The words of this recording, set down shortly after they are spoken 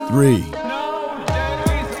3.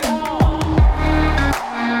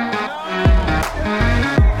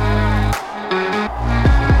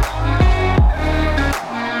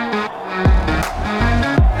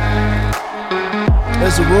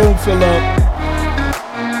 As the room fill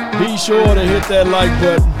up, be sure to hit that like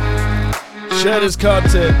button, share this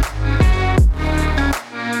content.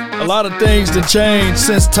 A lot of things to change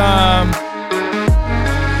since time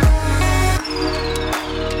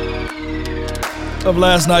of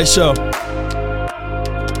last night's show.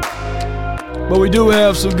 But we do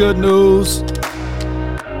have some good news.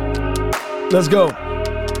 Let's go.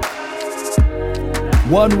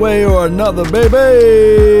 One way or another,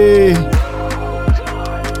 baby.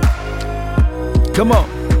 Come on.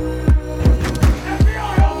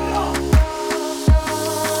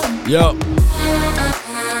 Yup.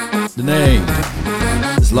 The name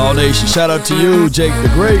is Law Nation. Shout out to you, Jake the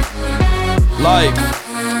Great. Life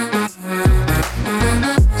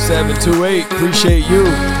 728. Appreciate you.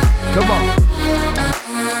 Come on.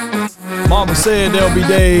 Mama said there'll be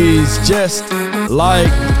days just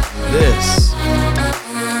like this.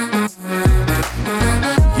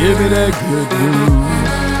 Give me that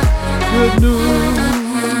good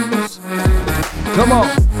news. Come on.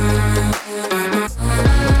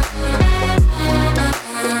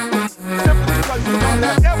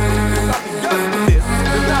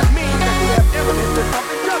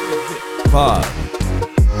 Five,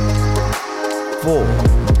 4,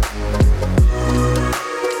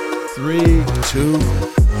 3, 2,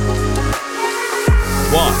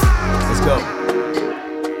 1. Let's go.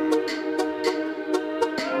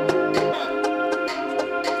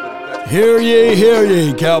 Hear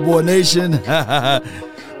ye, Cowboy Nation.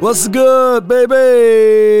 What's good,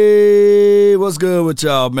 baby? What's good with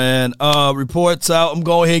y'all, man? Reports out. I'm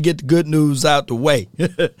going ahead and get the good news out the way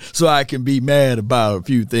so I can be mad about a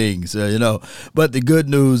few things, But the good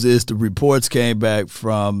news is the reports came back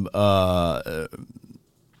from LVE's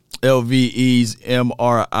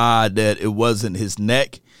MRI that it wasn't his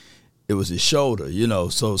neck. It was his shoulder,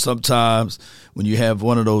 So sometimes when you have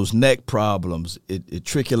one of those neck problems, it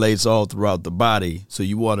trickulates all throughout the body. So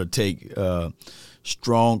you want to take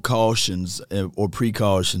strong cautions or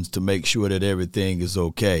precautions to make sure that everything is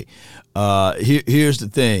okay. Here's the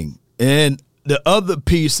thing. And the other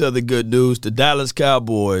piece of the good news, the Dallas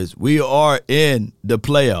Cowboys, we are in the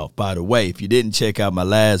playoff, by the way. If you didn't check out my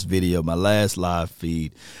last video, my last live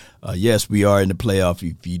feed, yes, we are in the playoff.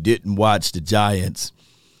 If you didn't watch the Giants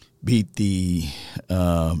beat the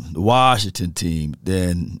Washington team,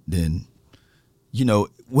 then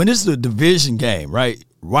when it's a division game, right,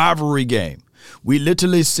 rivalry game, we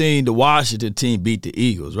literally seen the Washington team beat the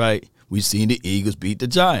Eagles, right? We seen the Eagles beat the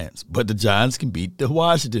Giants, but the Giants can beat the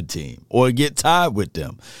Washington team or get tied with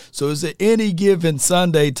them. So is it any given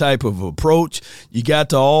Sunday type of approach? You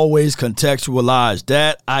got to always contextualize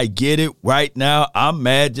that. I get it. Right now, I'm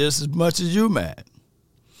mad just as much as you mad.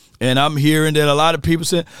 And I'm hearing that a lot of people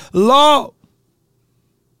saying, Law,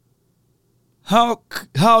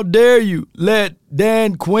 how dare you let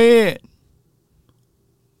Dan Quinn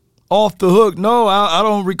off the hook? No, I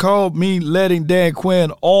don't recall me letting Dan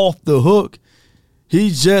Quinn off the hook.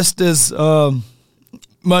 He's just as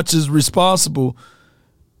much as responsible,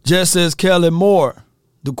 just as Kellen Moore.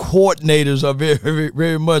 The coordinators are very, very,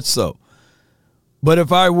 very much so. But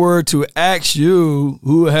if I were to ask you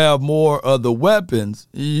who have more of the weapons,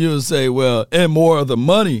 you would say, well, and more of the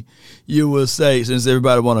money, you would say, since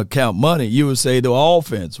everybody want to count money, you would say the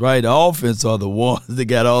offense, right? The offense are the ones that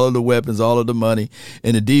got all of the weapons, all of the money,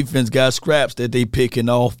 and the defense got scraps that they picking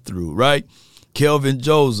off through, right? Kelvin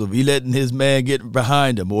Joseph, he letting his man get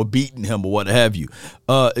behind him or beating him or what have you.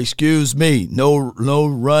 Excuse me, no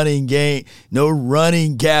running game, no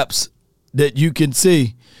running gaps that you can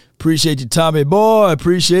see. Appreciate you, Tommy Boy.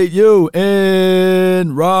 Appreciate you.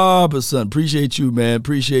 And Robertson. Appreciate you, man.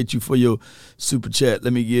 Appreciate you for your super chat.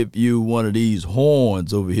 Let me give you one of these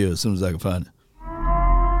horns over here as soon as I can find it.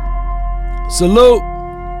 Salute.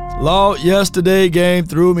 Law, yesterday game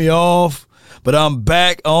threw me off, but I'm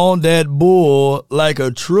back on that bull like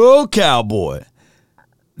a true cowboy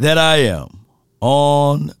that I am.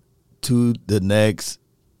 On to the next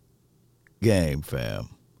game, fam.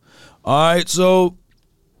 All right, so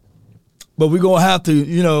but we're going to have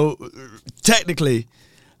to, technically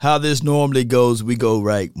how this normally goes, we go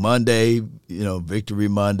right Monday, Victory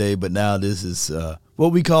Monday, but now this is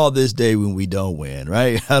what we call this day when we don't win,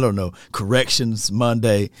 right? I don't know, Corrections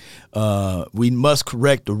Monday. We must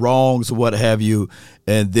correct the wrongs or what have you.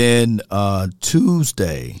 And then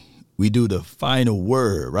Tuesday, we do the final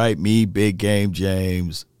word, right? Me, Big Game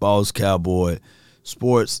James, Boss Cowboy,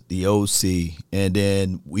 Sports, the OC, and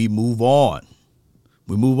then we move on.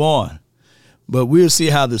 We move on. But we'll see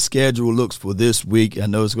how the schedule looks for this week. I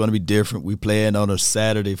know it's going to be different. We playing on a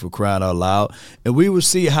Saturday, for crying out loud. And we will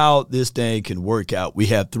see how this thing can work out. We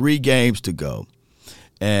have 3 games to go.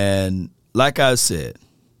 And like I said,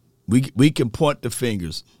 we can point the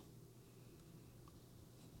fingers.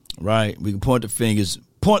 Right? We can point the fingers.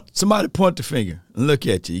 Somebody point the finger and look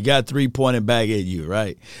at you. You got 3 pointing back at you,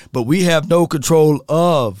 right? But we have no control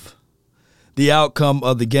of the outcome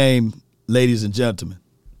of the game, ladies and gentlemen.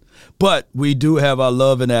 But we do have our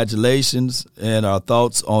love and adulations and our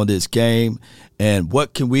thoughts on this game. And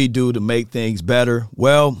what can we do to make things better?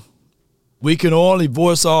 Well, we can only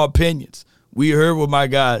voice our opinions. We heard what my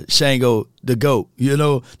guy Shango, the GOAT,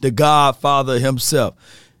 the Godfather himself.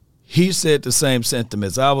 He said the same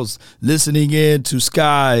sentiments. I was listening in to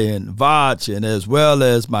Sky and Vach, and as well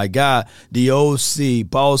as my guy, the OC,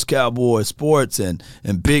 Boss Cowboy Sports, and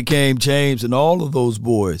Big Game James, and all of those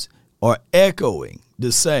boys are echoing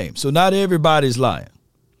the same. So not everybody's lying.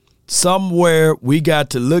 Somewhere we got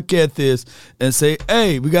to look at this and say,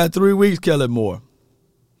 hey, we got 3 weeks, Kellen Moore.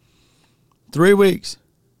 3 weeks.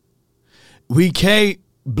 We can't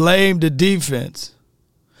blame the defense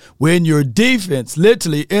when your defense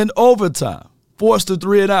literally in overtime forced a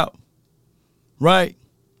 3 and out, right?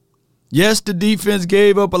 Yes, the defense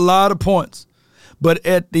gave up a lot of points, but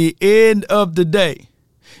at the end of the day,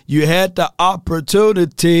 you had the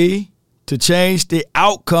opportunity to change the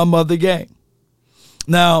outcome of the game.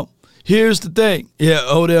 Now, here's the thing. Yeah,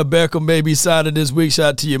 Odell Beckham may be signing this week. Shout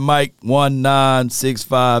out to you, Mike,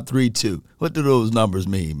 196532. What do those numbers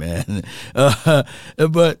mean, man?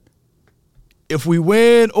 But if we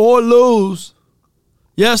win or lose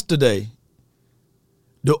yesterday,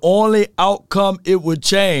 the only outcome it would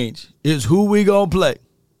change is who we gonna play.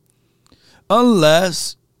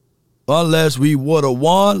 Unless we would have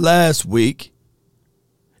won last week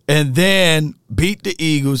and then beat the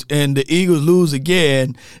Eagles and the Eagles lose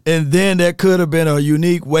again, and then that could have been a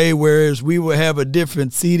unique way, whereas we would have a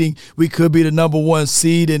different seeding. We could be the number 1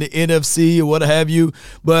 seed in the NFC or what have you.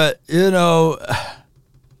 But,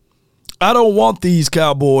 I don't want these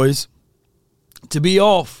Cowboys to be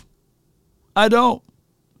off. I don't.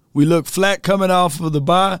 We look flat coming off of the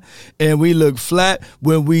bye, and we look flat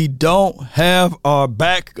when we don't have our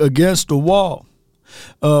back against the wall.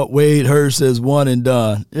 Wade Hurst says 1 and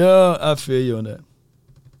done. Yeah, I feel you on that.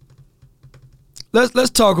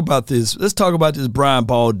 Let's talk about this. Let's talk about this Brian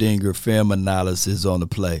Baldinger film analysis on the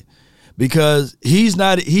play, because he's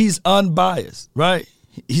unbiased, right?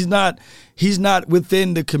 He's not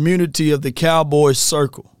within the community of the Cowboys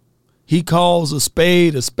circle. He calls a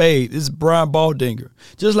spade a spade. This is Brian Baldinger.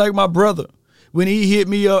 Just like my brother. When he hit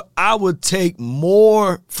me up, I would take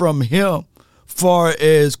more from him far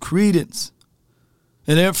as credence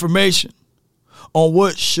and information on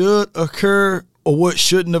what should occur or what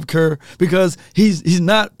shouldn't occur, because he's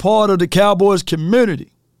not part of the Cowboys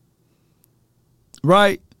community.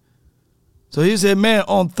 Right? So he said, man,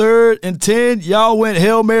 on 3rd and 10, y'all went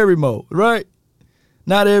Hail Mary mode, right?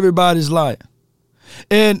 Not everybody's lying.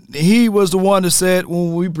 And he was the one that said,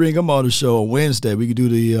 when we bring him on the show on Wednesday, we could do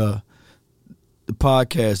the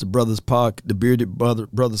podcast, the Bearded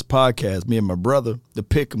Brothers podcast, me and my brother, the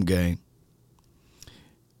Pick'em game.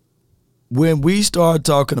 When we start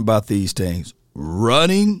talking about these things,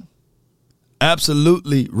 running,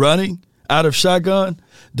 absolutely running out of shotgun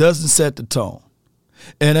doesn't set the tone.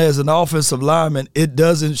 And as an offensive lineman, it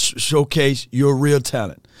doesn't showcase your real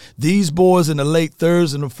talent. These boys in the late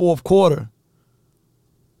thirds and the fourth quarter,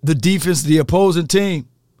 the defense, the opposing team,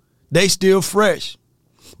 they still fresh.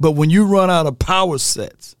 But when you run out of power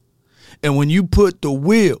sets and when you put the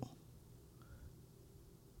wheel,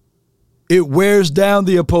 it wears down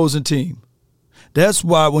the opposing team. That's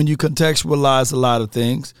why when you contextualize a lot of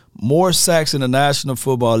things, more sacks in the National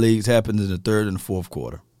Football League happen in the third and the fourth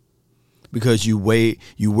quarter, because you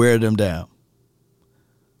wear them down,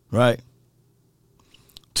 right?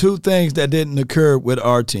 2 things that didn't occur with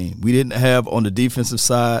our team. We didn't have on the defensive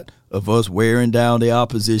side of us wearing down the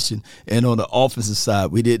opposition, and on the offensive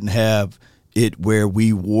side, we didn't have it where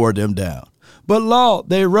we wore them down. But, Law,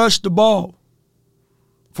 they rushed the ball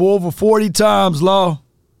for over 40 times, Law.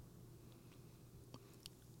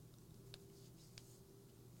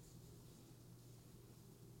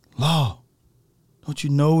 Law, don't you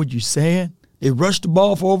know what you're saying? They rushed the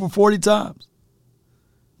ball for over 40 times.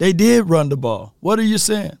 They did run the ball. What are you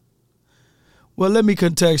saying? Well, let me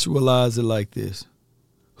contextualize it like this.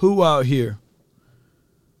 Who out here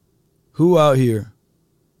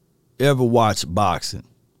ever watch boxing?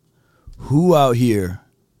 Who out here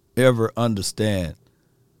ever understand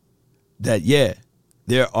that, yeah,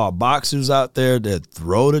 there are boxers out there that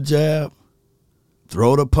throw the jab,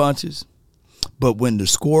 throw the punches, but when the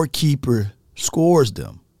scorekeeper scores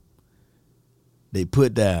them, they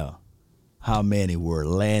put down how many were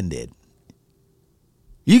landed.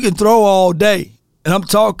 You can throw all day, and I'm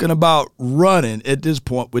talking about running at this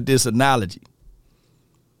point with this analogy.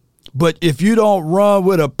 But if you don't run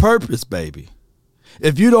with a purpose, baby,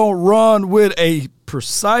 if you don't run with a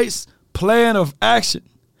precise plan of action,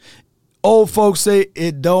 old folks say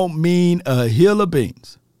it don't mean a hill of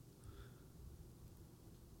beans.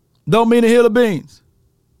 Don't mean a hill of beans.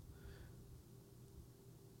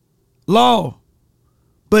 Law.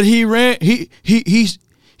 But he ran, he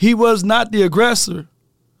was not the aggressor,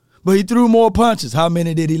 but he threw more punches. How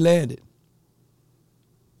many did he land it?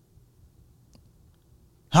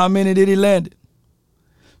 How many did he land it?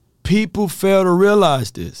 People fail to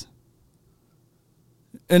realize this.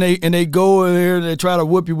 And they go in there and they try to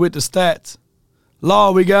whoop you with the stats.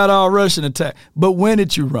 Law, we got our rushing attack. But when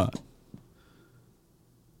did you run?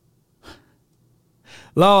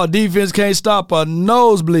 Law, defense can't stop a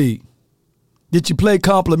nosebleed. Did you play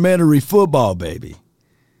complimentary football, baby?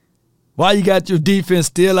 Why you got your defense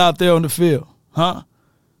still out there on the field? Huh?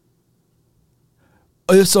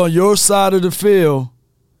 It's on your side of the field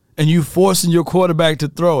and you forcing your quarterback to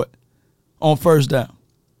throw it on first down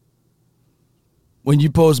when you're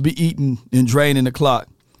supposed to be eating and draining the clock.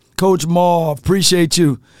 Coach Maul, appreciate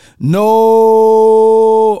you.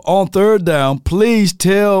 No, on third down, please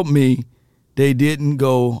tell me they didn't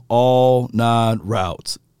go all 9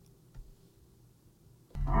 routes.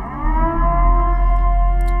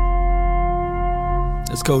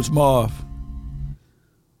 That's Coach Marv.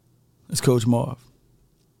 That's Coach Marv.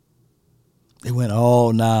 They went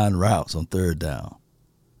all 9 routes on third down.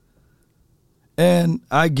 And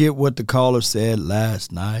I get what the caller said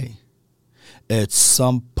last night. At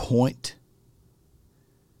some point,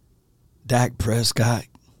 Dak Prescott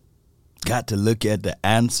got to look at the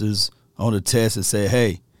answers on the test and say,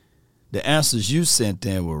 hey, the answers you sent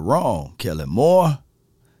in were wrong, Kellen Moore.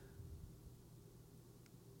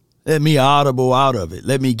 Let me audible out of it.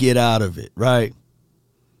 Let me get out of it, right?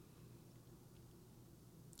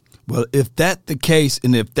 Well, if that's the case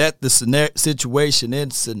and if that's the situation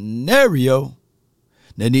and scenario,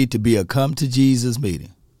 there need to be a come to Jesus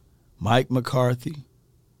meeting. Mike McCarthy,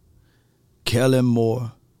 Kellen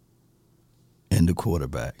Moore, and the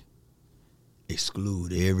quarterback.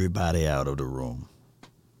 Exclude everybody out of the room.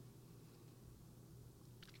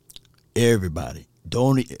 Everybody.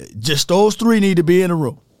 Just those 3 need to be in the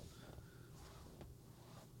room.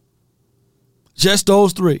 Just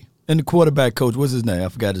those 3. And the quarterback coach, what's his name? I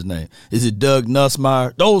forgot his name. Is it Doug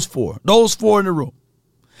Nussmeier? Those 4. Those 4 in the room.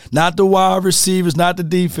 Not the wide receivers, not the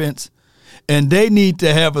defense. And they need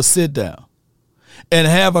to have a sit down and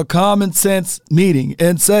have a common sense meeting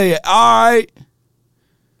and say, all right,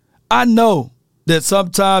 I know that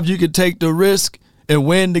sometimes you can take the risk and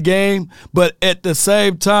win the game, but at the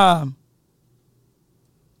same time,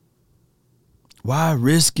 why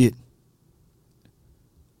risk it?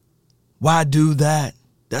 Why do that?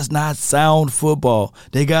 That's not sound football.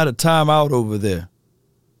 They got a timeout over there.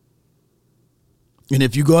 And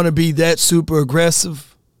if you're going to be that super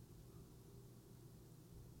aggressive,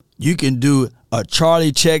 you can do a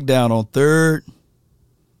Charlie check down on 3rd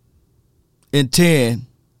and 10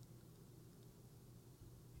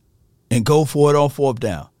 and go for it on 4th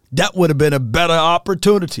down. That would have been a better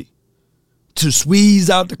opportunity to squeeze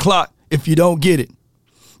out the clock if you don't get it.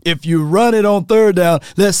 If you run it on 3rd down,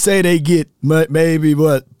 let's say they get maybe,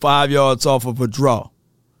 5 yards off of a draw.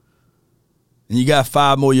 And you got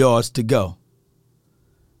 5 more yards to go.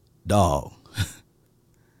 Dog.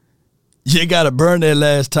 You got to burn that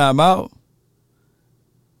last time out.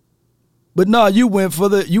 But no, you went for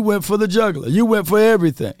the juggler. You went for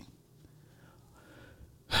everything.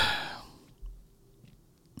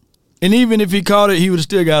 And even if he caught it, he would have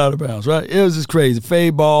still got out of bounds, right? It was just crazy.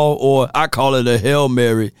 Fade ball, or I call it a Hail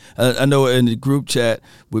Mary. I know in the group chat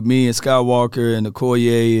with me and Skywalker and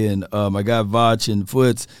Okoye and my guy Vach and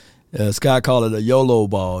Foots, Scott called it a YOLO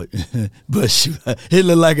ball. But it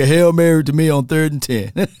looked like a Hail Mary to me on 3rd and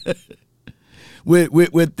 10.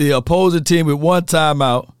 with the opposing team with 1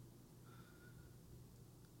 timeout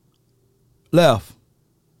left.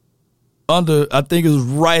 Under, I think it was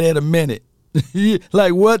right at a minute.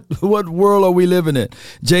 Like, what world are we living in?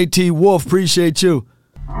 JT Wolf, appreciate you.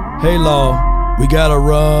 Hey, Law, we got to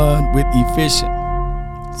run with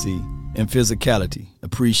efficiency and physicality.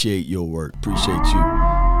 Appreciate your work. Appreciate you.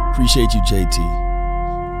 Appreciate you,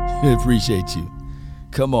 JT. Appreciate you.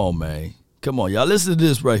 Come on, man. Come on, y'all. Listen to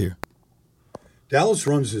this right here. Dallas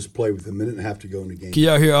runs this play with 1.5 minutes to go in the game. Can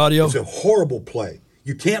y'all hear audio? It's a horrible play.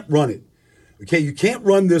 You can't run it. Okay, you can't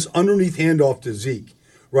run this underneath handoff to Zeke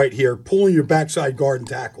right here, pulling your backside guard and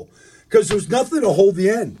tackle, because there's nothing to hold the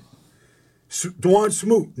end. Dwan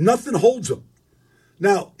Smoot, nothing holds him.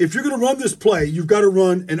 Now, if you're going to run this play, you've got to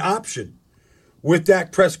run an option with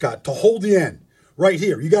Dak Prescott to hold the end right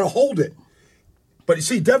here. You got to hold it. But you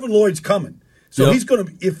see, Devin Lloyd's coming. So he's going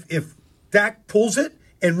to, if Dak pulls it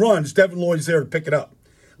and runs, Devin Lloyd's there to pick it up.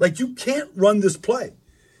 Like, you can't run this play.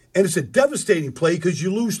 And it's a devastating play because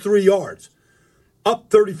you lose 3 yards. Up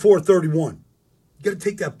 34-31. You got to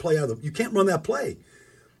take that play out of the, you can't run that play.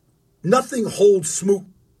 Nothing holds Smoot.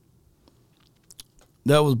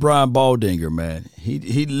 That was Brian Baldinger, man.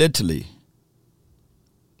 He literally,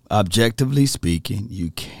 objectively speaking,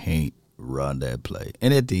 you can't run that play.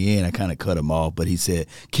 And at the end, I kind of cut him off, but he said,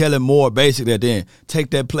 Kellen Moore, basically at the end,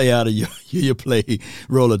 take that play out of your play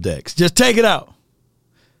Rolodex. Just take it out.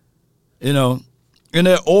 You know, in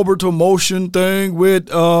that orbital motion thing with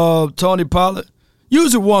Tony Pollard,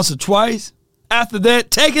 use it once or twice. After that,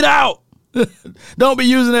 take it out. Don't be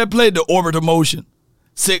using that play, the orbital motion,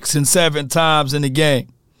 6 and 7 times in the game.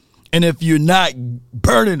 And if you're not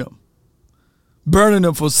burning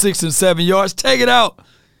them for 6 and 7 yards, take it out.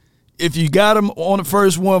 If you got them on the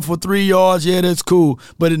first one for 3 yards, yeah, that's cool.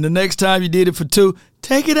 But in the next time you did it for 2,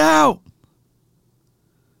 take it out.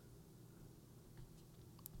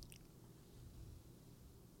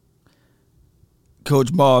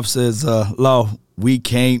 Coach Marv says, Law, we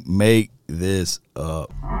can't make this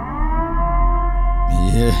up.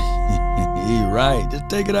 Yeah, you're right. Just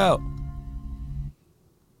take it out.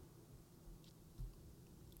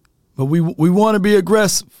 But we want to be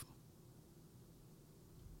aggressive.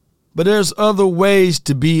 But there's other ways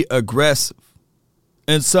to be aggressive.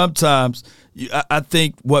 And sometimes I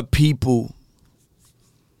think what people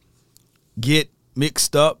get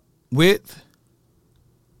mixed up with,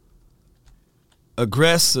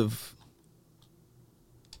 aggressive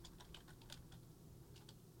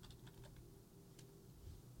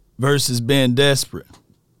versus being desperate.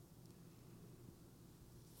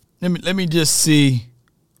 Let me just see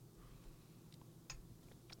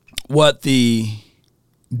what the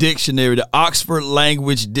dictionary, the Oxford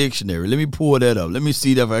Language Dictionary. Let me pull that up. Let me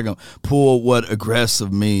see if I can pull what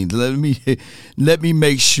aggressive means. Let me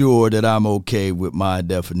make sure that I'm okay with my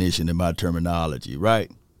definition and my terminology,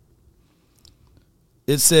 right?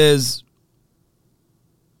 It says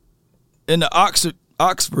in the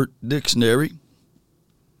Oxford Dictionary,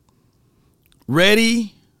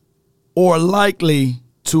 ready or likely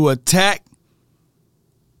to attack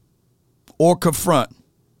or confront,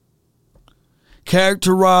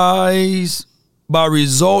 characterized by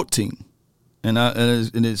resulting, and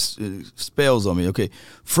it spells on me, okay,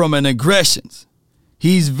 from an aggression.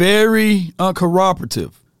 He's very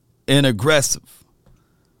uncooperative and aggressive.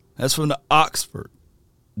 That's from the Oxford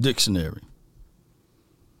Dictionary.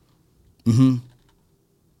 You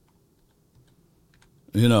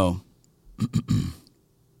know,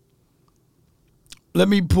 let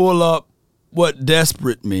me pull up what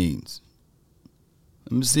desperate means.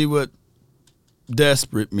 Let me see what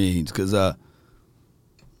desperate means, because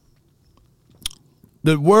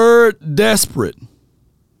the word desperate,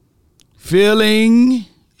 feeling,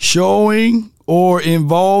 showing, or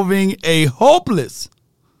involving a hopeless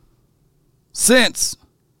sense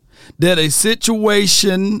that a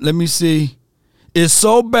situation, let me see, is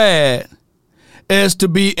so bad as to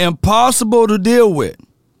be impossible to deal with.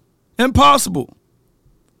 Impossible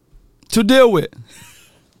to deal with.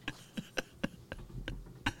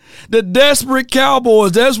 The desperate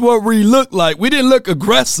Cowboys, that's what we look like. We didn't look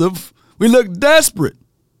aggressive. We looked desperate.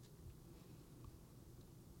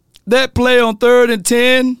 That play on 3rd and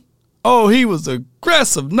 10, oh, he was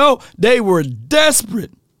aggressive. No, they were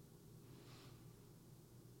desperate.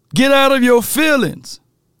 Get out of your feelings.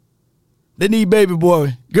 They need baby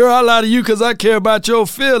boy. Girl, I lie to you because I care about your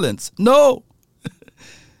feelings. No.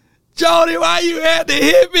 Jody, why you had to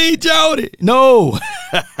hit me, Jody? No.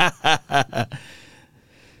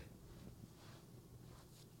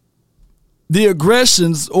 The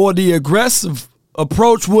aggressions or the aggressive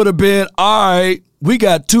approach would have been, all right, we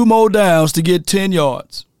got 2 more downs to get 10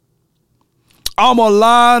 yards. I'm going to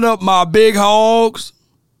line up my big hogs.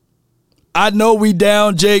 I know we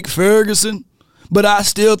down Jake Ferguson, but I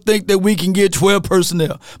still think that we can get 12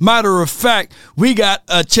 personnel. Matter of fact, we got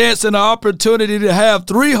a chance and an opportunity to have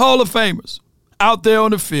 3 Hall of Famers out there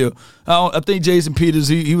on the field. I think Jason Peters,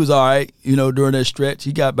 he was all right, you know, during that stretch.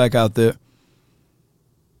 He got back out there.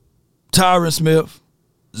 Tyron Smith,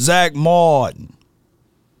 Zach Martin.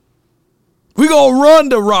 We gonna run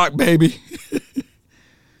the rock, baby.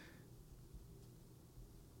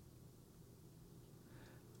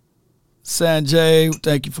 Sanjay,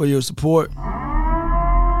 thank you for your support.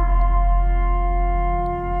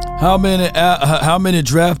 How many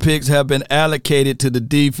draft picks have been allocated to the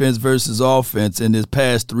defense versus offense in this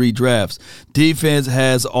past 3 drafts? Defense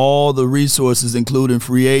has all the resources, including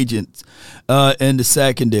free agents in the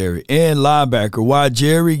secondary and linebacker. Why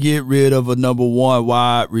Jerry get rid of a number 1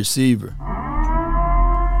 wide receiver?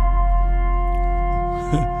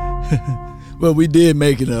 Well, we did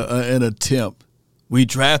make an attempt. We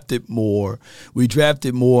drafted more. We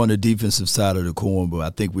drafted more on the defensive side of the coin, but I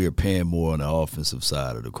think we are paying more on the offensive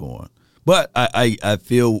side of the coin. But I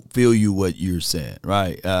feel you what you're saying,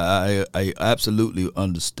 right? I absolutely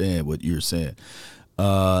understand what you're saying.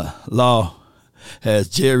 Law, has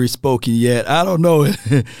Jerry spoken yet? I don't know.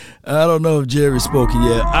 I don't know if Jerry's spoken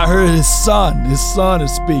yet. I heard his son. His son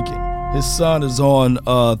is speaking. His son is on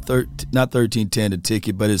not 1310 the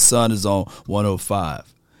ticket, but his son is on 105.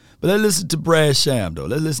 But let's listen to Brad Sham, though.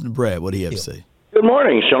 Let's listen to Brad, what he have to say. Good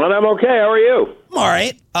morning, Sean. I'm okay. How are you? I'm all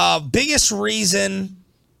right. Biggest reason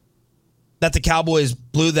that the Cowboys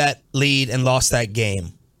blew that lead and lost that game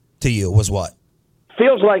to you was what?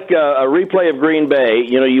 Feels like a replay of Green Bay.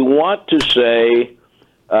 You know, you want to say,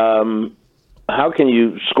 how can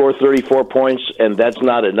you score 34 points and that's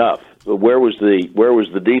not enough? Where was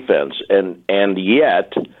the defense? And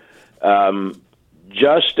yet,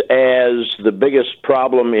 just as the biggest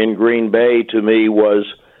problem in Green Bay to me was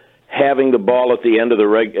having the ball at the end of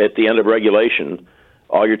regulation,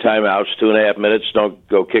 all your timeouts, 2.5 minutes, don't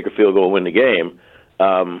go kick a field goal, win the game.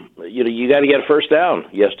 You got to get a first down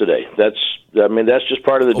yesterday. That's just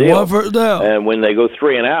part of the deal. One first down. And when they go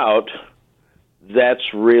 3 and out,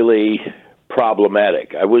 that's really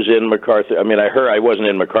problematic. I was in McCarthy. I wasn't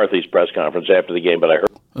in McCarthy's press conference after the game, but I heard.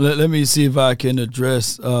 Let me see if I can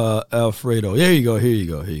address Alfredo. Here you go. I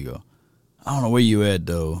don't know where you at,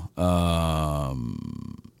 though.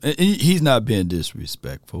 He's not being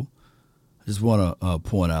disrespectful. I just want to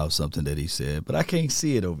point out something that he said, but I can't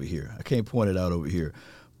see it over here. I can't point it out over here,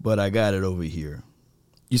 but I got it over here.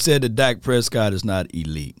 You said that Dak Prescott is not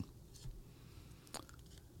elite.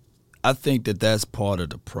 I think that that's part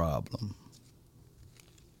of the problem,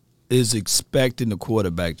 is expecting the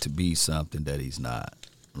quarterback to be something that he's not.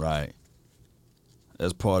 Right.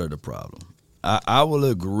 That's part of the problem. I will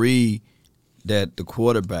agree that the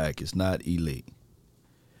quarterback is not elite.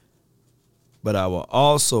 But I will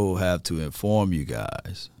also have to inform you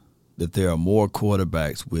guys that there are more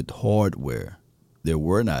quarterbacks with hardware that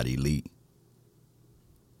were not elite.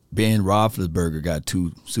 Ben Roethlisberger got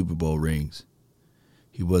 2 Super Bowl rings.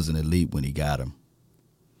 He wasn't elite when he got them.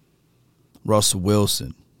 Russell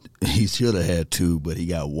Wilson, he should have had 2, but he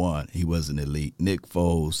got 1. He wasn't elite. Nick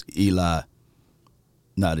Foles, Eli,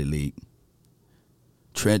 not elite.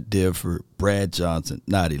 Trent Dilfer, Brad Johnson,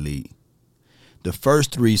 not elite. The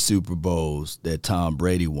first 3 Super Bowls that Tom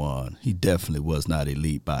Brady won, he definitely was not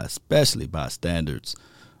elite, especially by standards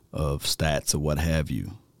of stats or what have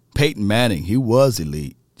you. Peyton Manning, he was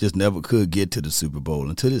elite, just never could get to the Super Bowl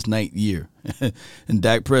until his 9th year. And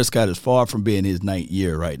Dak Prescott is far from being his 9th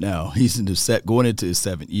year right now. He's going into his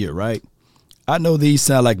 7th year, right? I know these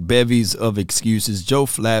sound like bevies of excuses. Joe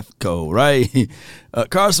Flacco, right?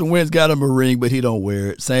 Carson Wentz got him a ring, but he don't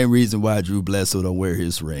wear it. Same reason why Drew Bledsoe don't wear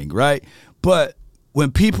his ring, right? But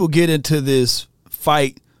when people get into this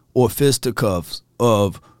fight or fisticuffs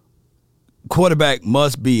of quarterback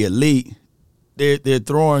must be elite, they're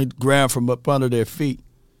throwing ground from up under their feet.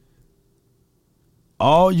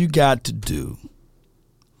 All you got to do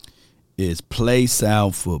is play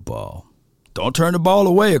sound football. Don't turn the ball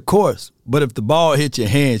away, of course. But if the ball hits your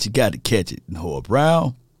hands, you got to catch it and hold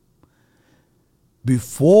around.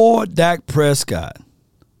 Before Dak Prescott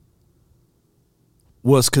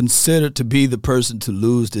was considered to be the person to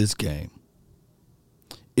lose this game,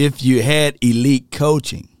 if you had elite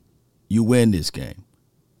coaching, you win this game.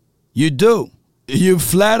 You do. You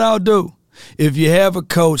flat out do. If you have a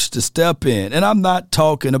coach to step in, and I'm not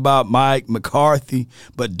talking about Mike McCarthy,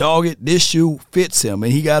 but dog it, this shoe fits him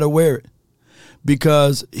and he got to wear it.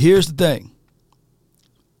 Because here's the thing,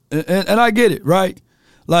 and I get it, right?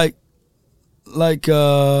 Like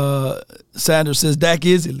Sanders says, Dak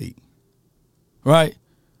is elite, right?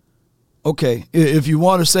 Okay, if you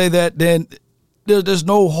want to say that, then there's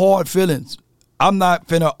no hard feelings. I'm not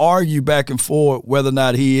finna argue back and forth whether or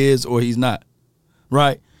not he is or he's not,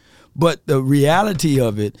 right? But the reality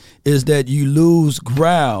of it is that you lose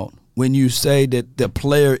ground when you say that the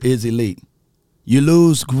player is elite. You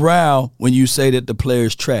lose ground when you say that the player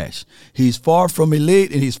is trash. He's far from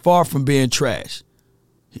elite and he's far from being trash.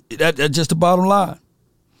 That's just the bottom line.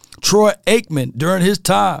 Troy Aikman, during his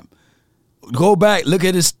time, go back, look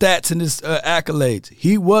at his stats and his accolades.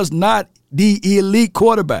 He was not the elite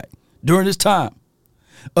quarterback during his time.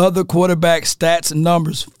 Other quarterback stats and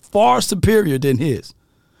numbers far superior than his.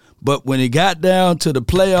 But when it got down to the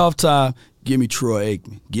playoff time, give me Troy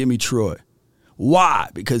Aikman. Give me Troy. Why?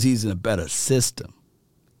 Because he's in a better system.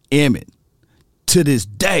 Emmett, to this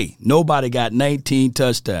day, nobody got 19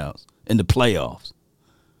 touchdowns in the playoffs.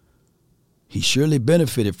 He surely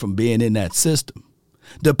benefited from being in that system.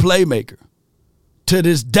 The playmaker, to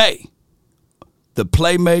this day, the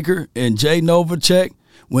playmaker in Jay Novacek,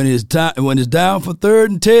 when it's down for 3rd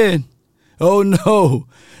and 10, oh no,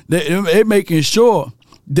 they're making sure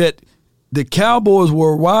that the Cowboys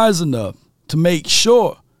were wise enough to make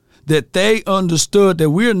sure that they understood that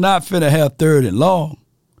we're not finna have 3rd and long.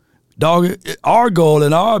 Dog, our goal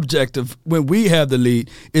and our objective when we have the lead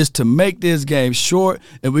is to make this game short,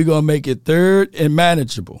 and we're going to make it 3rd and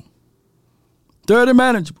manageable. 3rd and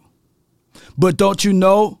manageable. But don't you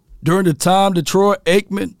know, during the time that Troy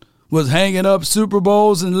Aikman was hanging up Super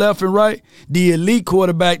Bowls and left and right, the elite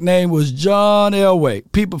quarterback name was John Elway.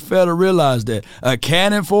 People fail to realize that. A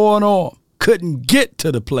cannon for an arm couldn't get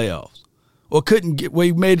to the playoffs. Or couldn't get where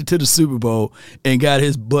he made it to the Super Bowl and got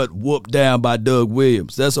his butt whooped down by Doug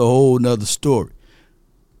Williams. That's a whole nother story.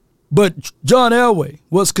 But John Elway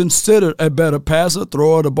was considered a better passer,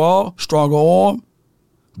 thrower of the ball, stronger arm,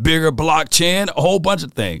 bigger block chin, a whole bunch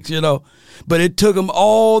of things, you know. But it took him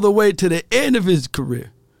all the way to the end of his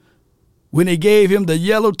career when they gave him the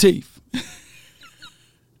yellow teeth.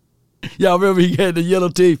 Y'all remember he had the yellow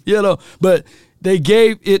teeth, you know. But they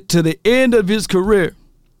gave it to the end of his career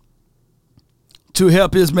to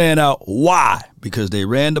help his man out. Why? Because they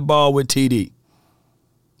ran the ball with TD.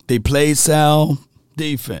 They played sound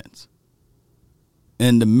defense.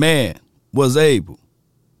 And the man was able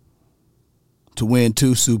to win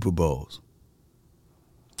 2 Super Bowls.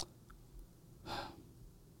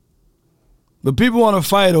 But people want to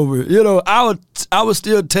fight over it. You know, I would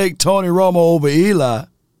still take Tony Romo over Eli.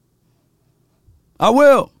 I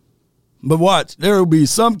will. But watch, there will be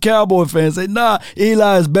some Cowboy fans say, nah,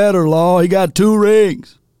 Eli is better, Law. He got 2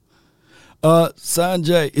 rings.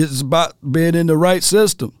 Sanjay, it's about being in the right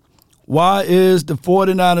system. Why is the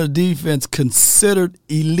 49ers defense considered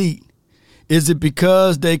elite? Is it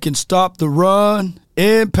because they can stop the run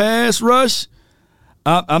and pass rush?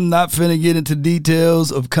 I'm not finna get into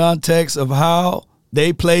details of context of how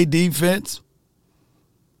they play defense.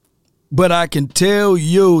 But I can tell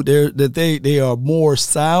you that they are more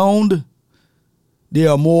sound. They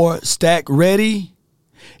are more stack ready,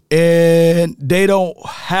 and they don't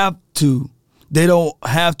have to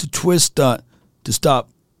twist stunt to stop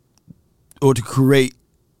or to create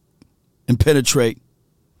and penetrate.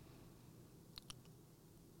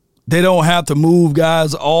 They don't have to move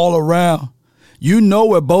guys all around. You know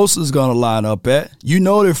where Bosa's going to line up at. You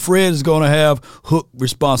know that Fred is going to have hook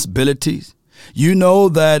responsibilities. You know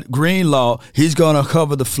that Greenlaw, he's going to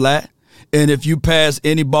cover the flat. And if you pass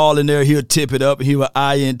any ball in there, he'll tip it up and he will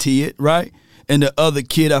INT it, right? And the other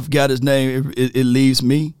kid, I forgot his name, it leaves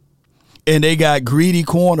me. And they got greedy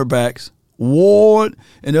cornerbacks. Ward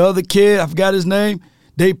and the other kid, I forgot his name,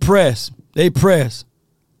 they press. They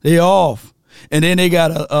off. And then they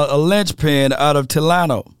got a linchpin out of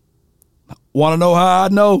Tilano. Want to know how I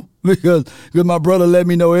know? Because my brother let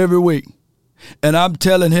me know every week. And I'm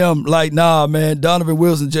telling him, like, nah, man, Donovan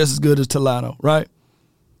Wilson's just as good as Tilano, right?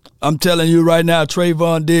 I'm telling you right now,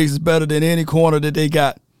 Trayvon Diggs is better than any corner that they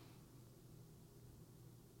got.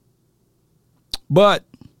 But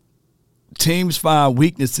teams find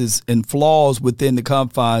weaknesses and flaws within the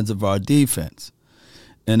confines of our defense.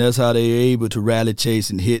 And that's how they're able to rally,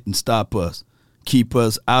 chase, and hit and stop us, keep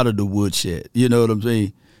us out of the woodshed. You know what I'm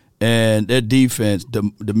saying? And their defense,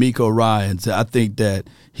 D'Amico Ryans, I think that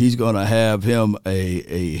he's going to have him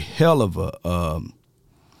a hell of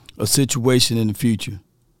a situation in the future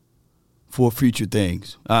for future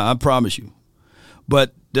things. I promise you.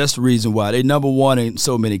 But that's the reason why they number one in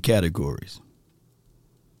so many categories.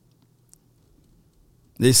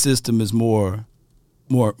 Their system is more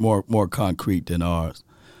concrete than ours.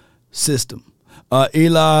 System.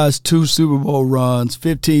 Eli's 2 Super Bowl runs,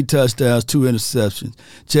 15 touchdowns, 2 interceptions,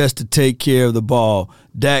 just to take care of the ball.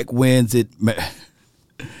 Dak wins it.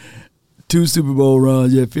 2 Super Bowl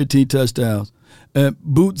runs, 15 touchdowns. And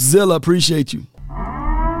Bootzilla, appreciate you.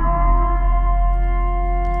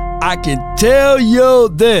 I can tell you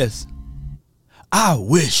this. I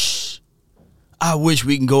wish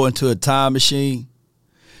we can go into a time machine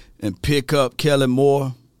and pick up Kellen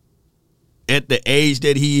Moore at the age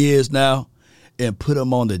that he is now and put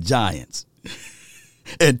him on the Giants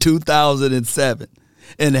in 2007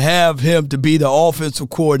 and have him to be the offensive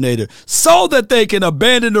coordinator so that they can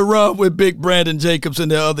abandon the run with big Brandon Jacobs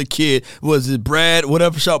and the other kid. Was it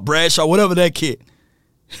Bradshaw, whatever that kid.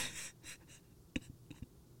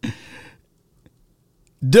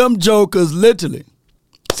 Them jokers literally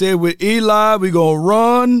said with Eli, we're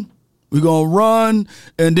going to run,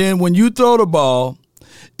 and then when you throw the ball,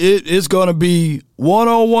 it's going to be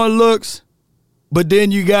one-on-one looks, but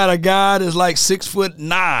then you got a guy that's like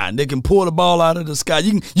 6'9" that can pull the ball out of the sky.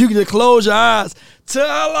 You can just close your eyes.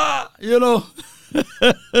 You know.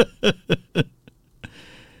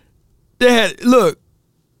 Look,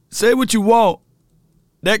 say what you want.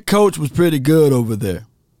 That coach was pretty good over there.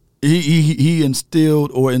 He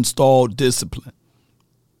instilled or installed discipline.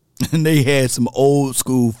 And they had some old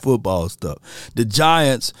school football stuff. The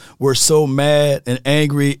Giants were so mad and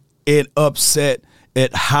angry and upset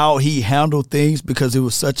at how he handled things because it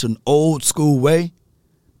was such an old school way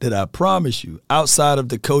that I promise you, outside of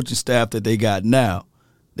the coaching staff that they got now,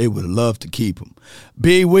 they would love to keep him.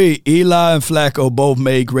 Eli and Flacco both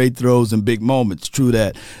made great throws and big moments. True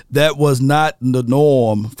that. That was not the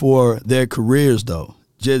norm for their careers, though.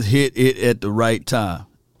 Just hit it at the right time.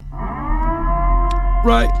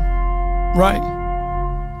 Right.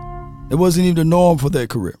 It wasn't even the norm for their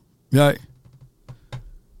career. Right.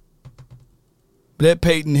 But that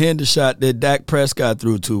Peyton Henderson shot that Dak Prescott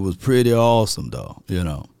threw to was pretty awesome, though, you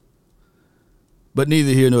know. But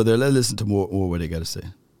neither here nor there. Let's listen to more what they got to say.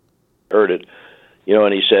 Heard it,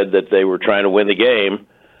 and he said that they were trying to win the game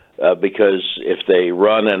because if they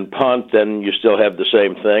run and punt, then you still have the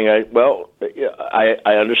same thing. I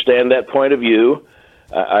understand that point of view.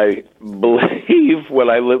 I believe when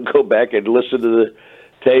I go back and listen to the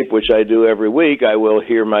tape, which I do every week, I will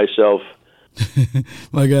hear myself.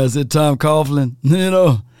 My guy said Tom Coughlin,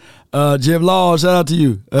 Jim Law, shout out to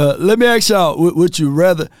you. Let me ask y'all, would you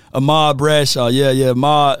rather Ahmad Bradshaw? Yeah,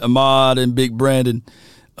 Ahmad and Big Brandon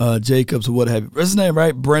Jacobs or what have you. What's his name,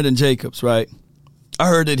 right? Brandon Jacobs, right? I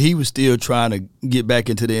heard that he was still trying to get back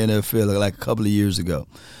into the NFL like a couple of years ago.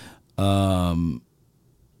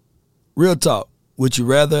 Real talk, would you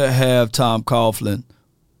rather have Tom Coughlin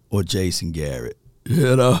or Jason Garrett?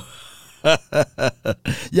 Y'all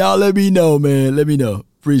let me know, man. Let me know.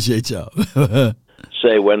 Appreciate y'all.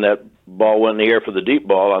 Say when that ball went in the air for the deep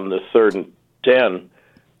ball on the 3rd and 10,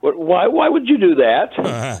 why would you do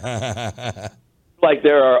that? Like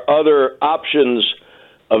there are other options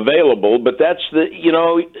available, but that's you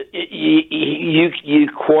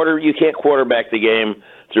can't quarterback the game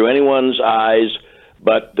through anyone's eyes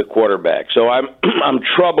but the quarterback. So I'm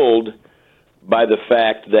troubled by the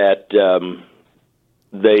fact that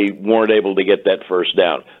they weren't able to get that first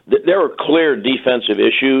down. There were clear defensive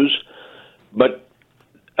issues, but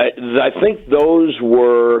I think those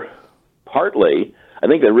were partly. I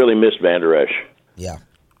think they really missed Van Der Esch. Yeah,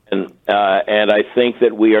 and I think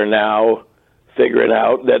that we are now figuring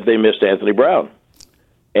out that they missed Anthony Brown,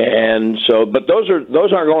 and so. But those aren't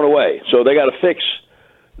going away. So they got to fix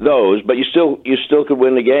those. But you still could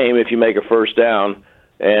win the game if you make a first down.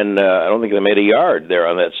 And I don't think they made a yard there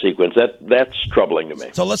on that sequence. That's troubling to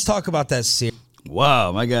me. So let's talk about that series.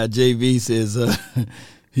 Wow, my guy JV says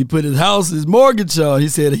he put his mortgage on. He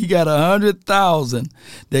said he got $100,000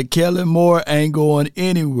 that Kellen Moore ain't going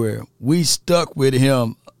anywhere. We stuck with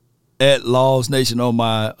him at Laws Nation on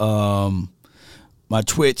my my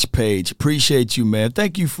Twitch page. Appreciate you, man.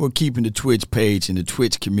 Thank you for keeping the Twitch page and the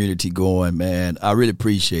Twitch community going, man. I really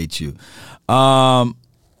appreciate you.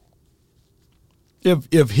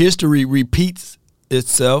 If history repeats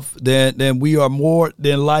itself, then we are more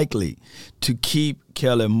than likely to keep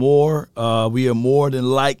Kellen Moore. We are more than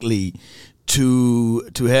likely to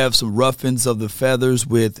have some ruffins of the feathers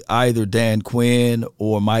with either Dan Quinn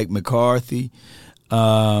or Mike McCarthy.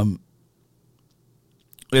 There's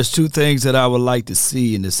two things that I would like to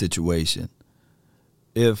see in this situation.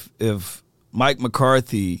 If Mike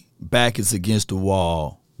McCarthy back is against the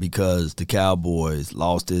wall because the Cowboys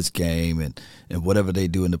lost this game and whatever they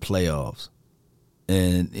do in the playoffs,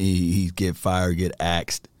 and he get fired, get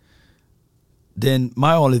axed, then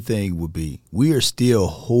my only thing would be we are still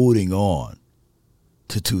holding on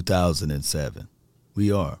to 2007.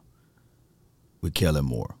 We are with Kellen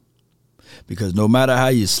Moore. Because no matter how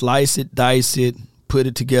you slice it, dice it, put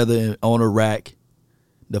it together on a rack,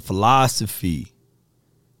 the philosophy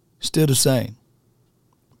is still the same.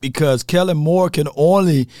 Because Kellen Moore can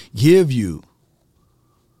only give you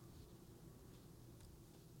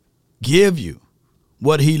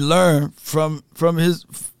what he learned from his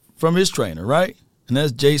trainer, right? And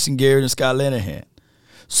that's Jason Garrett and Scott Linehan.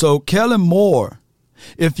 So Kellen Moore,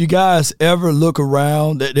 if you guys ever look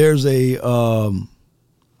around, there's a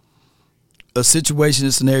a situation,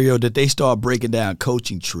 a scenario that they start breaking down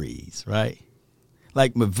coaching trees, right?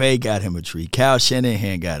 Like McVay got him a tree. Kyle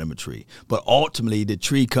Shanahan got him a tree. But ultimately, the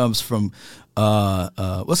tree comes from,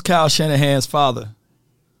 what's Kyle Shanahan's father?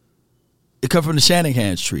 It comes from the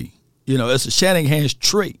Shanahan's tree. You know, it's a Shanahan's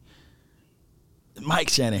tree. Mike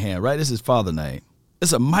Shanahan, right? That's his father's name.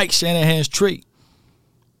 It's a Mike Shanahan's tree.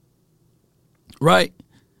 Right?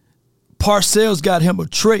 Parcells got him a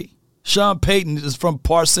tree. Sean Payton is from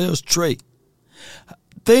Parcells' tree.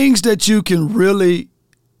 Things that you can really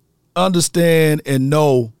understand and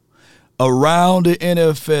know around the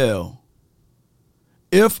NFL.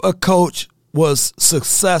 If a coach was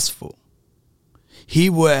successful, he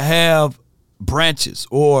would have branches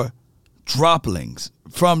or droplings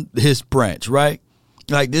from his branch, right?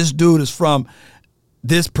 Like this dude is from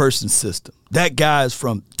this person's system. That guy is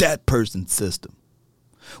from that person's system.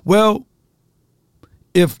 Well,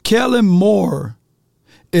 if Kellen Moore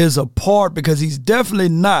is a part, because he's definitely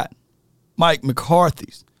not Mike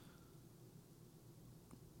McCarthy's.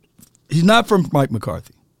 He's not from Mike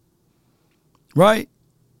McCarthy, right?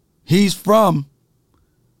 He's from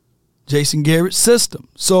Jason Garrett's system.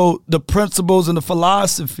 So the principles and the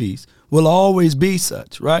philosophies will always be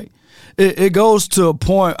such, right? It goes to a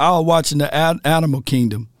point. I was watching the Animal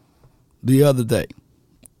Kingdom the other day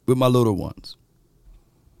with my little ones.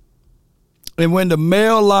 And when the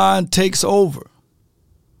male lion takes over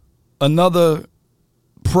another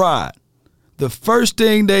pride, the first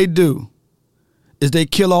thing they do is they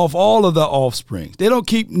kill off all of the offspring. They don't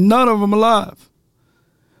keep none of them alive.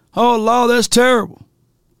 Oh, Lord, that's terrible.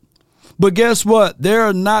 But guess what?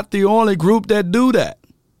 They're not the only group that do that.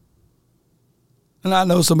 And I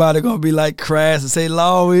know somebody going to be like crass and say,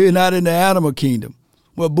 Lord, we're not in the animal kingdom.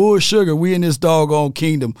 Well, bull sugar, we in this doggone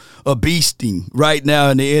kingdom of beasting right now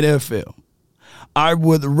in the NFL. I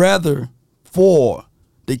would rather for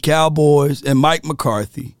the Cowboys and Mike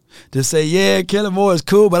McCarthy to say, yeah, Kellen Moore is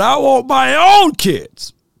cool, but I want my own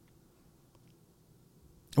kids.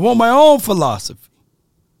 I want my own philosophy.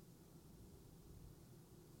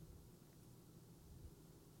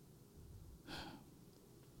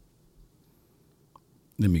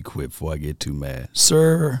 Let me quit before I get too mad.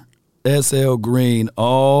 Sir S.L. Green,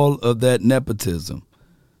 all of that nepotism,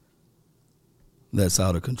 that's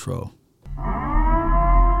out of control.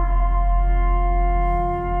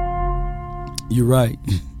 You're right.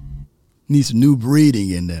 Need some new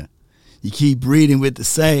breeding in there. You keep breeding with the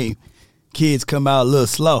same, kids come out a little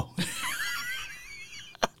slow.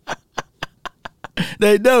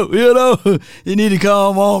 They do, you know. You need to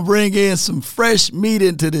come on, bring in some fresh meat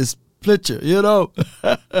into this picture, you know.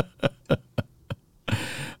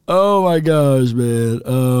 Oh my gosh, man.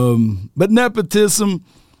 But nepotism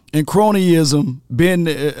and cronyism been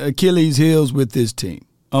Achilles' heels with this team,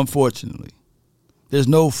 unfortunately. There's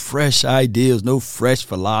no fresh ideas, no fresh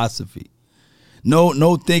philosophy,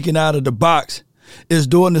 no thinking out of the box. It's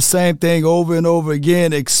doing the same thing over and over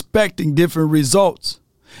again, expecting different results.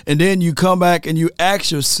 And then you come back and you ask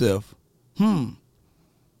yourself, I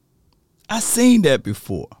seen that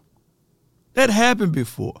before. That happened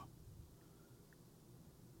before.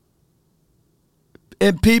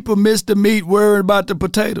 And people miss the meat worrying about the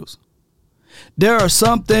potatoes. There are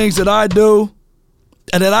some things that I do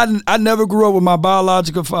and that I never grew up with my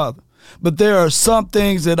biological father. But there are some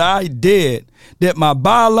things that I did that my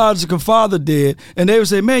biological father did, and they would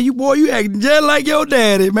say, man, you acting just like your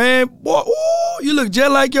daddy, man. Boy, ooh, you look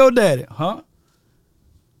just like your daddy. Huh?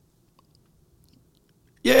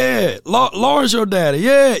 Yeah, Lawrence your daddy.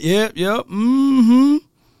 Yeah. Mm-hmm.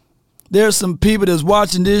 There's some people that's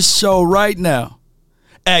watching this show right now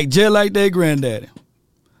act just like their granddaddy.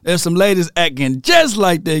 There's some ladies acting just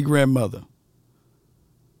like their grandmother.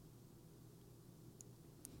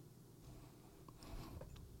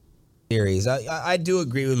 Series. I do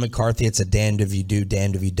agree with McCarthy. It's a damned if you do,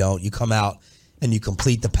 damned if you don't. You come out and you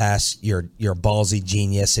complete the pass, you're a ballsy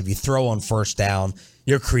genius. If you throw on first down,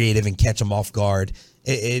 you're creative and catch them off guard.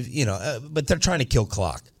 But they're trying to kill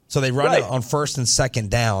clock. So they run it on first and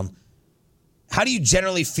second down. How do you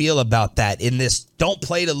generally feel about that in this don't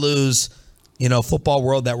play to lose, football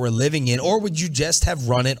world that we're living in? Or would you just have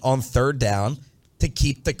run it on third down to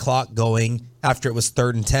keep the clock going after it was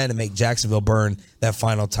 3rd and 10 and make Jacksonville burn that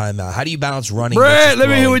final timeout? How do you balance running? Brad, let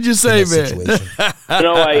me hear what you say, man.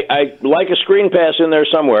 I like a screen pass in there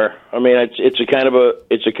somewhere. I mean, it's a kind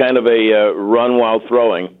of a run while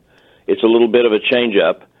throwing. It's a little bit of a change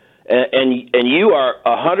up, and you are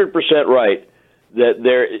 100% right that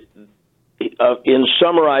there. In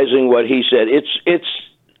summarizing what he said, it's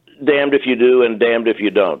damned if you do and damned if you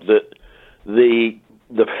don't. The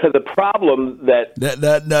problem that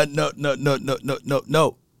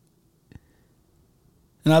no.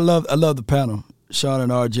 And I love the panel, Sean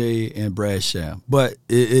and RJ and Brad Sham. But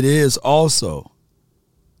it is also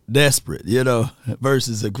desperate,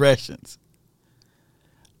 versus aggressions.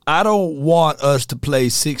 I don't want us to play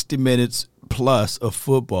 60 minutes plus of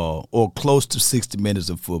football or close to 60 minutes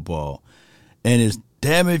of football. And it's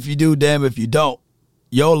damn if you do, damn if you don't.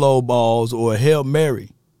 YOLO balls or a Hail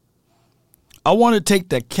Mary. I want to take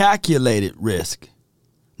the calculated risk,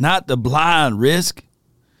 not the blind risk.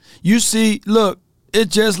 You see, look,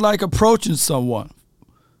 it's just like approaching someone.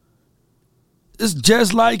 It's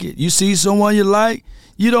just like it. You see someone you like,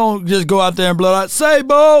 you don't just go out there and blow out, say,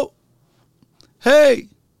 Bo, hey,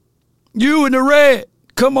 you in the red,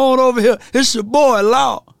 come on over here. It's your boy,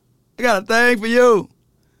 Law. I got a thing for you.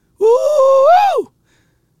 Woo!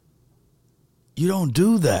 You don't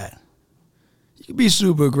do that. You can be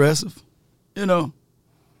super aggressive, but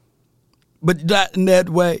not in that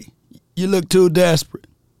way. You look too desperate.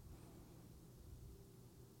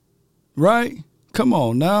 Right? Come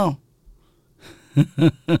on now.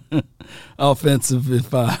 Offensive is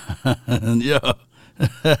fine. Yeah.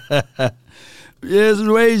 There's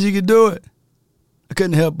ways you can do it. I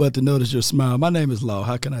couldn't help but to notice your smile. My name is Law.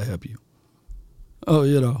 How can I help you? Oh,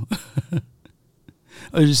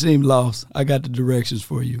 Oh, you seem lost. I got the directions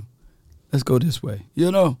for you. Let's go this way.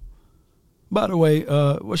 By the way,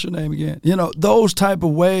 what's your name again? Those type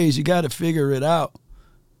of ways, you got to figure it out.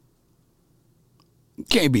 You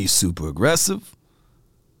can't be super aggressive.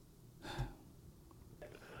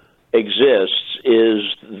 Exists is,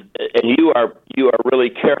 and you are really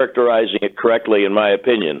characterizing it correctly, in my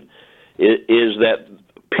opinion, is that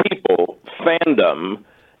people, fandom,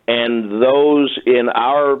 and those in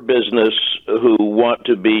our business who want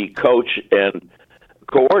to be coach and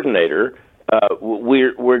coordinator,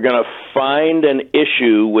 we're going to find an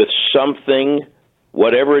issue with something,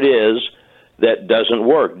 whatever it is, that doesn't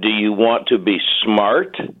work. Do you want to be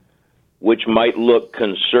smart, which might look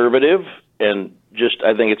conservative, and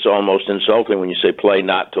I think it's almost insulting when you say play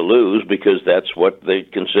not to lose, because that's what they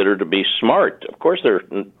consider to be smart. Of course they're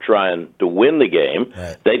trying to win the game.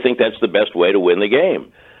 Right. They think that's the best way to win the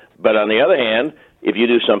game. But on the other hand, if you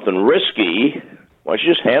do something risky, why don't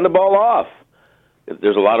you just hand the ball off?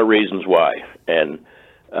 There's a lot of reasons why. And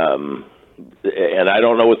I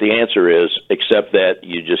don't know what the answer is, except that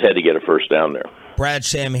you just had to get a first down there. Brad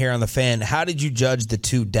Sham here on The Fan. How did you judge the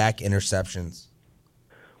 2 Dak interceptions?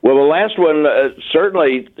 Well, the last one,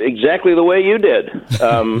 certainly exactly the way you did.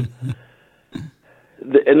 And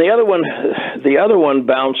the other one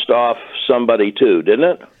bounced off somebody too, didn't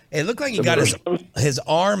it? It looked like he got his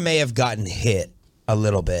arm may have gotten hit a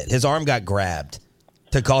little bit. His arm got grabbed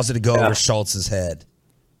to cause it to go over Schultz's head.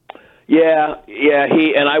 Yeah.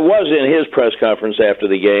 And I was in his press conference after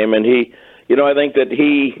the game, and he, I think that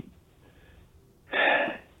he.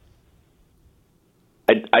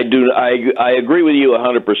 I agree with you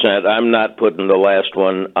 100%. I'm not putting the last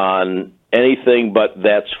one on anything but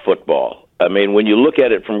that's football. I mean, when you look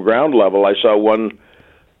at it from ground level, I saw one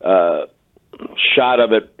shot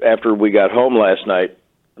of it after we got home last night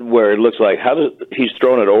where it looks like he's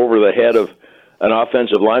thrown it over the head of an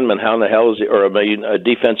offensive lineman. How in the hell is he, or a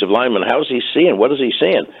defensive lineman? How is he seeing? What is he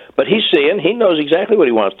seeing? But he's seeing. He knows exactly what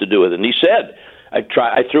he wants to do with it. And he said,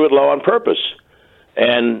 I threw it low on purpose.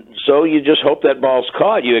 And so you just hope that ball's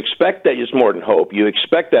caught. You expect that. It's more than hope. You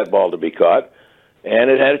expect that ball to be caught, and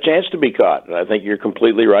it had a chance to be caught. And I think you're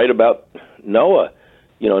completely right about Noah.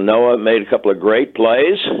 Noah made a couple of great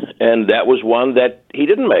plays, and that was one that he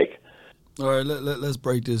didn't make. All right, let's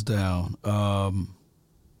break this down.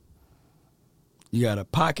 You got a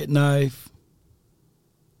pocket knife,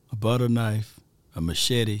 a butter knife, a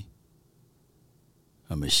machete,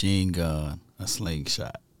 a machine gun, a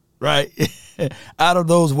slingshot. Right? Out of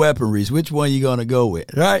those weaponries, which one you going to go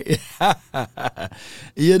with, right?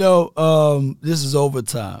 This is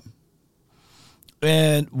overtime.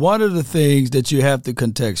 And one of the things that you have to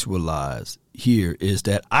contextualize here is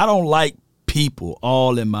that I don't like people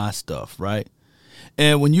all in my stuff, right?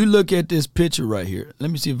 And when you look at this picture right here,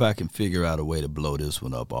 let me see if I can figure out a way to blow this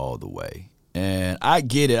one up all the way. And I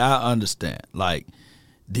get it. I understand. Like,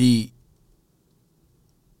 the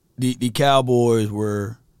Cowboys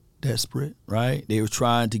were desperate, right? They were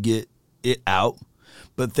trying to get it out.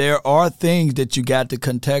 But there are things that you got to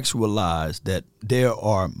contextualize, that there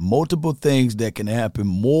are multiple things that can happen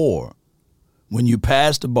more when you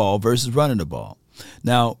pass the ball versus running the ball.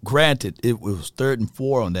 Now, granted, it was 3rd and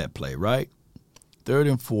 4 on that play, right?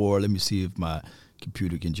 3rd and 4. Let me see if my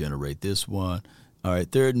computer can generate this one. All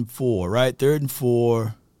right, 3rd and 4, right? 3rd and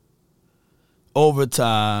 4,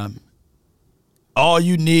 overtime. All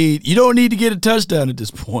you don't need to get a touchdown at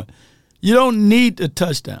this point. You don't need a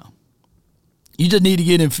touchdown. You just need to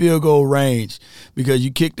get in field goal range because you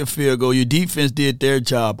kicked the field goal. Your defense did their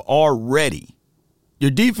job already. Your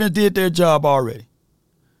defense did their job already.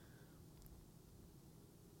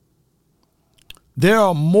 There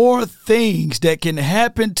are more things that can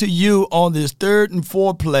happen to you on this 3rd and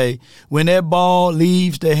 4 play when that ball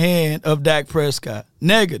leaves the hand of Dak Prescott.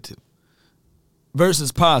 Negative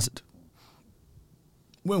versus positive.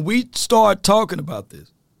 When we start talking about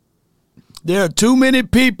this, there are too many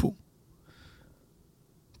people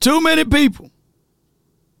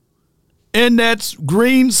in that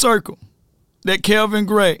green circle that Kelvin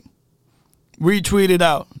Gray retweeted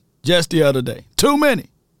out just the other day. Too many.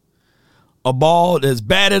 A ball that's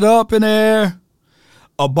batted up in the air,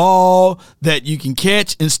 a ball that you can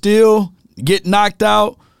catch and still get knocked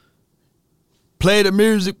out, play the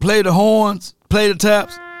music, play the horns, play the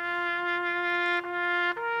taps.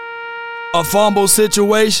 A fumble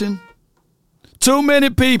situation. Too many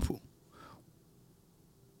people.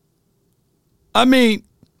 I mean,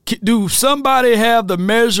 do somebody have the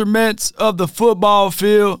measurements of the football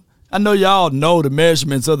field? I know y'all know the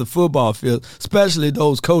measurements of the football field, especially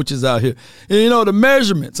those coaches out here. And you know the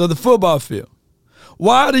measurements of the football field.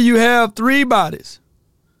 Why do you have 3 bodies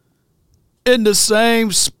in the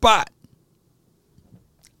same spot?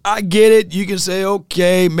 I get it. You can say,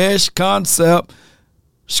 okay, mesh concept,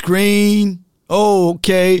 screen. Oh,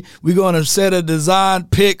 okay, we're going to set a design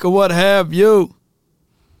pick or what have you.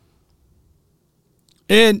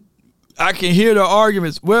 And I can hear the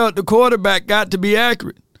arguments. Well, the quarterback got to be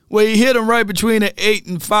accurate. Well, he hit him right between the 8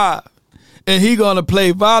 and 5. And he going to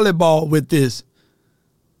play volleyball with this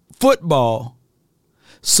football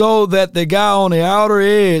so that the guy on the outer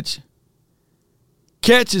edge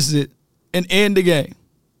catches it and end the game.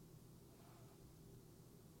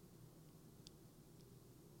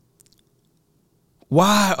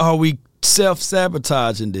 Why are we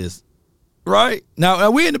self-sabotaging this? Right?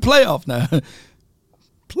 Now we're in the playoffs now.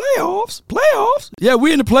 Playoffs? Yeah,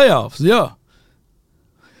 we're in the playoffs, yeah.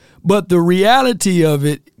 But the reality of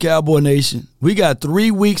it, Cowboy Nation, we got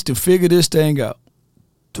 3 weeks to figure this thing out.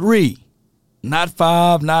 3, not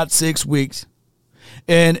 5, not 6 weeks.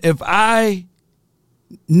 And if I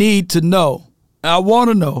need to know, I want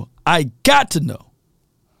to know, I got to know.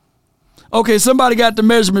 Okay, somebody got the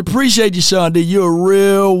measurement. Appreciate you, Sean D. You're a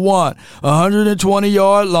real one.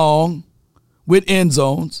 120-yard long with end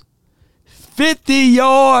zones. 50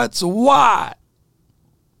 yards wide.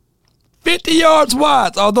 50 yards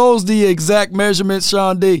wide. Are those the exact measurements,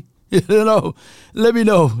 Sean D? You know, let me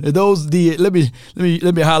know. Are those the let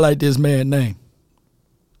me highlight this man's name.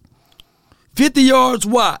 50 yards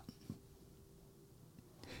wide.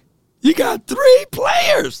 You got 3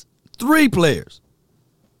 players. 3 players.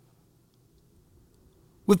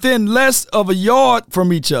 Within less of a yard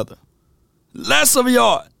from each other. Less of a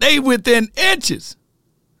yard. They within inches.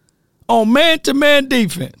 On man-to-man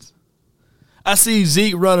defense. I see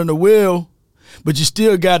Zeke running the wheel, but you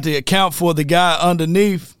still got to account for the guy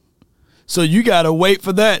underneath. So you got to wait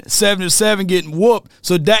for that. 7-7 getting whooped,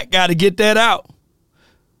 so Dak got to get that out.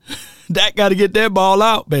 Dak got to get that ball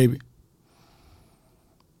out, baby.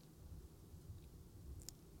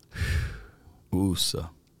 Ooh, sir.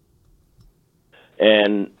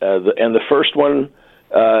 And the first one,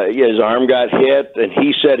 his arm got hit, and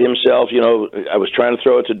he said himself, I was trying to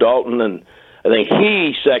throw it to Dalton, and I think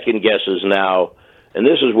he second guesses now, and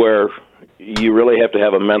this is where you really have to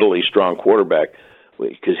have a mentally strong quarterback,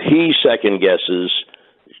 because he second guesses,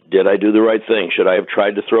 did I do the right thing? Should I have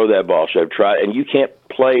tried to throw that ball? Should I have tried? And you can't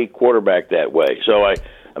play quarterback that way. So I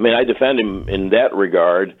defend him in that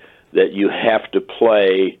regard, that you have to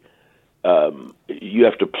play. You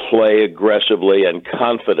have to play aggressively and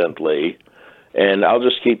confidently. And I'll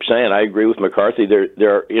just keep saying, I agree with McCarthy. There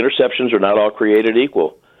interceptions are not all created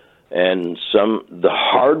equal. And the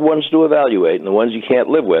hard ones to evaluate and the ones you can't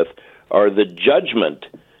live with are the judgment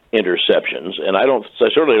interceptions. And I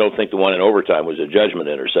certainly don't think the one in overtime was a judgment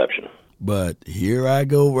interception. But here I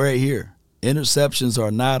go right here. Interceptions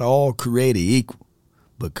are not all created equal,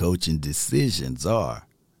 but coaching decisions are.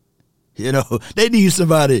 They need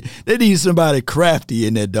somebody crafty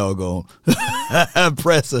in that doggone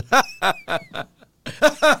presser.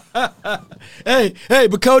 hey,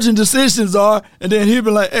 but coaching decisions are, and then he'll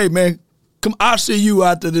be like, hey, man, come, I'll see you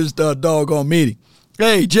after this doggone meeting.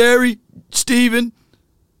 Hey, Jerry, Steven,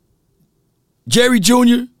 Jerry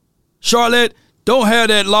Jr., Charlotte, don't have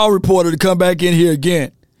that law reporter to come back in here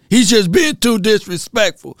again. He's just being too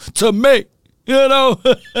disrespectful to me,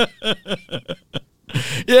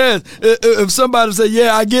 Yes, if somebody say,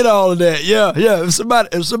 "Yeah, I get all of that," yeah.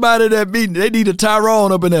 If somebody that meeting, they need a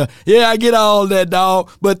Tyrone up in there. Yeah, I get all of that, dog.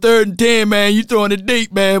 But 3rd and 10, man, you throwing it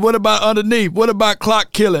deep, man. What about underneath? What about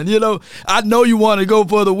clock killing? You know, I know you want to go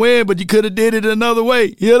for the win, but you could have did it another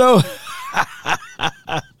way. You know.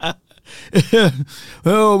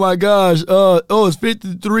 Oh my gosh. It's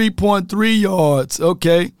 53.3 yards.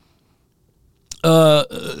 Okay.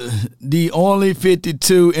 The only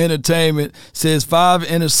 52 entertainment says 5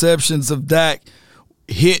 interceptions of Dak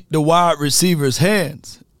hit the wide receiver's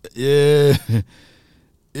hands. Yeah.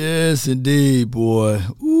 Yes, indeed, boy.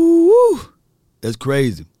 Ooh, that's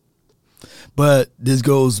crazy. But this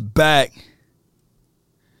goes back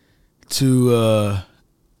to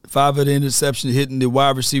 5 of the interceptions hitting the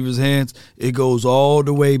wide receiver's hands. It goes all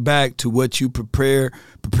the way back to what you prepare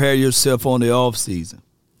yourself on the offseason.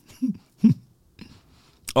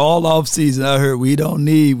 All off season, I heard we don't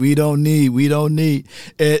need.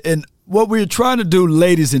 And what we're trying to do,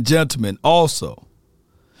 ladies and gentlemen, also,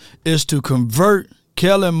 is to convert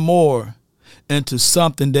Kellen Moore into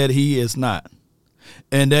something that he is not.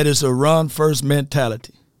 And that is a run-first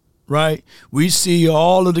mentality, right? We see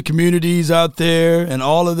all of the communities out there and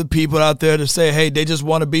all of the people out there that say, hey, they just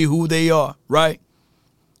want to be who they are, right?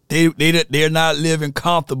 They're not living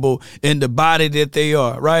comfortable in the body that they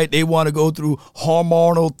are, right? They want to go through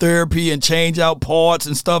hormonal therapy and change out parts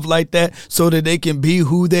and stuff like that so that they can be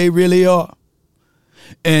who they really are.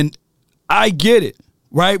 And I get it,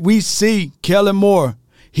 right? We see Kellen Moore.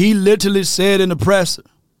 He literally said in the presser,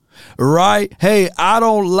 right? Hey, I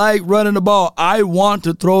don't like running the ball. I want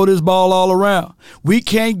to throw this ball all around. We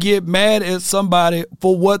can't get mad at somebody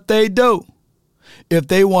for what they do. If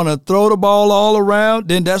they want to throw the ball all around,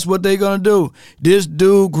 then that's what they're going to do. This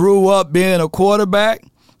dude grew up being a quarterback.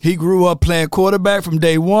 He grew up playing quarterback from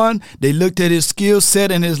day one. They looked at his skill set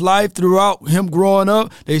in his life throughout him growing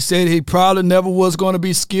up. They said he probably never was going to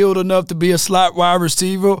be skilled enough to be a slot wide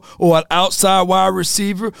receiver or an outside wide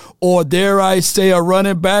receiver or, dare I say, a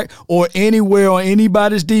running back or anywhere on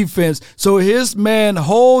anybody's defense. So his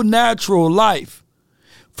whole natural life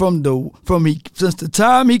since the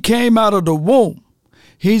time he came out of the womb,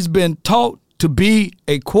 he's been taught to be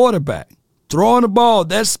a quarterback. Throwing the ball,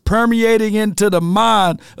 that's permeating into the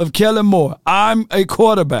mind of Kellen Moore. I'm a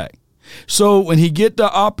quarterback. So when he get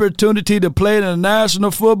the opportunity to play in the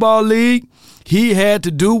National Football League, he had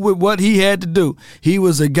to do with what he had to do. He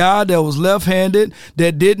was a guy that was left-handed,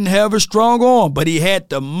 that didn't have a strong arm, but he had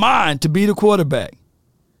the mind to be the quarterback.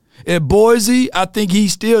 At Boise, I think he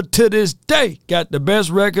still, to this day, got the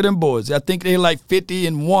best record in Boise. I think they like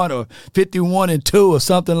 50-1 or 51-2 or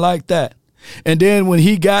something like that. And then when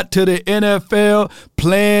he got to the NFL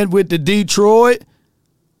playing with the Detroit,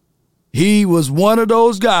 he was one of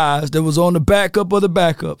those guys that was on the backup of the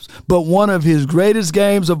backups. But one of his greatest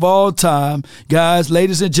games of all time, guys,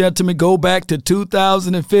 ladies and gentlemen, go back to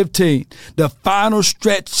 2015, the final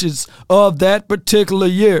stretches of that particular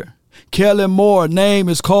year. Kellen Moore, name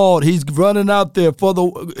is called. He's running out there for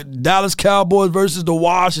the Dallas Cowboys versus the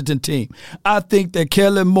Washington team. I think that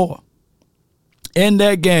Kellen Moore in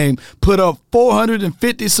that game put up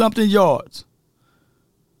 450-something yards.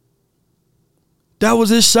 That was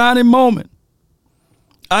his shining moment.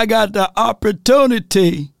 I got the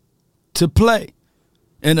opportunity to play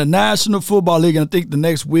in the National Football League. And I think the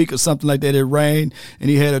next week or something like that, it rained, and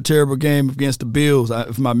he had a terrible game against the Bills.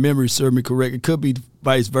 If my memory serves me correct, it could be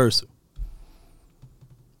vice versa.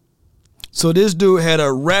 So this dude had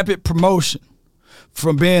a rapid promotion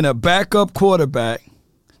from being a backup quarterback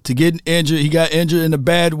to getting injured. He got injured in a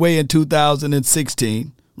bad way in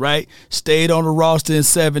 2016, right? Stayed on the roster in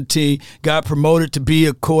 17, got promoted to be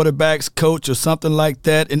a quarterback's coach or something like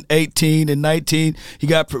that in 18 and 19. He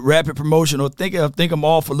got rapid promotion. I think I'm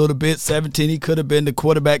off a little bit. 17, he could have been the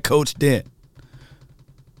quarterback coach then.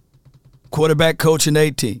 Quarterback coach in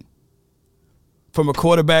 18. From a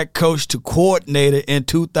quarterback coach to coordinator in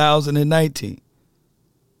 2019.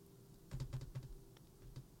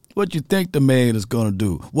 What you think the man is going to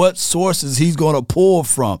do? What sources he's going to pull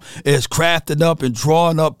from is crafting up and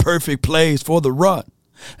drawing up perfect plays for the run.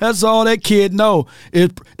 That's all that kid know.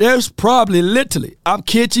 There's probably literally, I'm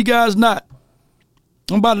kid you guys not.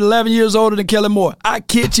 I'm about 11 years older than Kellen Moore. I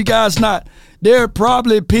kid you guys not. There are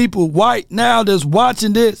probably people white now that's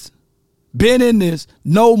watching this, been in this,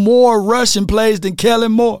 know more rushing plays than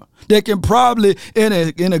Kellen Moore. They can probably, in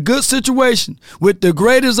a good situation, with the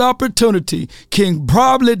greatest opportunity, can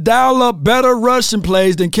probably dial up better rushing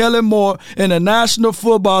plays than Kellen Moore in the National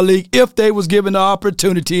Football League if they was given the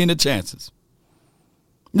opportunity and the chances.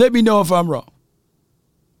 Let me know if I'm wrong.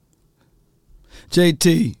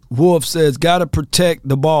 JT Wolf says, got to protect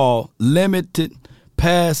the ball. Limited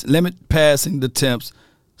limit passing attempts.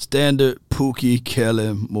 Standard Pookie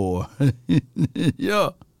Kellen Moore. Yeah.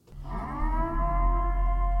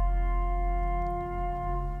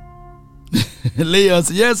 Leon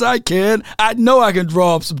said, yes, I can. I know I can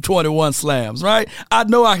draw up some 21 slams, right? I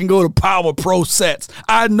know I can go to Power Pro sets.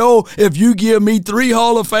 I know if you give me 3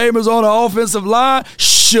 Hall of Famers on the offensive line,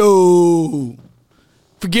 shoo.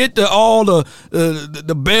 Forget all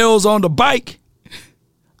the bells on the bike.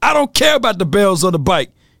 I don't care about the bells on the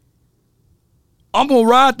bike. I'm going to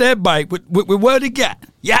ride that bike with what it got.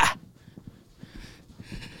 Yeah.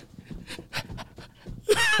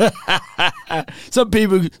 Some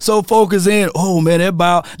people so focused in, oh, man,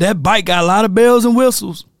 that bike got a lot of bells and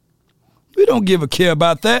whistles. We don't give a care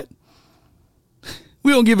about that.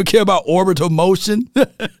 We don't give a care about orbital motion.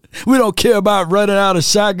 We don't care about running out of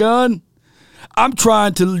shotgun. I'm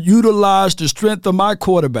trying to utilize the strength of my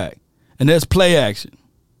quarterback, and that's play action.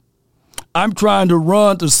 I'm trying to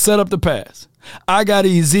run to set up the pass. I got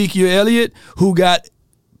Ezekiel Elliott, who got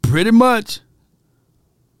pretty much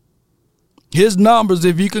his numbers,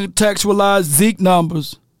 if you can contextualize Zeke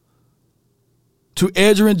numbers to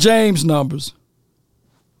Edgerrin James numbers,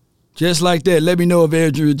 just like that. Let me know if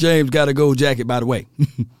Edgerrin James got a gold jacket, by the way.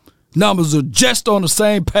 Numbers are just on the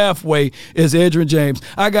same pathway as Edgerrin James.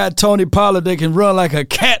 I got Tony Pollard that can run like a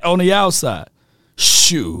cat on the outside.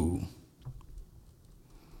 Shoo.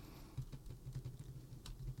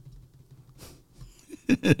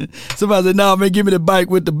 Somebody said, nah, man, give me the bike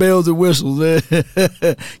with the bells and whistles, man.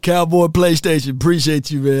 Cowboy PlayStation,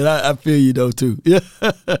 appreciate you, man. I feel you, though, too. Yeah.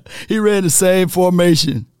 He ran the same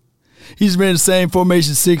formation. He's ran the same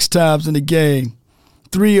formation 6 times in the game.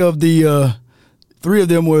 3 of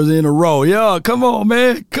them was in a row. Yeah, come on,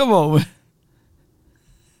 man. Come on, man.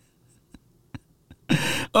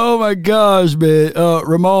 Oh, my gosh, man.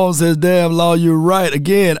 Ramon says, damn, Law, you're right.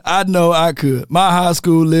 Again, I know I could. My high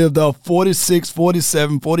school lived off 46,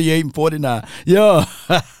 47, 48, and 49. Yeah.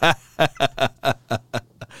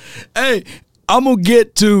 Hey, I'm going to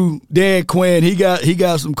get to Dan Quinn. He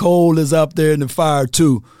got some coal that's up there in the fire,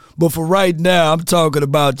 too. But for right now, I'm talking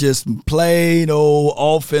about just plain old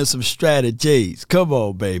offensive strategies. Come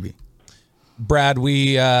on, baby. Brad, a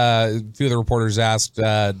few of the reporters asked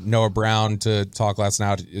Noah Brown to talk last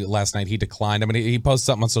night. He declined. I mean, he posted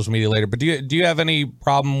something on social media later. But do you have any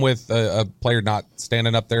problem with a player not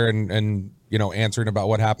standing up there and answering about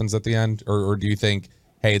what happens at the end, or do you think,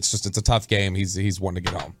 hey, it's a tough game. He's wanting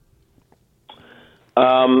to get home?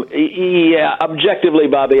 Yeah, objectively,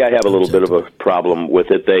 Bobby, I have a little bit of a problem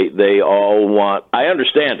with it. They all want. I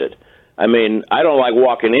understand it. I mean, I don't like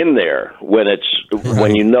walking in there when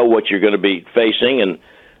you know what you're going to be facing, and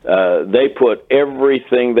they put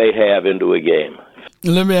everything they have into a game.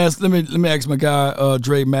 Let me ask my guy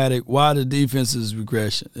Dre Maddock, why the defense's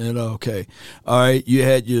regression? Okay, all right, you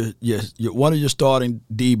had your one of your starting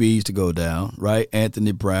DBs to go down, right?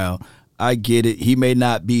 Anthony Brown. I get it. He may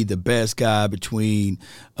not be the best guy between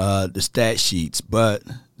the stat sheets, but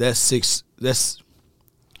that's 6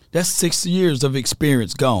 years of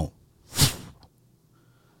experience gone.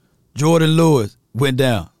 Jordan Lewis went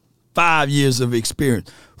down. 5 years of experience.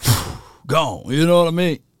 Gone. You know what I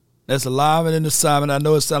mean? That's a lineman and assignment. I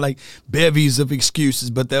know it sounds like bevies of excuses,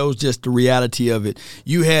 but that was just the reality of it.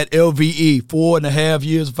 You had LVE, 4.5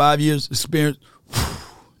 years, 5 years experience.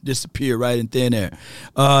 Disappear right in thin air.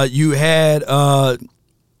 You had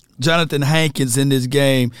Jonathan Hankins in this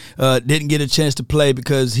game. Didn't get a chance to play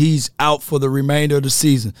because he's out for the remainder of the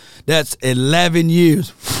season. That's 11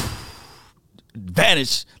 years.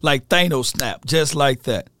 Vanished like Thanos snap, just like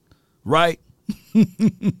that. Right?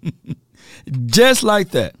 Just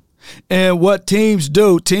like that. And what teams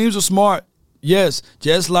do, teams are smart. Yes,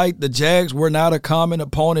 just like the Jags were not a common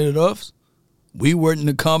opponent of us, we weren't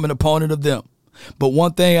a common opponent of them. But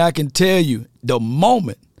one thing I can tell you, the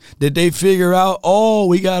moment that they figure out, oh,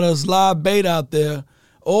 we got a live bait out there.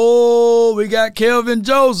 Oh, we got Kelvin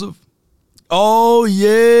Joseph. Oh,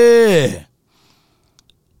 yeah.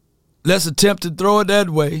 Let's attempt to throw it that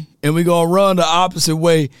way, and we're going to run the opposite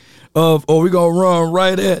way we're going to run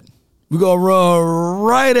right at. We're going to run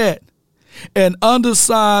right at an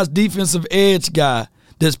undersized defensive edge guy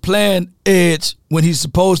that's playing edge when he's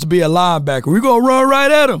supposed to be a linebacker. We're going to run right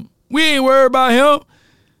at him. We ain't worried about him.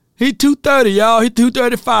 He 230, y'all. He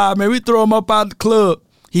 235, man. We throw him up out the club.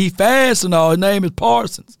 He fast and all. His name is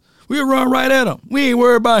Parsons. We'll run right at him. We ain't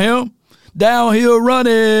worried about him. Downhill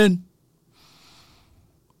running.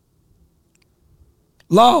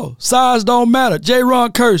 Law, size don't matter.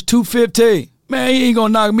 J-Ron Curse, 215. Man, he ain't going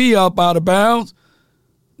to knock me up out of bounds.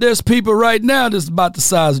 There's people right now that's about the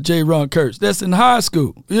size of J-Ron Curse. That's in high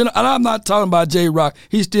school. And I'm not talking about J-Rock.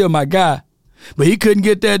 He's still my guy. But he couldn't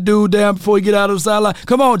get that dude down before he get out of the sideline.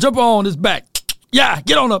 Come on, jump on his back. Yeah,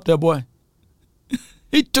 get on up there, boy.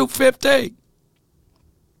 He's 215.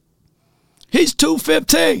 He's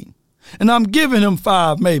 215. And I'm giving him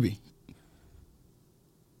 5 maybe.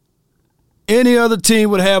 Any other team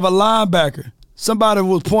would have a linebacker. Somebody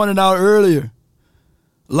was pointing out earlier,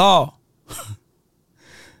 Law,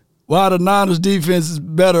 why the Niners defense is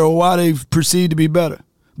better or why they perceive to be better.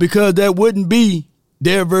 Because that wouldn't be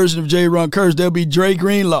their version of J-Ron Curse. There'll be Dre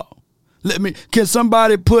Greenlaw. Can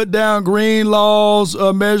somebody put down Greenlaw's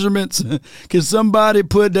measurements? Can somebody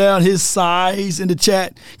put down his size in the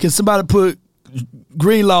chat? Can somebody put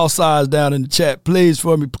Greenlaw's size down in the chat, please,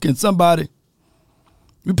 for me? Can somebody?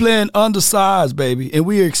 We're playing undersized, baby, and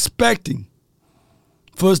we are expecting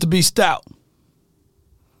for us to be stout.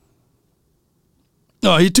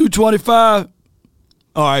 No, he's 225.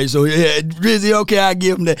 All right, so yeah, Rizzy, okay, I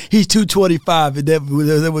give him that. He's 225. Is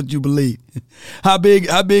that what you believe? How big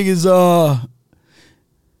is Jabril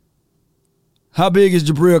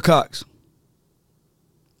Cox?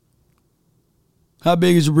 How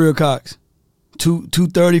big is Jabril Cox?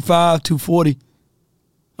 235, 240.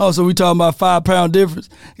 Oh, so we talking about 5-pound difference.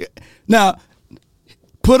 Now,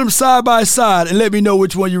 put them side by side and let me know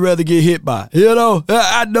which one you'd rather get hit by. You know,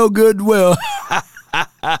 I know good and well.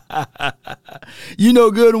 You know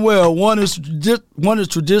good and well. One is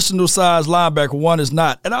traditional size linebacker. One is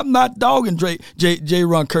not. And I'm not dogging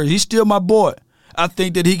J-Ron Curse. He's still my boy. I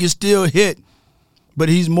think that he can still hit, but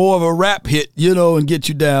he's more of a rap hit, you know, and get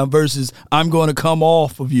you down versus I'm going to come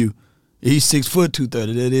off of you. He's 6 foot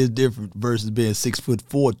 230. That is different versus being 6'4",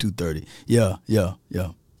 230. Yeah.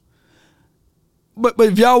 But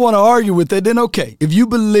if y'all want to argue with that, then okay. If you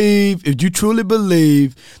truly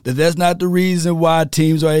believe that that's not the reason why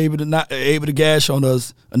teams are able to gash on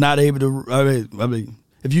us, or not able to. I mean,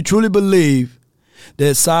 if you truly believe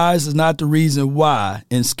that size is not the reason why,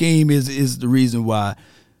 and scheme is the reason why,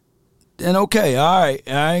 then okay, all right.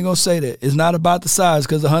 I ain't gonna say that it's not about the size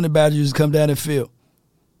because the Honey Badgers just come down and field.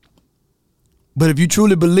 But if you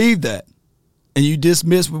truly believe that, and you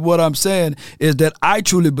dismiss with what I'm saying, is that I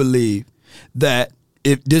truly believe that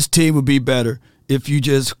if this team would be better if you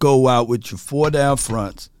just go out with your 4 down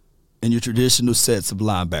fronts and your traditional sets of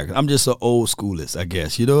linebackers. I'm just an old schoolist, I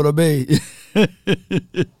guess. You know what I mean?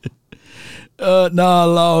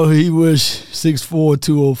 Law, he was 6'4",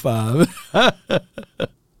 205.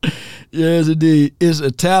 Yes, indeed. It's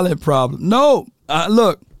a talent problem. No,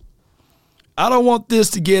 look, I don't want this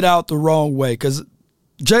to get out the wrong way because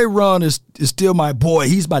J-Ron is still my boy.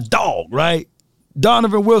 He's my dog, right?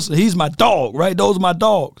 Donovan Wilson, he's my dog, right? Those are my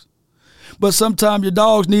dogs. But sometimes your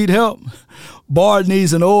dogs need help. Bart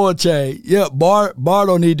needs an oil change. Yeah, Bart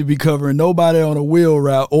don't need to be covering nobody on a wheel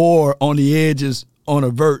route or on the edges on a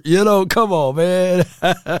vert. You know, come on, man.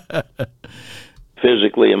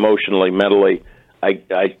 Physically, emotionally, mentally,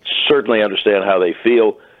 I certainly understand how they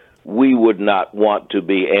feel. We would not want to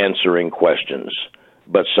be answering questions,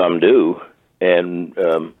 but some do. And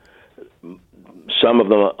some of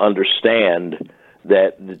them understand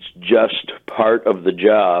that it's just part of the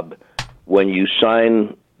job when you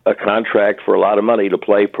sign a contract for a lot of money to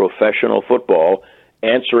play professional football,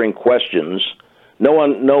 answering questions. No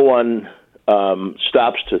one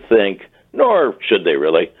stops to think, nor should they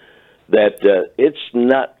really, that it's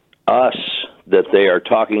not us that they are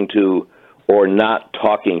talking to or not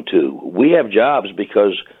talking to. We have jobs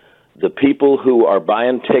because the people who are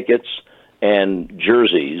buying tickets and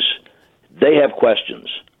jerseys, they have questions.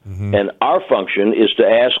 Mm-hmm. And our function is to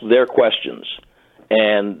ask their questions.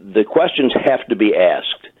 And the questions have to be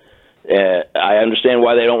asked. I understand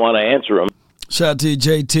why they don't want to answer them. Shout out to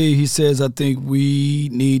JT. He says, I think we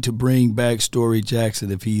need to bring back Story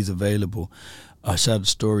Jackson if he's available. Shout out to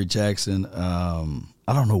Story Jackson. I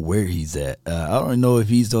don't know where he's at. I don't know if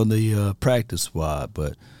he's on the practice squad,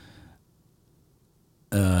 but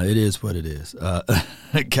it is what it is.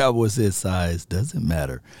 Cowboy says size doesn't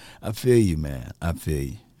matter. I feel you, man. I feel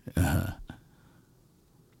you.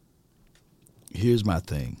 Here's my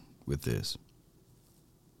thing with this.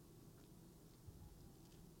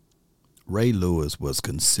 Ray Lewis was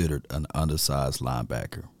considered an undersized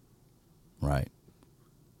linebacker, right?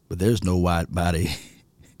 But there's no wide body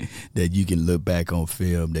that you can look back on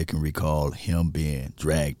film that can recall him being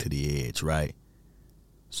dragged to the edge, right?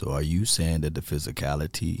 So are you saying that the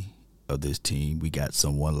physicality of this team, we got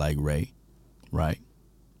someone like Ray, right?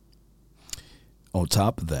 On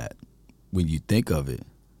top of that, when you think of it,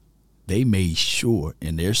 they made sure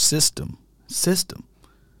in their system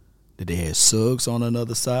that they had Suggs on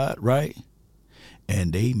another side, right?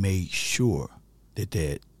 And they made sure that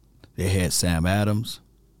they had Sam Adams,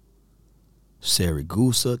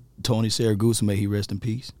 Siragusa, Tony Siragusa, may he rest in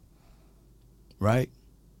peace. Right?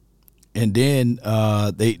 And then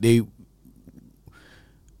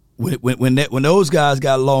when those guys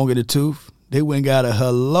got long in the tooth, they went and got a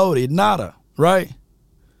Haloti Ngata, right?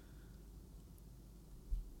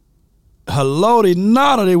 Haloti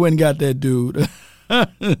Ngata, they went and got that dude.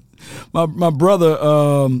 my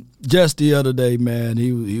brother just the other day, man,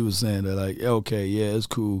 he was saying that, like, okay, yeah, it's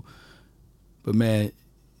cool, but man,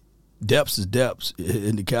 depths is depths,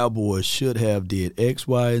 and the Cowboys should have did X,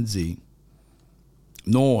 Y, and Z,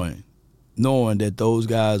 knowing that those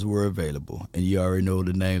guys were available, and you already know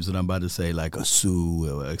the names that I'm about to say, like a Sue,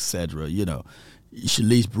 or et cetera. You know, you should at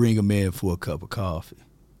least bring them in for a cup of coffee.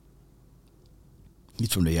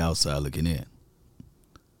 He's from the outside looking in.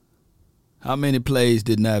 How many plays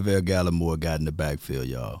did Neville Gallimore got in the backfield,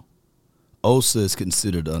 y'all? Osa is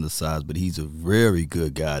considered undersized, but he's a very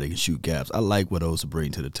good guy that can shoot gaps. I like what Osa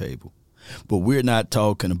brings to the table. But we're not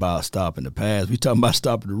talking about stopping the pass. We're talking about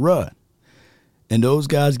stopping the run. And those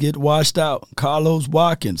guys get washed out. Carlos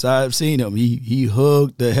Watkins, I've seen him. He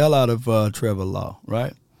hugged the hell out of Trevor Law,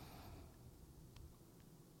 right?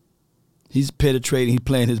 He's penetrating. He's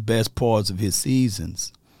playing his best parts of his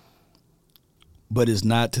seasons. But it's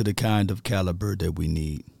not to the kind of caliber that we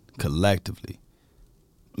need collectively.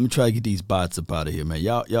 Let me try to get these bots up out of here, man.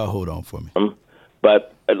 Y'all hold on for me.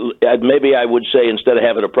 But maybe I would say, instead of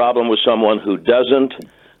having a problem with someone who doesn't,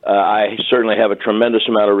 I certainly have a tremendous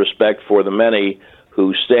amount of respect for the many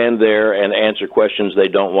who stand there and answer questions they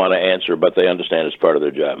don't want to answer, but they understand it's part of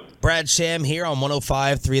their job. Brad Sham here on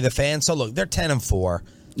 105.3 The Fan. So, look, they're 10-4.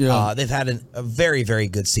 Yeah. They've had a very, very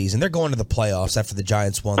good season. They're going to the playoffs after the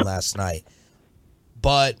Giants won last night.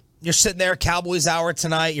 But you're sitting there, Cowboys Hour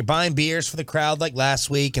tonight. You're buying beers for the crowd like last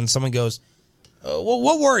week, and someone goes,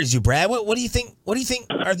 what worries you, Brad? What do you think? What do you think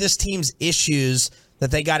are this team's issues that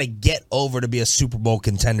they got to get over to be a Super Bowl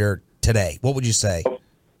contender today? What would you say?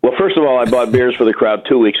 Well, first of all, I bought beers for the crowd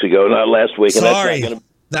 2 weeks ago, not last week. Sorry. And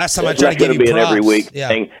Last time I tried to give you be props. An every week yeah.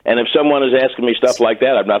 thing. And if someone is asking me stuff like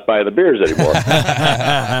that, I'm not buying the beers anymore.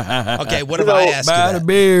 Okay, what if I ask you buy that? the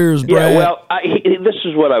beers, Brad? Yeah, well, this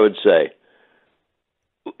is what I would say.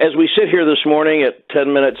 As we sit here this morning at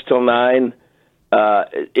 10 minutes till 9,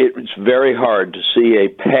 it's very hard to see a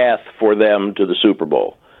path for them to the Super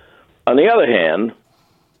Bowl. On the other hand,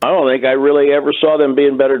 I don't think I really ever saw them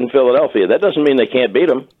being better than Philadelphia. That doesn't mean they can't beat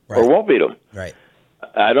them or won't beat them. Right.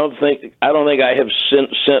 I don't think I have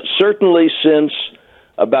certainly since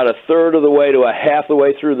about a third of the way to a half the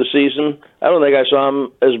way through the season, I don't think I saw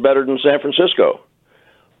them as better than San Francisco.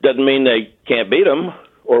 Doesn't mean they can't beat them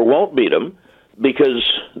or won't beat them, because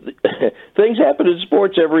things happen in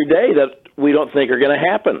sports every day that we don't think are going to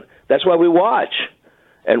happen. That's why we watch.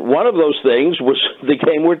 And one of those things was the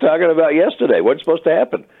game we're talking about yesterday. What's supposed to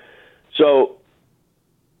happen? So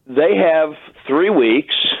they have 3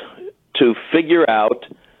 weeks to figure out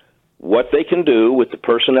what they can do with the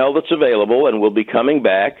personnel that's available, and will be coming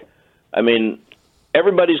back. I mean,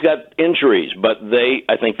 everybody's got injuries, but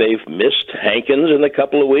I think they've missed Hankins in a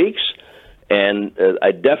couple of weeks, and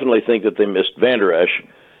I definitely think that they missed Van Der Esch.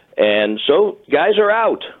 And so guys are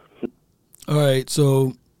out. All right,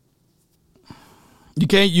 so you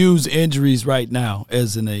can't use injuries right now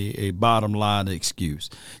as a bottom line excuse.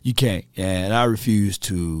 You can't, and I refuse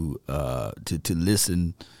to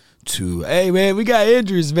listen to, hey man, we got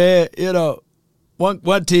injuries, man. You know,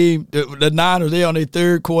 one team, the Niners, they on their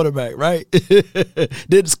third quarterback, right?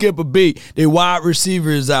 Didn't skip a beat. Their wide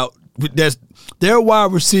receiver is out. That's their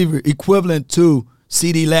wide receiver equivalent to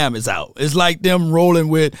CeeDee Lamb is out. It's like them rolling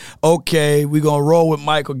with, okay, we're going to roll with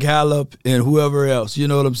Michael Gallup and whoever else, you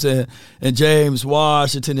know what I'm saying, and James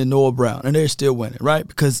Washington and Noah Brown, and they're still winning, right?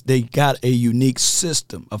 Because they got a unique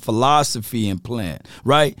system, a philosophy and plan,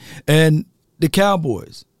 right? And the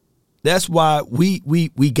Cowboys, that's why we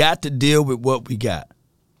got to deal with what we got.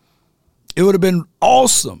 It would have been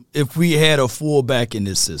awesome if we had a fullback in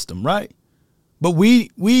this system, right? But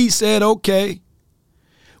we said, okay,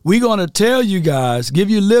 we're going to tell you guys, give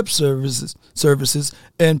you lip services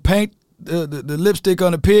and paint the lipstick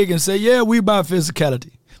on the pig and say, yeah, we buy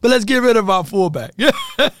physicality. But let's get rid of our fullback. We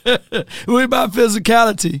buy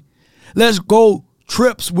physicality. Let's go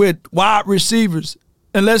trips with wide receivers,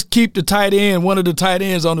 and let's keep the tight end, one of the tight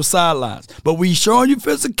ends on the sidelines. But we showing you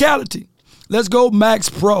physicality. Let's go max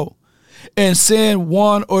pro and send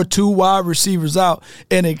 1 or 2 wide receivers out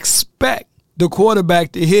and expect the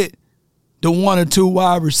quarterback to hit the 1 or 2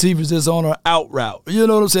 wide receivers that's on an out route. You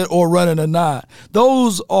know what I'm saying? Or running a 9.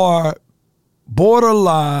 Those are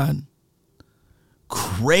borderline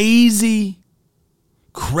crazy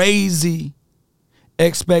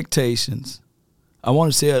expectations I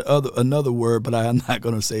want to say another word, but I'm not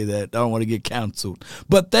going to say that. I don't want to get canceled.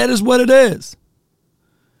 But that is what it is.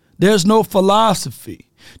 There's no philosophy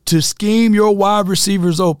to scheme your wide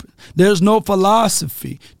receivers open. There's no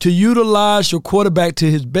philosophy to utilize your quarterback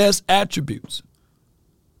to his best attributes.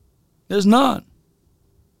 There's none.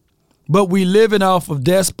 But we living off of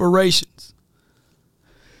desperations.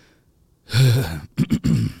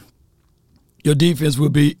 Your defense will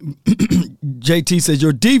be, JT says,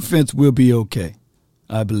 your defense will be okay,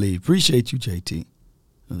 I believe. Appreciate you, JT.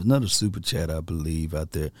 There's another super chat, I believe,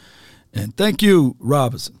 out there. And thank you,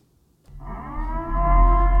 Robinson.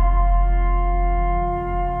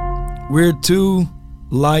 We're too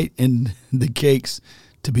light in the cakes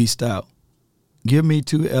to be stout. Give me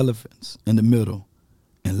 2 elephants in the middle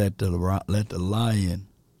and let the lion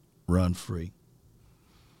run free.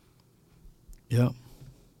 Yep.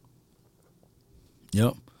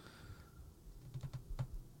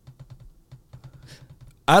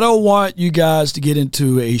 I don't want you guys to get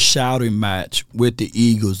into a shouting match with the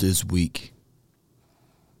Eagles this week.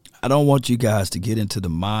 I don't want you guys to get into the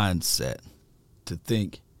mindset to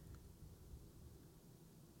think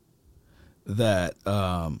that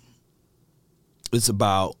it's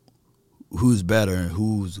about who's better and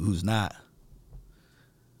who's not.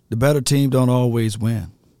 The better team don't always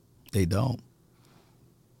win. They don't.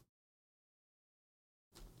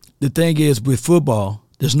 The thing is, with football,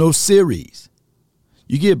 there's no series.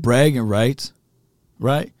 You get bragging rights,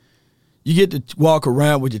 right? You get to walk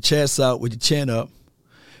around with your chest out, with your chin up,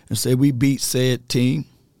 and say, we beat said team.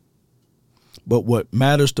 But what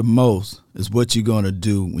matters the most is what you're going to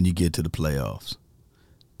do when you get to the playoffs.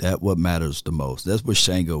 That's what matters the most. That's what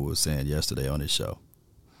Shango was saying yesterday on his show.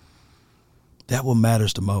 That's what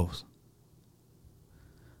matters the most.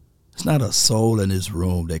 There's not a soul in this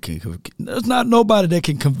room there's not nobody that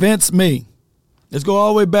can convince me. Let's go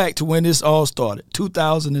all the way back to when this all started,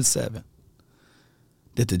 2007,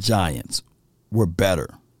 that the Giants were better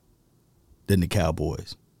than the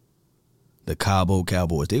Cowboys. The Cabo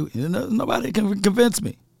Cowboys. Nobody can convince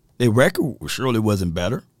me. Their record surely wasn't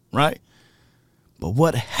better, right? But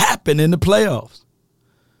what happened in the playoffs?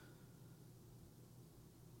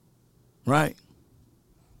 Right?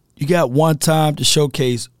 You got one time to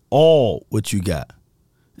showcase all what you got,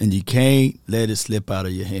 and you can't let it slip out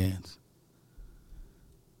of your hands.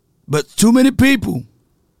 But too many people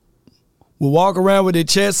will walk around with their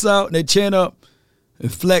chests out and their chin up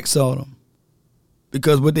and flex on them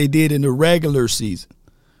because what they did in the regular season.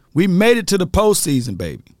 We made it to the postseason,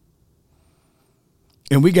 baby.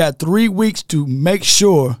 And we got 3 weeks to make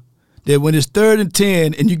sure that when it's 3rd and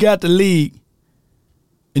 10 and you got the lead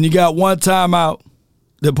and you got one timeout,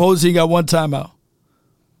 the opposing team got one timeout,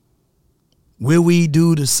 will we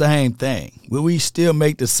do the same thing? Will we still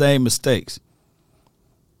make the same mistakes?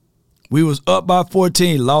 We was up by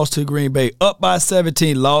 14, lost to Green Bay. Up by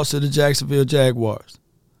 17, lost to the Jacksonville Jaguars.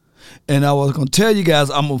 And I was going to tell you guys,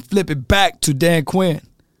 I'm going to flip it back to Dan Quinn.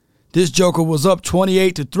 This joker was up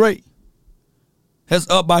 28-3. That's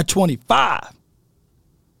up by 25.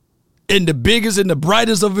 In the biggest and the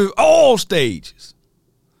brightest of all stages.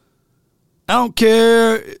 I don't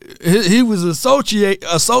care. He was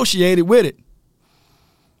associated with it.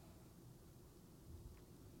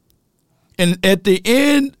 And at the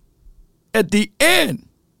end of the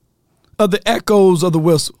echoes of the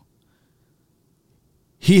whistle,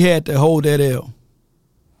 he had to hold that L.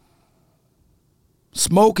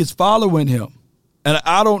 Smoke is following him. And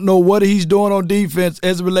I don't know what he's doing on defense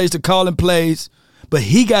as it relates to calling plays, but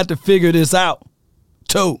he got to figure this out,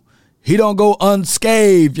 too. He don't go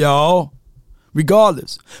unscathed, y'all,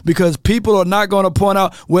 regardless, because people are not going to point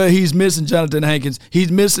out, well, he's missing Jonathan Hankins.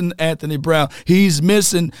 He's missing Anthony Brown. He's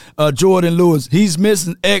missing Jordan Lewis. He's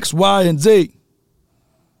missing X, Y, and Z.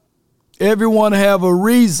 Everyone have a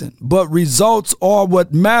reason, but results are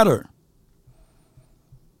what matter.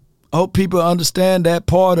 I hope people understand that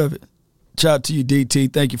part of it. Shout out to you,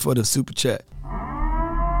 DT. Thank you for the super chat.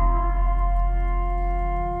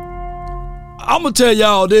 I'm going to tell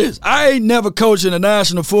y'all this. I ain't never coached in the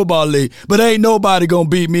National Football League, but ain't nobody going to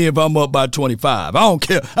beat me if I'm up by 25.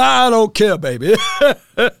 I don't care, baby.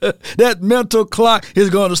 That mental clock is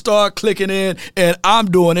going to start clicking in, and I'm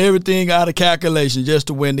doing everything out of calculation just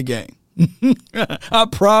to win the game. I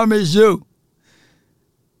promise you.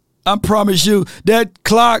 That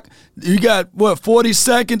clock, you got, 40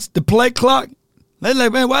 seconds, the play clock? They're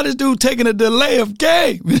like, man, why this dude taking a delay of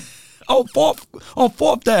game on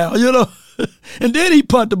fourth down, you know? And then he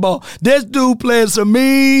punt the ball. This dude playing some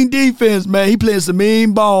mean defense, man. He playing some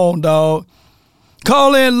mean ball, dog.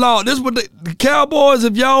 Call in law. This is what the Cowboys,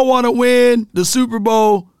 if y'all want to win the Super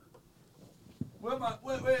Bowl. Where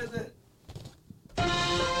is it?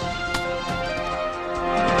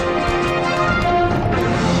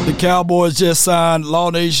 Cowboys just signed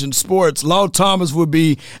Law Nation Sports. Law Thomas will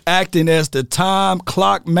be acting as the time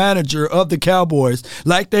clock manager of the Cowboys.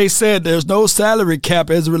 Like they said, there's no salary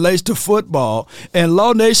cap as it relates to football, and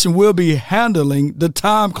Law Nation will be handling the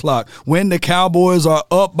time clock when the Cowboys are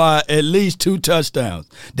up by at least 2 touchdowns.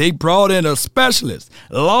 They brought in a specialist.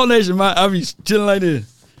 Law Nation, I'll be chilling like this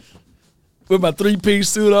with my 3-piece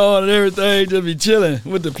suit on and everything, just be chilling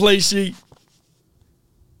with the play sheet.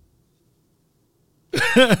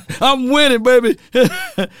 I'm winning, baby.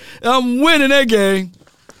 I'm winning that game.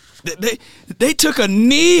 They took a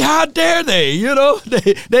knee. How dare they? You know,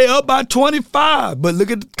 they up by 25. But look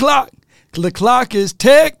at the clock. The clock is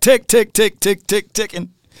tick, tick, tick, tick, tick, tick,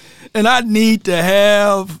 ticking. And I need to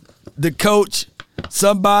have the coach,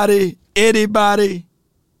 somebody, anybody,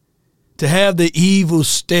 to have the evil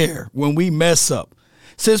stare when we mess up.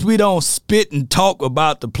 Since we don't spit and talk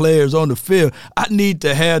about the players on the field, I need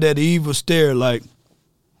to have that evil stare like,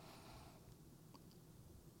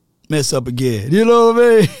 mess up again. You know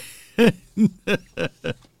what I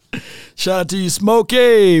mean? Shout out to you,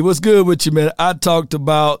 Smokey. What's good with you, man? I talked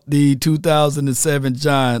about the 2007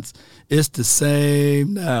 Giants. It's the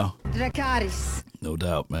same now. Dracarys. No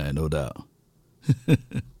doubt, man. No doubt.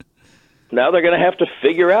 Now they're going to have to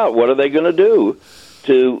figure out what are they going to do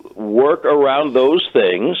to work around those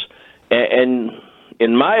things. And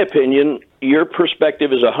in my opinion, your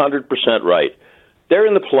perspective is 100% right. They're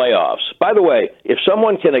in the playoffs. By the way, if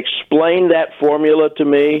someone can explain that formula to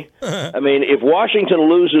me, I mean, if Washington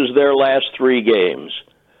loses their last 3 games,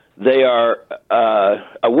 they are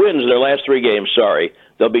wins their last 3 games,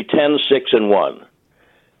 they'll be 10-6-1.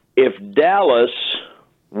 If Dallas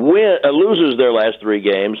loses their last 3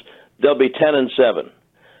 games, they'll be 10-7.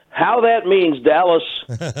 How that means Dallas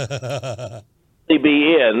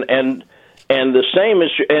be in, and the same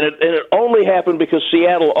is, and it only happened because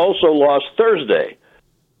Seattle also lost Thursday.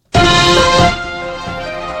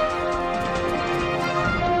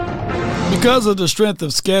 Because of the strength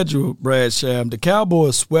of schedule, Brad Sham, the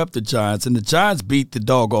Cowboys swept the Giants, and the Giants beat the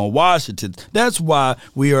doggone Washington. That's why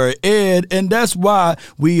we are ahead, and that's why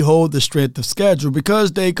we hold the strength of schedule,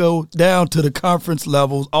 because they go down to the conference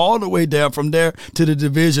levels, all the way down from there to the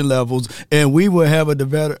division levels, and we will have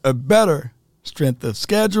a better strength of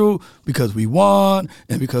schedule because we won,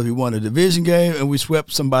 and because we won a division game, and we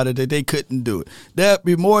swept somebody that they couldn't do it. There'll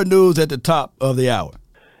be more news at the top of the hour.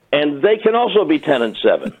 And they can also be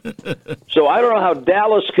 10-7. So I don't know how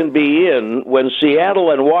Dallas can be in when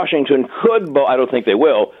Seattle and Washington could I don't think they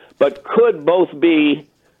will, but could both be,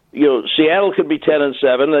 Seattle could be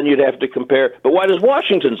 10-7, then you'd have to compare. But why does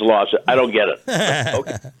Washington's loss? I don't get it.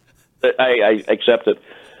 Okay. I accept it.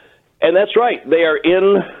 And that's right. They are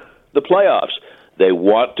in the playoffs. They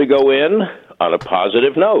want to go in on a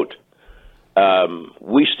positive note.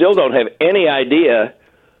 We still don't have any idea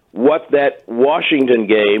what that Washington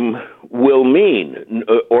game will mean,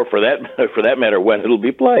 or for that matter, when it'll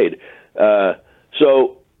be played.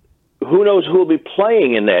 So who knows who will be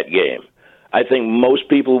playing in that game? I think most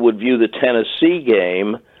people would view the Tennessee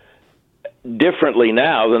game differently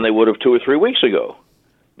now than they would have 2 or 3 weeks ago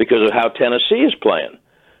because of how Tennessee is playing.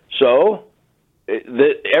 So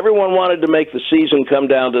everyone wanted to make the season come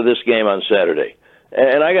down to this game on Saturday.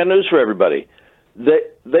 And I got news for everybody.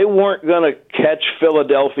 They weren't going to catch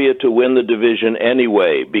Philadelphia to win the division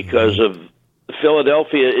anyway because of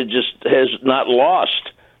Philadelphia. It just has not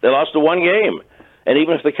lost. They lost the 1 game. And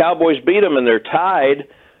even if the Cowboys beat them and they're tied,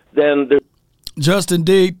 then they're Justin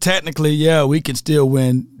D, technically, yeah, we can still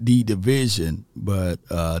win the division, but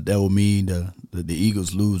that will mean the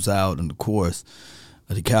Eagles lose out, and of course,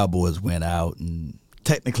 the Cowboys went out. And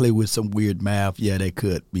technically, with some weird math, yeah, they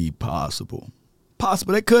could be possible.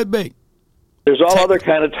 It could be. There's all other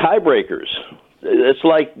kind of tiebreakers. It's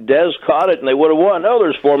like Dez caught it and they would have won. No,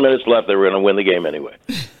 there's 4 minutes left. They were going to win the game anyway.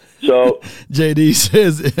 So JD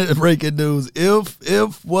says, breaking news,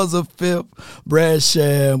 if was a fifth, Brad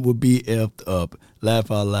Sham would be effed up.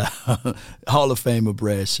 Laugh out loud. Hall of Famer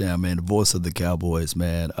Brad Sham, man, the voice of the Cowboys,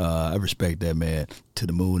 man. I respect that, man, to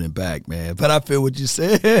the moon and back, man. But I feel what you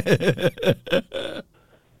said.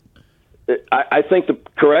 I think the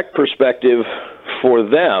correct perspective for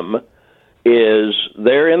them is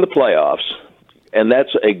they're in the playoffs, and that's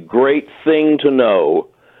a great thing to know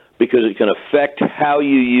because it can affect how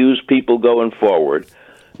you use people going forward.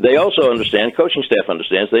 They also understand, coaching staff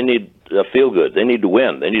understands, they need a feel-good. They need to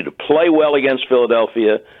win. They need to play well against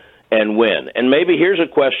Philadelphia and win. And maybe here's a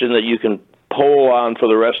question that you can poll on for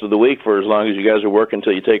the rest of the week for as long as you guys are working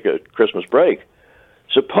until you take a Christmas break.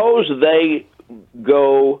 Suppose they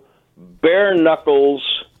go bare knuckles,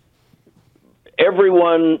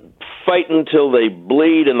 everyone fighting until they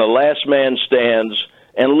bleed and the last man stands,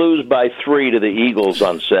 and lose by 3 to the Eagles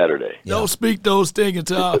on Saturday. Don't speak those things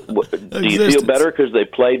into our Do you feel better because they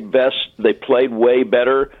played best? They played way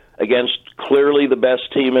better against clearly the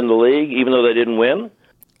best team in the league, even though they didn't win.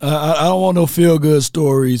 I don't want no feel-good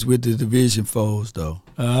stories with the division foes, though.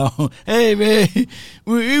 Hey, man,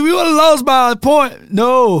 we would have lost by a point.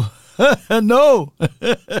 No, no.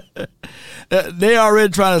 They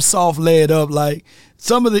already trying to soft lay it up. Like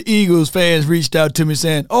some of the Eagles fans reached out to me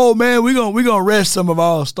saying, "Oh man, we're gonna rest some of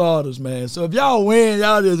our starters, man. So if y'all win,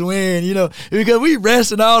 y'all just win, because we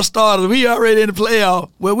resting our starters. We already in the playoff.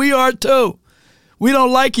 Well, we are too. We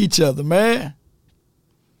don't like each other, man.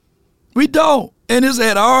 We don't." And it's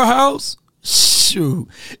at our house. Shoot.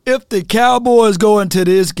 If the Cowboys go into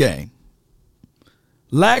this game,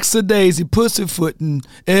 lackadaisy, pussyfooting,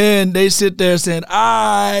 and they sit there saying, "All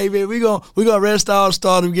right, man, we're gonna rest our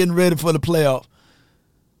starters getting ready for the playoff."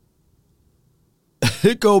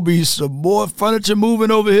 It gonna be some more furniture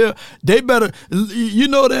moving over here. They better,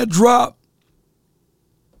 that drop.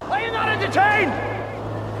 Are you not entertained?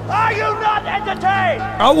 Are you not entertained?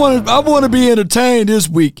 I want to be entertained this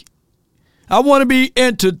week. I want to be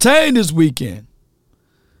entertained this weekend.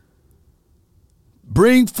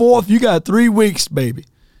 Bring forth, you got 3 weeks, baby,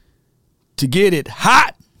 to get it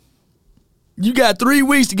hot. You got 3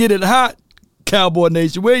 weeks to get it hot, Cowboy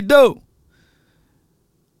Nation. Wait, do.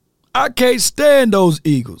 I can't stand those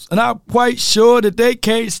Eagles, and I'm quite sure that they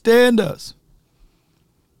can't stand us.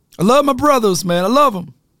 I love my brothers, man. I love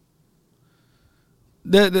them.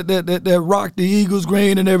 That rock the Eagles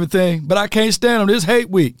green and everything, but I can't stand them this hate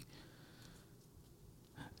week.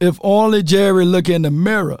 If only Jerry look in the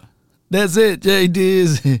mirror. That's it, J.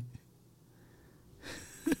 Diz.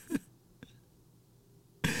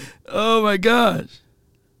 Oh, my gosh.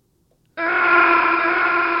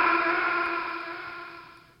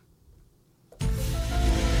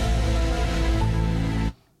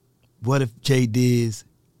 What if J. Diz,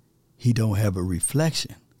 he don't have a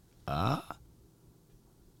reflection? Right.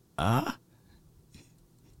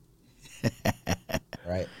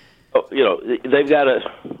 They've got to.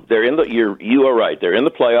 They're in the. You are right. They're in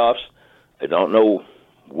the playoffs. I don't know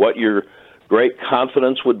what your great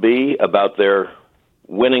confidence would be about their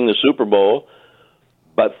winning the Super Bowl,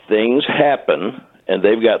 but things happen, and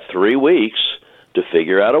they've got 3 weeks to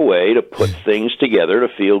figure out a way to put things together to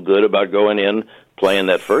feel good about going in playing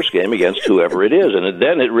that first game against whoever it is, and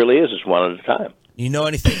then it really is just one at a time. You know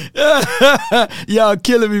anything? Y'all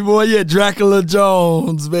killing me, boy. Yeah, Dracula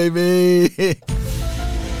Jones, baby.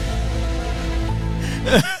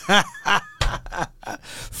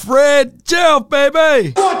 Fred Jeff,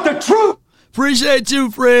 baby. Want the truth? Appreciate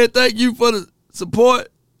you, Fred. Thank you for the support.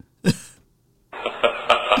 Appreciate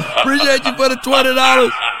you for the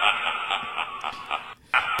 $20.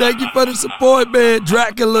 Thank you for the support, man.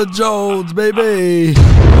 Dracula Jones, baby.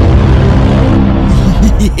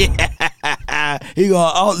 Yeah. He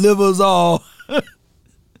gonna outlive us all.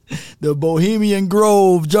 The Bohemian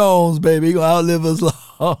Grove Jones, baby. He gonna outlive us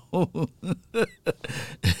all.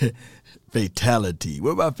 Fatality.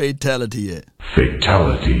 Where my fatality at?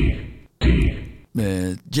 Fatality.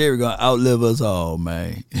 Man, Jerry gonna outlive us all,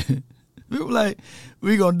 man. We were like,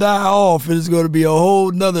 we gonna die off, and it's gonna be a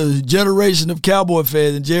whole nother generation of Cowboy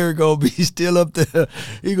fans, and Jerry gonna be still up there.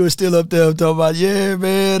 He gonna still up there talking about, yeah,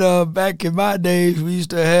 man, back in my days, we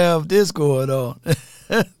used to have this going on.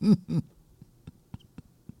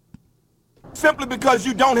 Simply because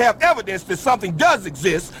you don't have evidence that something does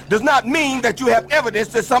exist does not mean that you have evidence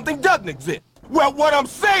that something doesn't exist. Well, what I'm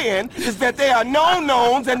saying is that there are known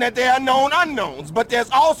knowns and that there are known unknowns, but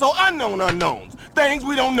there's also unknown unknowns. Things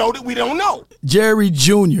we don't know that we don't know. Jerry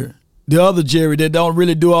Jr., the other Jerry that don't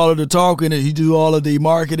really do all of the talking and he do all of the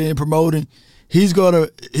marketing and promoting, he's gonna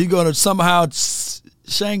somehow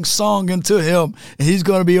sing song into him, and he's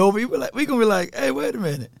gonna be over. We're gonna be like, hey, wait a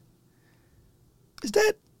minute, is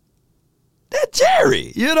that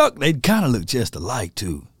Jerry? They kind of look just alike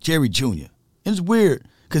too, Jerry Jr. And it's weird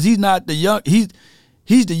because he's not the young. He's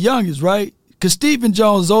the youngest, right? Because Stephen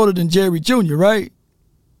Jones is older than Jerry Jr., right?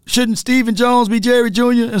 Shouldn't Stephen Jones be Jerry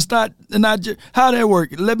Jr. and not how that work?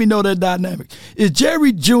 Let me know that dynamic. Is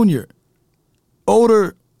Jerry Jr.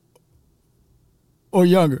 older or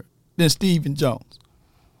younger than Stephen Jones?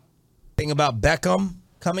 Thing about Beckham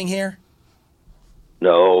coming here?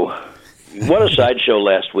 No. What a sideshow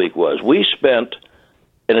last week was. We spent,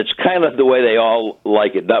 and it's kind of the way they all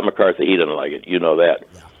like it. Not McCarthy, he doesn't like it. You know that.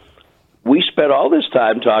 Yeah. We spent all this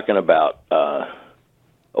time talking about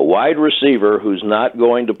a wide receiver who's not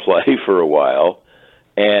going to play for a while,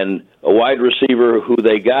 and a wide receiver who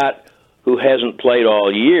they got who hasn't played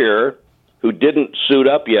all year, who didn't suit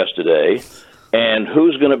up yesterday, and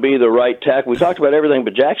who's going to be the right tackle. We talked about everything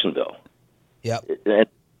but Jacksonville. Yep. And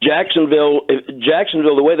Jacksonville,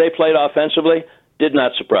 the way they played offensively, did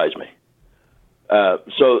not surprise me.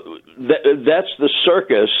 So that's the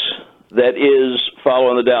circus that is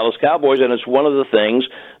following the Dallas Cowboys, and it's one of the things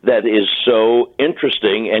that is so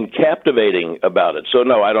interesting and captivating about it. So,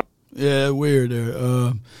 no, I don't. Yeah, weird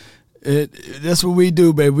there. That's what we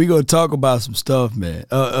do, baby. We gonna talk about some stuff, man.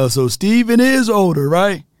 So Steven is older,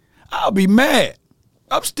 right? I'll be mad.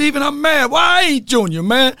 I'm Steven, I'm mad. Why I ain't Junior,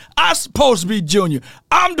 man? I supposed to be Junior.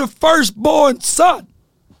 I'm the firstborn son.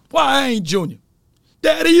 Why I ain't Junior?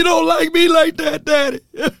 Daddy, you don't like me like that, Daddy.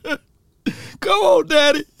 Come on,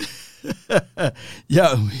 Daddy.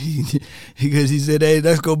 Yeah, because he said, hey,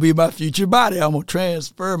 that's going to be my future body. I'm going to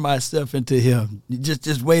transfer myself into him.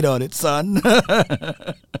 Just wait on it, son.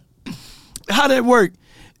 How that work?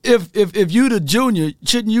 If you the junior,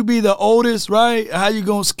 shouldn't you be the oldest, right? How you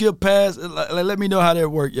going to skip past? Let me know how that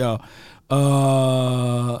work, y'all.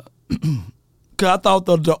 Cause I thought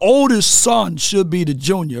the oldest son should be the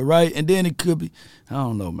junior, right? And then it could be, I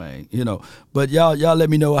don't know, man. But y'all let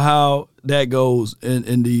me know how that goes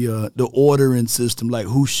in the ordering system, like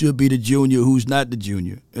who should be the junior, who's not the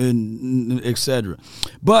junior, and et cetera.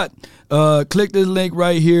 But click this link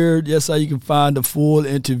right here. That's how you can find the full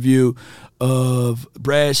interview of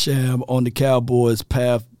Brad Sham on the Cowboys'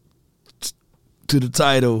 path to the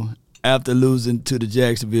title after losing to the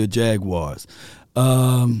Jacksonville Jaguars.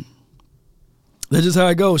 That's just how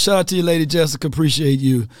it goes. Shout out to you, Lady Jessica. Appreciate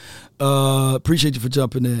you. Appreciate you for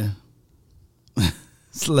jumping in.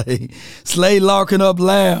 Slay locking up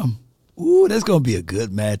Lamb. Ooh, that's going to be a good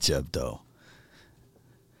matchup, though.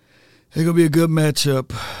 It's going to be a good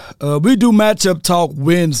matchup. We do matchup talk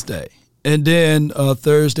Wednesday. And then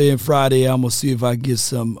Thursday and Friday, I'm going to see if I can get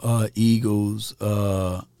some Eagles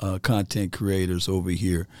content creators over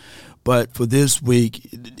here. But for this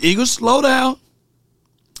week, Eagles, slow down.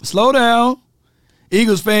 Slow down.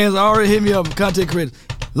 Eagles fans already hit me up, content creators.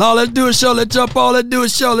 Law, let's do a show. Let's jump on. Let's do a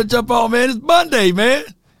show. Let's jump on, man. It's Monday, man.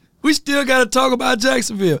 We still got to talk about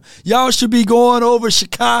Jacksonville. Y'all should be going over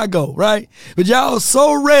Chicago, right? But y'all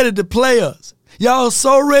so ready to play us. Y'all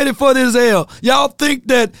so ready for this L. Y'all think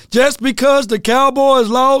that just because the Cowboys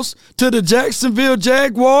lost to the Jacksonville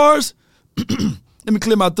Jaguars, let me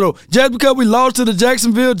clear my throat. Just because we lost to the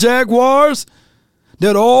Jacksonville Jaguars,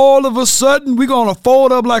 that all of a sudden we're going to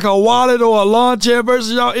fold up like a wallet or a lawn chair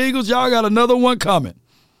versus y'all Eagles. Y'all got another one coming.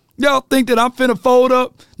 Y'all think that I'm finna fold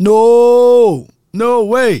up? No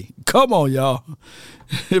way. Come on, y'all.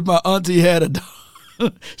 If my auntie had a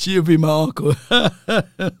dog, she'd be my uncle.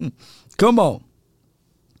 Come on.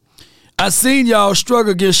 I seen y'all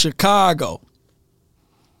struggle against Chicago.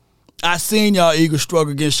 I seen y'all Eagles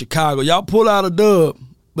struggle against Chicago. Y'all pull out a dub,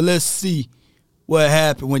 but let's see what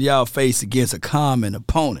happened when y'all face against a common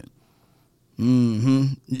opponent.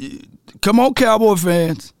 Come on, Cowboy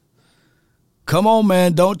fans. Come on,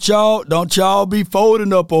 man. Don't y'all be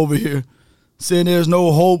folding up over here, saying there's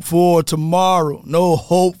no hope for tomorrow, no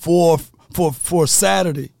hope for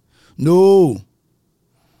Saturday. No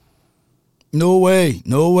way.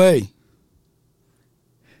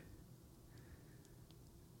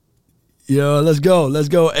 Yo, let's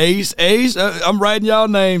go. Ace, I'm writing y'all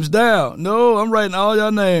names down. No, I'm writing all y'all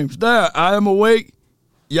names down. I am awake.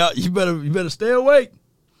 Y'all, you better stay awake.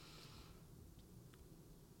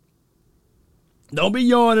 Don't be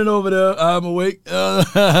yawning over there. I'm awake.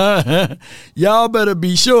 Y'all better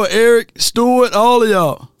be sure. Eric, Stewart, all of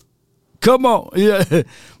y'all. Come on. Yeah.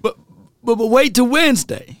 But wait till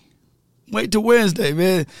Wednesday. Wait till Wednesday,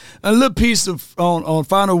 man. A little piece of on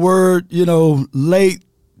Final Word, late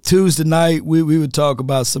Tuesday night, we would talk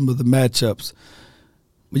about some of the matchups.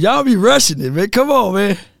 But y'all be rushing it, man. Come on,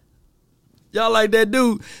 man. Y'all like that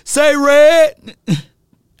dude. Say Red.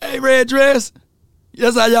 Hey, Red Dress.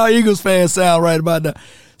 That's how y'all Eagles fans sound right about now.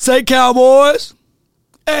 Say Cowboys.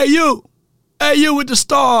 Hey, you. Hey, you with the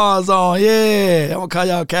stars on. Yeah. I'm going to call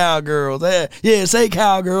y'all Cowgirls. Yeah, say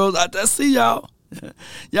Cowgirls. I see y'all.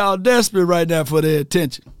 Y'all desperate right now for their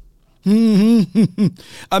attention.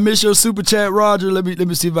 I miss your super chat, Roger. Let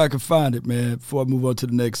me see if I can find it, man, before I move on to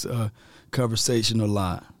the next conversational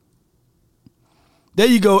line. There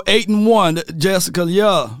you go, 8-1, Jessica.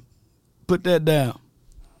 Yeah, put that down.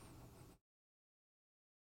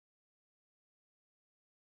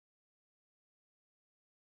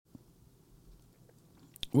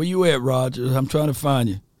 Where you at, Roger? I'm trying to find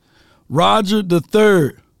you. Roger the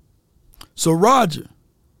third. So, Roger,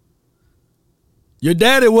 your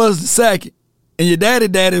daddy was the second, and your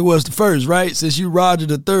daddy was the first, right? Since you Roger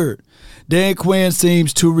the third. Dan Quinn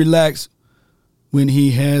seems too relaxed when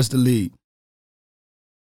he has the lead.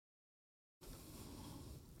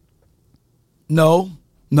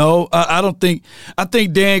 No, I don't think. I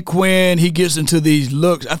think Dan Quinn, he gets into these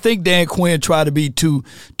looks. I think Dan Quinn tried to be too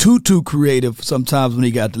creative sometimes when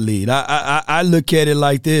he got the lead. I look at it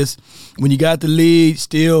like this: when you got the lead,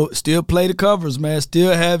 still play the covers, man.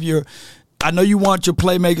 Still have your. I know you want your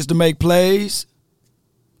playmakers to make plays,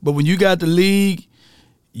 but when you got the lead,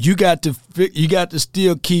 you got to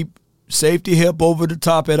still keep safety help over the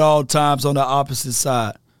top at all times on the opposite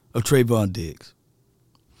side of Trayvon Diggs.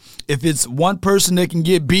 If it's one person that can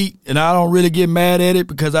get beat, and I don't really get mad at it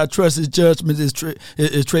because I trust his judgment, is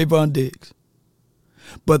Trayvon Diggs.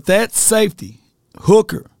 But that safety,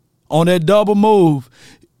 Hooker, on that double move,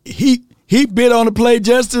 he bit on the play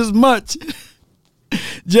just as much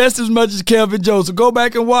as Kelvin Jones. So go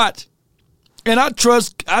back and watch. And I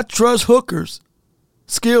trust Hooker's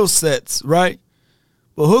skill sets, right?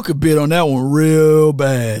 But Hooker bit on that one real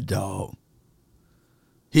bad, dog.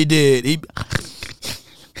 He did.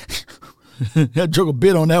 That joker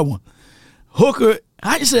bit on that one. Hooker,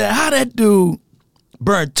 I said, how that dude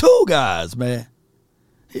burned 2 guys, man.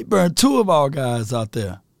 He burned 2 of our guys out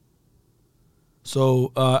there.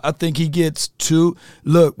 So I think he gets 2.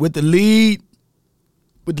 Look, with the lead,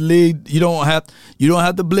 you don't have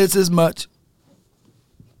to blitz as much,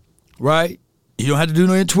 right? You don't have to do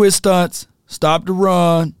no twist stunts. Stop the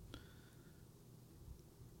run.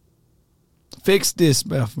 Fix this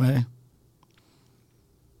stuff, man.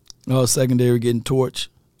 Oh, secondary getting torched.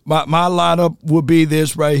 My lineup will be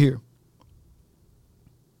this right here.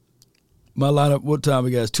 My lineup, what time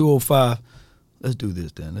we got? It's 2:05. Let's do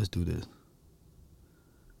this then. Let's do this.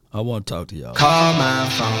 I want to talk to y'all. Call my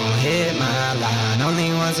phone, hit my line.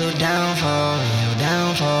 Only ones who down for real,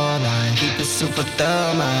 down for line. Keep it super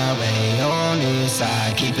thorough my way on this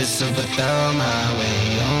side. Keep it super thorough my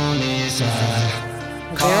way on this side.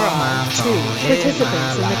 There are 2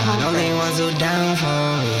 participants in the conference. Only ones who down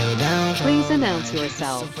for real, down for Please announce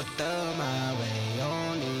yourself. Super thorough my way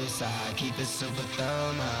on this side. Keep it super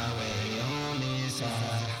thorough my way on this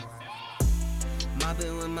side.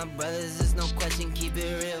 Mobbing with my brothers, there's no question, keep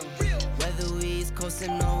it real. Whether we East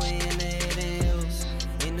coasting or we in the hidden hills.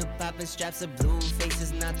 In the popping straps of blue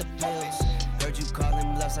faces, not the pills. Heard you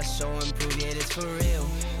calling bluffs, I show and prove it, it's for real.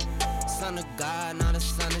 Son of God, not a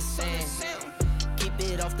son of Sam. Keep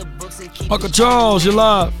it off the books and keep Uncle Charles, you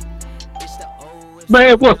live.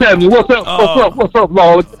 Man, what's happening? What's up? What's up,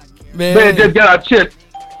 Lord? Man, just got our shit.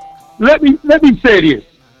 Let me say this.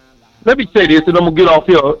 And I'm gonna get off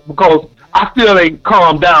here because I still ain't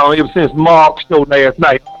calmed down ever since Mark's show last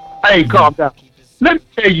night. I ain't calmed down. Let me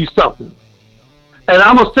tell you something, and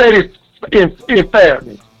I'm gonna say this in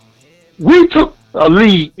fairness. We took a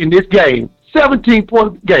lead in this game,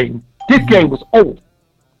 17-point game. This game was over.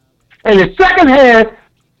 And the second half,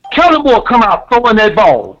 Kellen Moore come out throwing that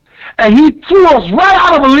ball, and he threw us right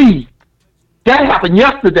out of a lead. That happened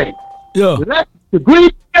yesterday. Yeah. The Green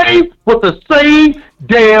Bay was the same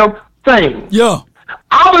damn thing. Yeah.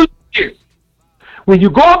 I believe this. When you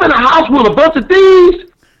go up in a house with a bunch of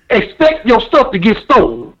thieves, expect your stuff to get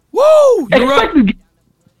stolen. Woo! You're right.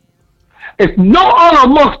 There's no honor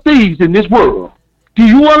amongst thieves in this world. Do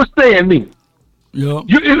you understand me? Yeah.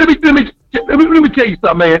 Let me tell you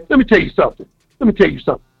something, man. Let me tell you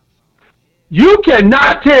something. You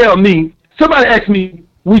cannot tell me. Somebody asked me,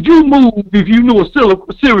 would you move if you knew a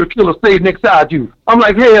serial killer stayed next side you? I'm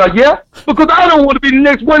like, hell yeah, because I don't want to be the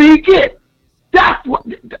next one he get. That's what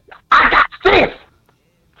I got sense.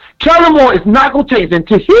 Kellen Moore is not going to change.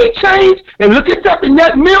 Until he change and look at that in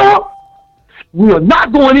that mirror, we are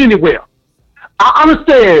not going anywhere. I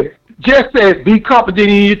understand. Just said be confident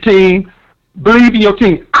in your team, believe in your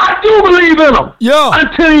team. I do believe in him. Yeah.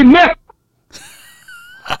 Until he mess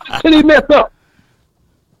up.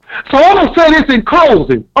 So I'm going to say this in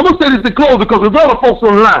closing. Because there's other folks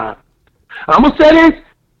on the line. I'm going to say this.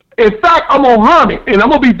 In fact, I'm going to hum it, and I'm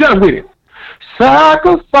going to be done with it.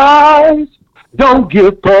 Sacrifice, don't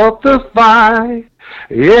give up the fight.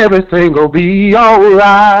 Everything will be all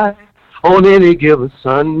right on any given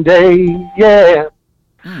Sunday, yeah.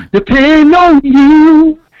 Depend on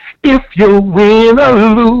you if you win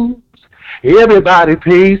or lose. Everybody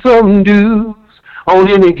pays some dues on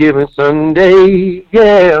any given Sunday,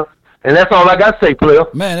 yeah. And that's all I got to say, player.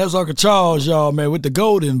 Man, that's Uncle Charles, y'all, man, with the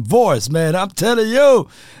golden voice, man. I'm telling you,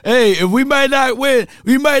 hey, if we might not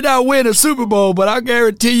win a Super Bowl, but I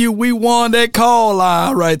guarantee you we won that call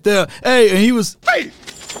line right there. Hey, and he was... Thief!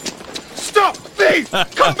 Stop! Thief!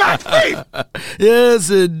 Come back, thief! Yes,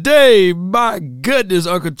 indeed. My goodness,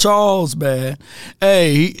 Uncle Charles, man.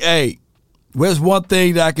 Hey, there's one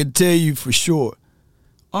thing that I can tell you for sure.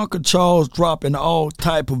 Uncle Charles dropping all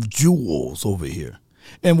type of jewels over here.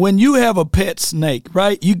 And when you have a pet snake,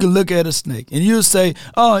 right, you can look at a snake and you'll say,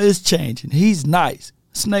 oh, it's changing. He's nice.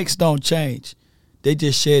 Snakes don't change. They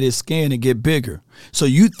just shed his skin and get bigger. So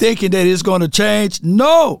you thinking that it's going to change?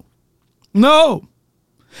 No.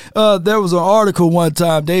 There was an article one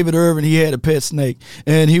time, David Irvin, he had a pet snake,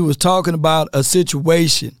 and he was talking about a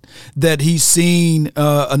situation that he seen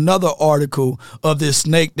another article of this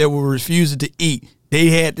snake that were refusing to eat. They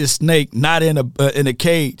had this snake not in a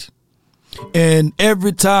cage. And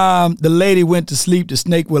every time the lady went to sleep, the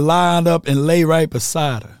snake would line up and lay right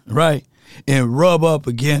beside her, right? And rub up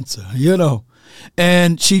against her,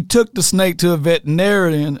 And she took the snake to a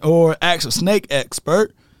veterinarian or actual snake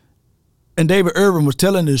expert. And David Irvin was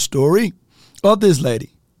telling this story of this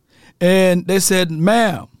lady. And they said,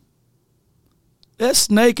 ma'am, that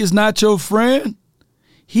snake is not your friend.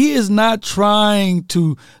 He is not trying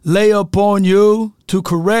to lay upon you, to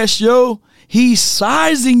caress you. He's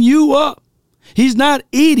sizing you up. He's not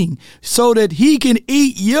eating so that he can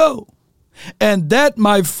eat you. And that,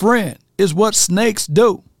 my friend, is what snakes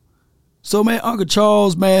do. So, man, Uncle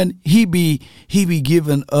Charles, man, he be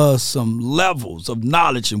giving us some levels of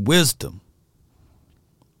knowledge and wisdom.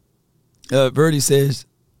 Verdi says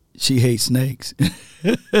she hates snakes.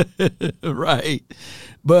 Right.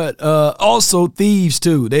 But also thieves,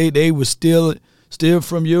 too. They would steal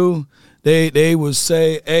from you. They would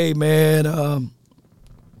say, hey, man,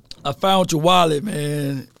 I found your wallet,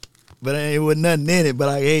 man, but there ain't nothing in it.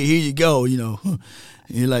 But hey, here you go, And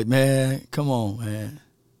you're like, man, come on, man.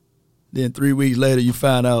 Then 3 weeks later, you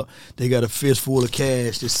find out they got a fistful of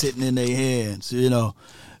cash just sitting in their hands,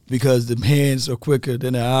 because the hands are quicker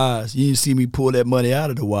than their eyes. You didn't see me pull that money out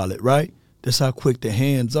of the wallet, right? That's how quick the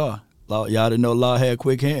hands are. Y'all didn't know Law had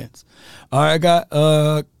quick hands. All right, I got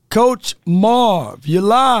Coach Marv. You're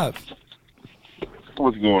live.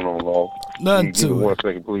 What's going on, Law? Nothing to it. 1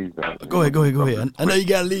 second, please. Go ahead. I know you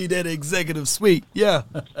got to leave that executive suite. Yeah.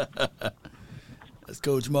 That's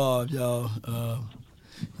Coach Marv, y'all.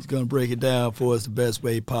 He's going to break it down for us the best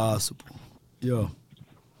way possible. Yo.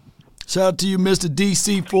 Shout out to you, Mr.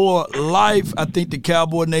 DC, for life. I think the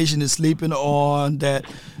Cowboy Nation is sleeping on that.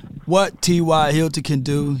 What T.Y. Hilton can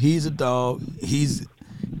do. He's a dog. He's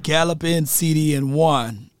galloping CD and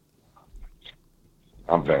one.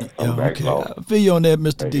 I'm back. Okay. I feel you on that,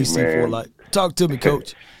 Mr. Thank DC, for life. Talk to me,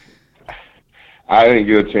 Coach. I didn't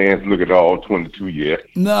get a chance to look at all 22 yet.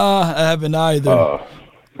 Nah, I haven't either.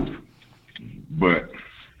 But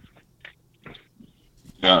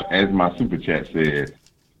as my super chat said,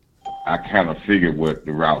 I kind of figured what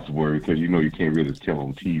the routes were because you can't really tell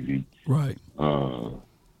on TV. Right.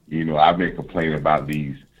 I've been complaining about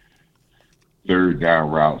these third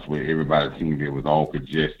down routes where everybody seemed it was all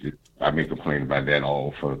congested. I've been complaining about that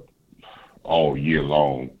all year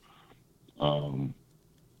long. And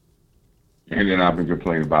then I've been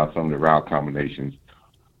complaining about some of the route combinations.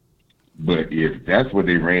 But if that's what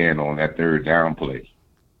they ran on that third down play,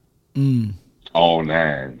 all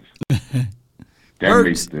nines, that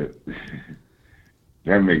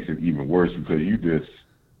makes it even worse because you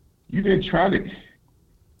didn't try to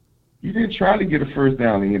get a first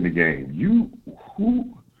down in the game.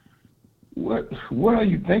 What are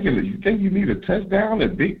you thinking? You think you need a touchdown, a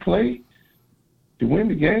big play to win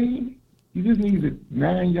the game? You just needed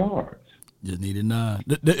 9 yards. Just needed 9.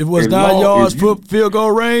 It was 9 yards for field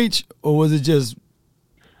goal range, or was it just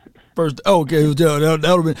first? Oh, okay, that would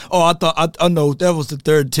have been. Oh, I know that was the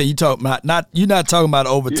third 10. You talking about you're not talking about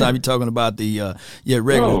overtime. Yeah. You're talking about the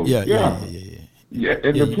regular. No, yeah.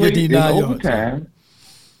 And the play in overtime,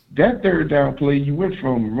 that third down play, you went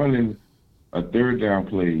from running a third down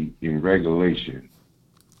play in regulation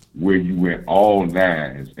where you went all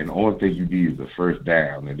nines, and the only thing you need is a first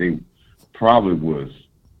down, and they probably was.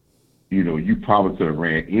 You probably could have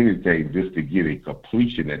ran anything just to get a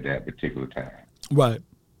completion at that particular time. Right.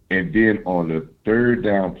 And then on the third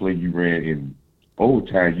down play you ran in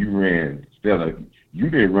overtime, you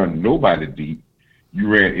didn't run nobody deep. You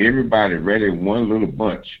ran everybody right in one little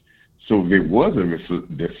bunch. So if there was a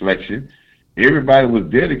deflection, everybody was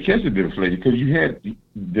there to catch the deflection because you had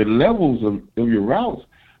the levels of your routes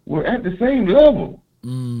were at the same level.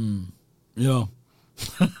 Yeah.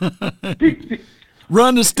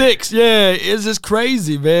 Run the sticks, yeah. It's just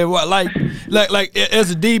crazy, man. Like as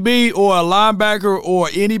a DB or a linebacker or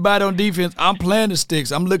anybody on defense, I'm playing the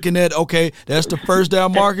sticks. I'm looking at, okay, that's the first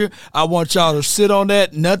down marker. I want y'all to sit on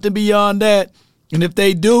that, nothing beyond that. And if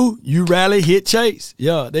they do, you rally, hit, chase.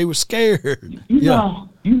 Yeah, they were scared. You know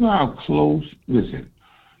how close. Listen,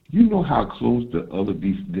 you know how close the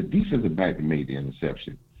defensive back that made the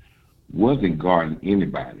interception wasn't guarding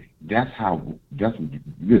anybody. That's how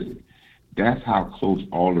close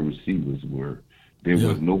all the receivers were There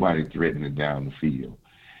was nobody threatening down the field.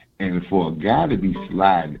 And for a guy to be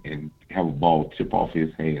sliding and have a ball tip off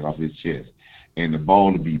his hand, off his chest, and the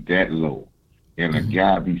ball to be that low, and a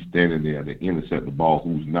guy be standing there to intercept the ball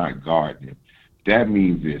who's not guarding him, that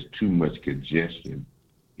means there's too much congestion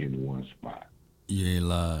in one spot. You ain't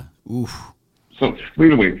lying. Oof. So, but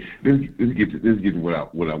anyway, let's get to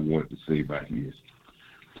what I wanted to say about his.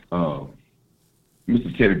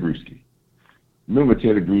 Mr. Teddy Bruschi. Remember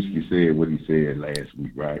Teddy Bruschi said what he said last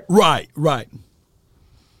week, right? Right.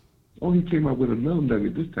 Oh, he came up with another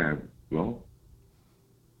nugget this time, Law.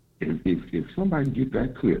 If somebody can get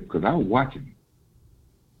that clip, because I was watching it.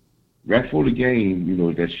 Right before the game,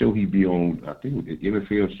 that show he be on, I think the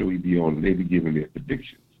NFL show he be on, and they be giving their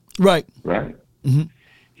predictions. Right. Mm-hmm.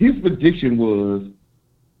 His prediction was,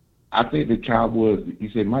 I think the Cowboys, he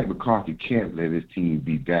said Mike McCarthy can't let his team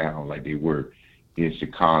be down like they were in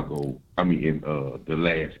Chicago, in the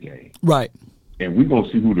last game. Right. And we're going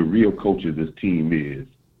to see who the real coach of this team is,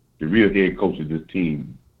 the real head coach of this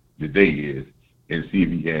team today is, and see if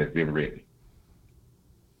he has them ready.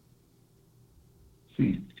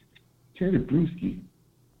 See, Teddy Bruschi,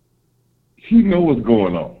 he know what's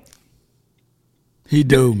going on. He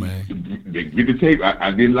do, man. Get the tape.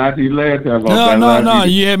 I didn't lie to you last time. No.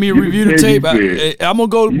 You had me review the tape. I'm going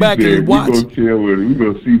to go back and watch. We're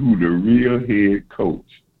going to see who the real head coach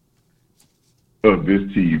of this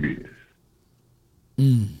team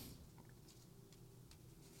is.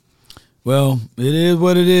 Well, it is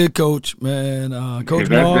what it is, Coach, man. Coach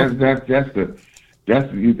that's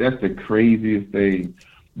the craziest thing.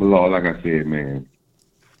 But Lord, like I said, man,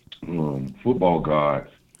 football gods,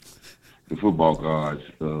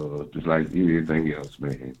 just like anything else,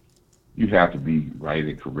 man, you have to be right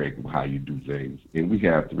and correct with how you do things. And we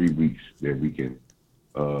have 3 weeks that we can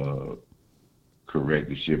correct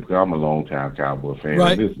the ship. Because I'm a long-time Cowboy fan.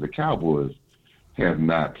 Right. Listen, the Cowboys have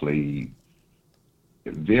not played.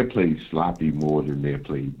 They're played sloppy more than they're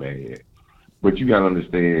played bad. But you got to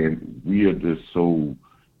understand, we are just so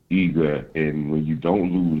eager, and when you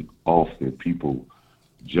don't lose often, people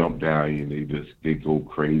jump down and they go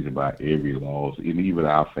crazy about every loss. And even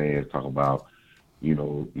our fans talk about,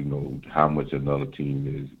 how much another team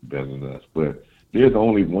is better than us. But there's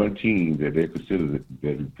only one team that they consider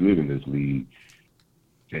that is good in this league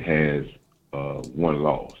that has one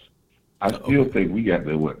loss. I still think we got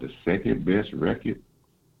the second best record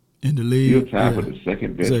in the league. Still tied for the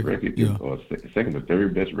second best record, or second or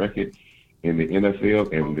third best record in the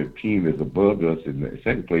NFL, and the team is above us in the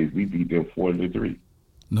second place. We beat them 4-3.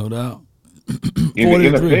 No doubt. In the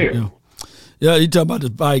NFL. Yeah, you talk about the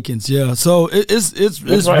Vikings. Yeah, so it's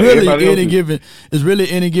right. really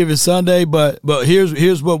any given Sunday. But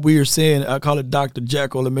here's what we are saying. I call it Dr.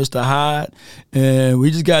 Jekyll and Mr. Hyde, and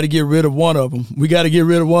we just got to get rid of one of them. We got to get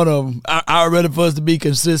rid of one of them. I'd rather for us to be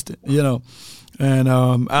consistent, And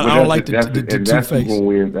I don't like the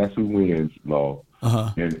two-face. That's who wins, Law.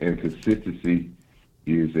 And consistency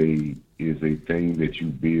is a thing that you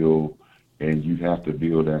build, and you have to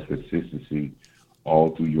build that consistency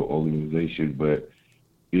all through your organization. But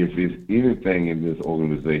if it's anything in this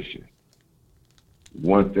organization,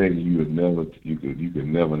 one thing you could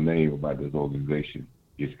never name about this organization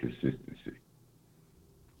is consistency.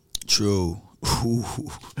 True.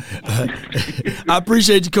 I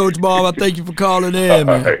appreciate you, Coach Bob. I thank you for calling in,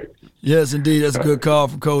 man. Right. Yes, indeed. That's a good call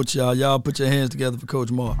from Coach, y'all. Y'all put your hands together for Coach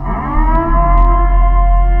Moore.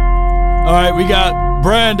 All right, we got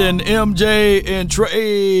Brandon, MJ, and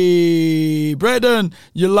Trey. Brandon,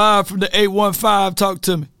 you're live from the 815. Talk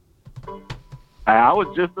to me. I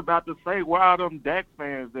was just about to say, where are them Dak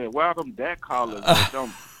fans at? Where are them Dak callers?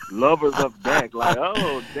 Them lovers of Dak. Like,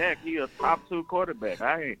 oh, Dak, he a top 2 quarterback.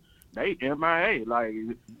 They MIA. Like,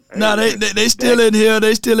 no, they still in here.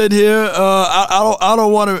 They still in here. I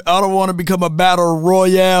don't want to become a battle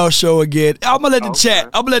royale show again. I'm gonna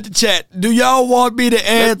let the chat. Do y'all want me to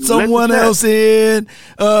add someone else in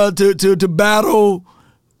to battle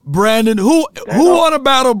Brandon? Who want to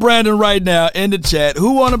battle Brandon right now in the chat?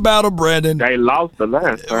 Who want to battle Brandon? They lost the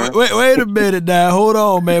last time. Wait a minute now. Hold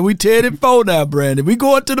on, man. We 10-4 now, Brandon. We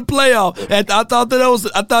going to the playoff. And I thought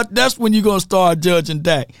that's when you're gonna start judging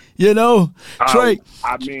Dak. Trey.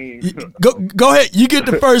 I mean, go ahead. You get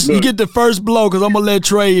the first. You get the first blow because I'm gonna let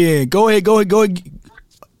Trey in. Go ahead.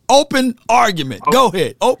 Open argument. Go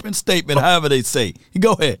ahead. Open statement. However they say.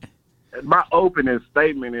 Go ahead. My opening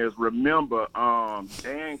statement is: remember,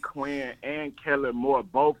 Dan Quinn and Kellen Moore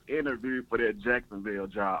both interviewed for their Jacksonville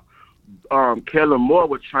job. Kellen Moore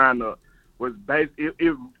was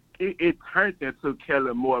it turned into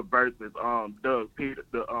Kellen Moore versus Doug Peter,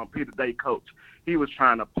 the Peter Day coach. He was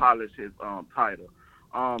trying to polish his title.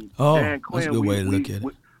 Dan that's Quinn, a good way to look at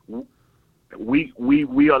it.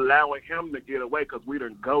 We allowing him to get away because we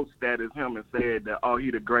done ghost status him and said that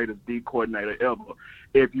he the greatest D coordinator ever.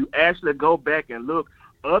 If you actually go back and look,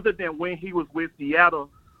 other than when he was with Seattle,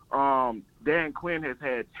 Dan Quinn has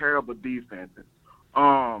had terrible defenses.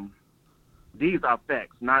 These are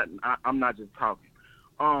facts. I'm not just talking.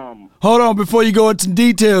 Hold on, before you go into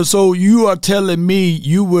details. So you are telling me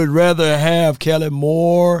you would rather have Kellen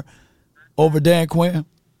Moore over Dan Quinn?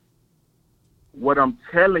 What I'm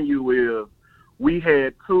telling you is, we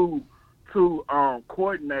had two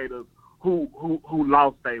coordinators who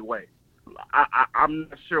lost their way. I'm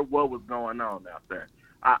not sure what was going on out there.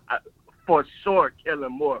 For sure,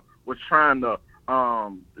 Kellen Moore was trying to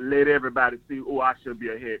let everybody see, I should be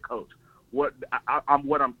a head coach. What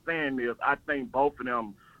I'm saying is, I think both of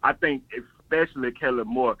them. I think especially Kellen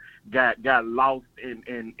Moore got lost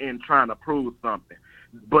in trying to prove something.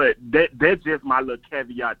 But that's just my little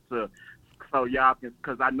caveat to, so y'all can,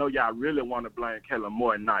 because I know y'all really want to blame Kellen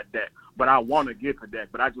Moore and not Dak. But I want to get to Dak.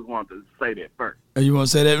 But I just want to say that first. You want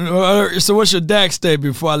to say that? So what's your Dak stay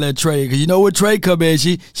before I let Trey? Because you know what Trey come in,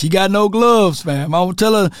 she got no gloves, fam. I won't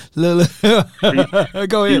tell her. Go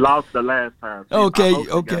ahead. She lost the last time.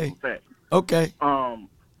 Okay.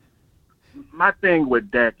 My thing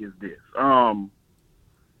with Dak is this.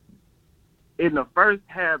 In the first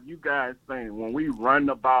half, you guys saying when we run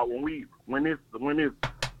the ball, when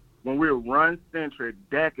we're run centric,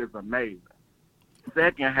 Dak is amazing.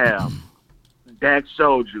 Second half, Dak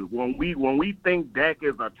showed you when we think Dak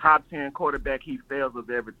is a top 10 quarterback, he fails us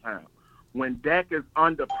every time. When Dak is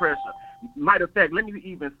under pressure, matter of fact, let me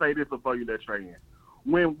even say this before you let Trey in.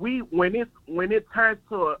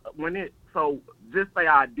 So just say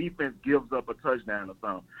our defense gives up a touchdown or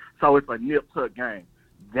something, so it's a nip-tuck game.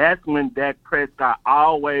 That's when Dak Prescott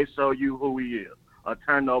always show you who he is, a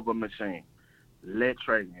turnover machine. Let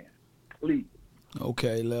Trey in, please.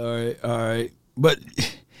 Okay, all right. But,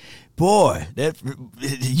 boy,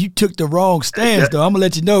 you took the wrong stance, though. I'm going to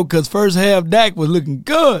let you know, because first half Dak was looking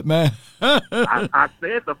good, man. I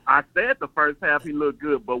said the first half he looked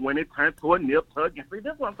good, but when it turned to a nip-tuck, see,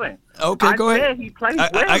 that's what I'm saying. Okay, go ahead. He played well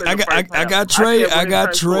I got Trey. I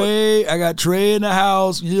got Trey in the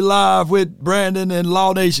house. You live with Brandon and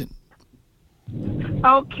Law Nation.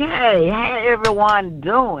 Okay, how everyone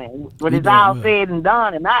doing? When it's all said and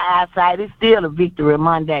done, in my eyesight, it's still a victory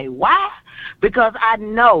Monday. Why? Because I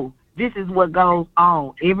know this is what goes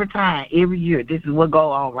on every time, every year. This is what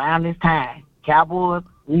goes on around this time. Cowboys,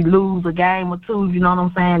 we lose a game or two, you know what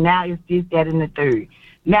I'm saying? Now it's this, that, and the third.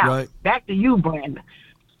 Now, back to you, Brandon.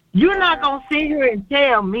 You're not going to sit here and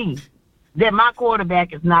tell me that my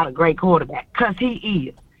quarterback is not a great quarterback, because he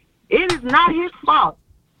is. It is not his fault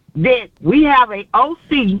that we have an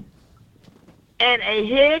OC and a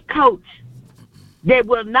head coach that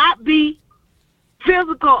will not be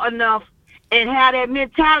physical enough and have that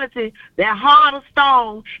mentality, that heart of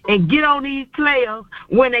stone, and get on these players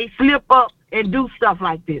when they slip up and do stuff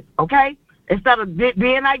like this, okay? Instead of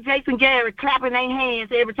being like Jason Garrett, clapping their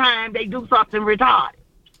hands every time they do something retarded.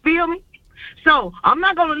 Feel me? So I'm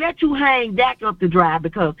not going to let you hang Dak up to dry,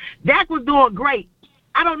 because Dak was doing great.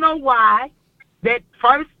 I don't know why. That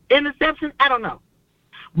first interception, I don't know.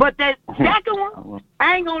 But that second one,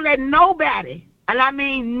 I ain't going to let nobody, and I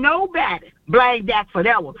mean nobody, blame Dak for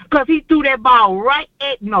that one, because he threw that ball right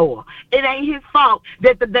at Noah. It ain't his fault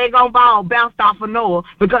that the daggone ball bounced off of Noah,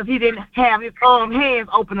 because he didn't have his hands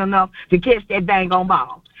open enough to catch that daggone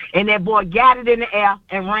ball. And that boy got it in the air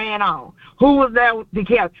and ran on. Who was there to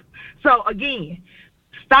catch him? So, again,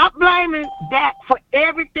 stop blaming Dak for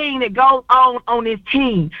everything that goes on this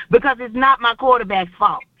team, because it's not my quarterback's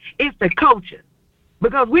fault. It's the coaches.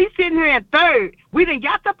 Because we sitting here in third, we done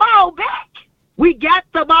got the ball back. We got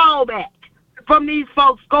the ball back from these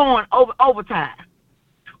folks scoring overtime.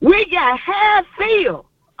 We got half field.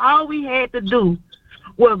 All we had to do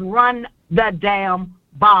was run the damn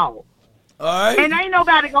ball. All right. And ain't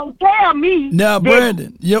nobody gonna tell me. Now,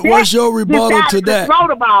 Brandon, what's your rebuttal to that? Throw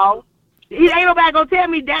the ball. Ain't nobody gonna tell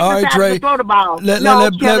me that decided to throw the ball. Let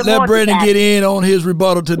Brandon get in on his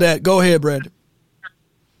rebuttal to that. Go ahead, Brandon.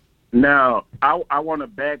 Now, I want to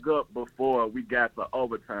back up before we got to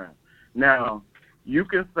overtime. Now, you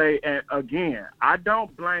can say, and again, I don't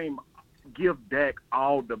give Dak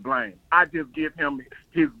all the blame. I just give him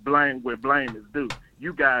his blame where blame is due.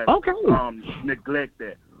 You guys neglect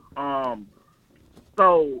that.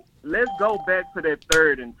 So let's go back to that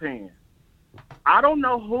 3rd and 10. I don't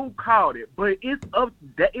know who called it, but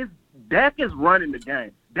Dak is running the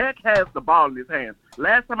game. Dak has the ball in his hands.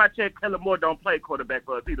 Last time I checked, Kellen Moore don't play quarterback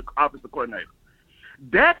for us. He's the offensive coordinator.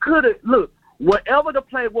 Dak could have, look, whatever the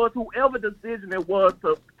play was, whoever decision it was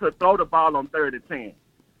to throw the ball on 3rd and 10,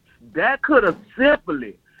 that could have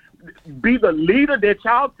simply be the leader that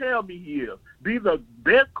y'all tell me he is, be the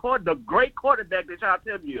the great quarterback that y'all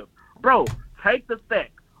tell me he is. Bro, take the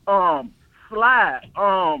sack, slide,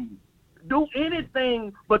 do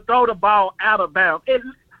anything but throw the ball out of bounds. And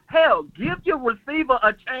hell, give your receiver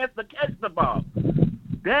a chance to catch the ball.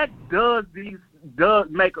 Dak does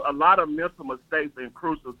make a lot of mental mistakes in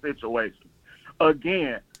crucial situations.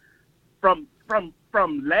 Again, from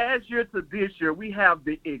last year to this year, we have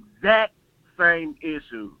the exact same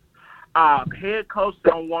issues. Our head coach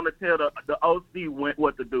don't want to tell the OC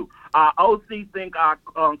what to do. Our OC think our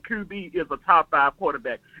QB is a top 5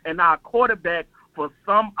 quarterback, and our quarterback, for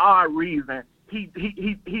some odd reason, he get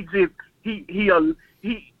it out.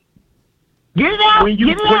 Get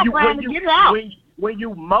it out. When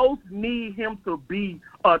you most need him to be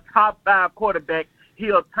a top 5 quarterback,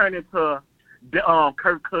 he'll turn into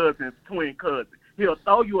Kirk Cousins' twin cousin. He'll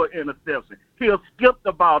throw you an interception. He'll skip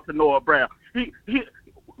the ball to Noah Brown.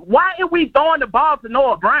 Why are we throwing the ball to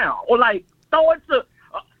Noah Brown? Or throw it to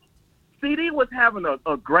CD was having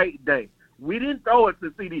a great day. We didn't throw it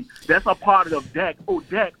to CD. That's a part of Dak. Oh,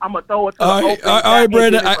 Dak, I'm gonna throw it to. All right,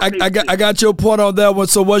 Brandon. I got your point on that one.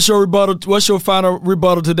 So what's your rebuttal? What's your final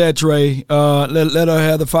rebuttal to that, Trey? Let her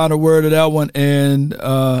have the final word of that one, and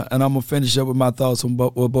I'm gonna finish up with my thoughts on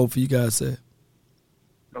what both of you guys said.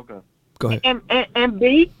 Okay. Go ahead. And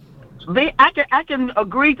B, I can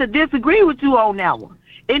agree to disagree with you on that one.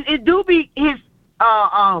 And it do be his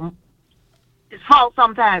fault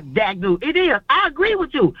sometimes, Dak do. It is. I agree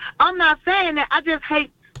with you. I'm not saying that. I just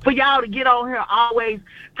hate for y'all to get on here always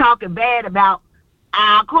talking bad about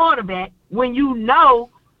our quarterback when you know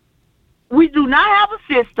we do not have a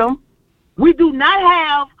system. We do not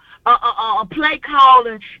have a play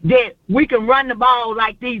calling that we can run the ball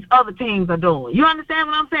like these other teams are doing. You understand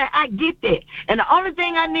what I'm saying? I get that. And the only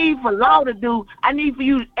thing I need for Law to do, I need for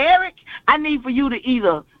you, Eric, I need for you to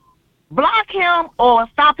either block him or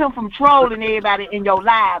stop him from trolling everybody in your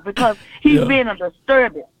live because he's been a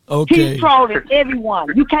disturbance. Okay. He's trolling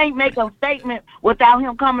everyone. You can't make a statement without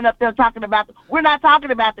him coming up there talking about we're not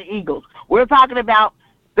talking about the Eagles. We're talking about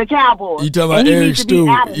the Cowboys. You talking about Eric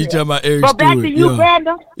Stewart. You talking about Eric Stewart. But back to you,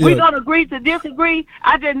 Brandon. We're going to agree to disagree.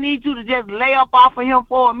 I just need you to just lay up off of him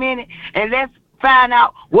for a minute and let's find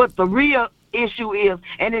out what the real issue is.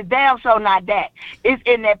 And it's damn sure not that. It's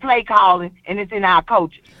in that play calling and it's in our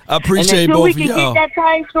coaches. I appreciate both of y'all. Until we can get that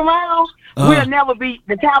changed around, we'll never be,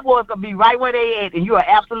 the Cowboys going to be right where they at, and you are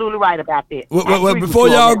absolutely right about that. Well, before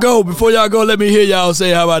y'all go, let me hear y'all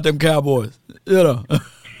say, how about them Cowboys? You know.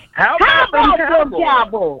 How about them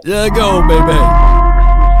Cowboys? Yeah, go, baby.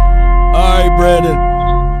 All right, Brandon.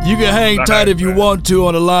 You can hang tight if you want to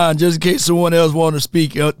on the line, just in case someone else want to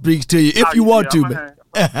speak to you. If you want to, man.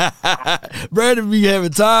 Brandon be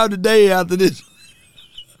having time today after this.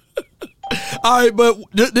 All right, but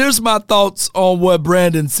there's my thoughts on what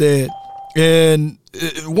Brandon said. And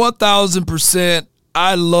 1,000%,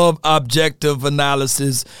 I love objective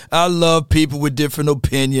analysis. I love people with different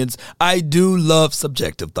opinions. I do love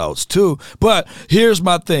subjective thoughts too. But here's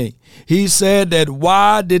my thing. He said that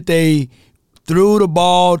why did they throw the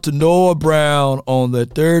ball to Noah Brown on the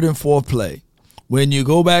 3rd and 4th play? When you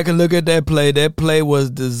go back and look at that play was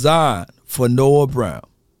designed for Noah Brown.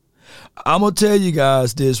 I'm going to tell you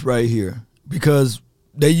guys this right here because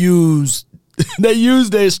they used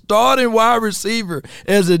their starting wide receiver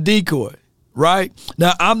as a decoy, right?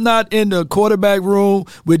 Now, I'm not in the quarterback room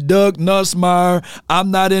with Doug Nussmeier.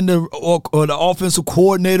 I'm not in the offensive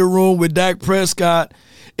coordinator room with Dak Prescott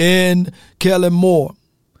and Kellen Moore.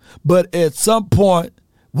 But at some point,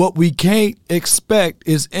 what we can't expect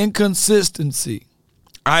is inconsistency,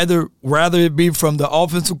 rather it be from the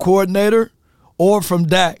offensive coordinator or from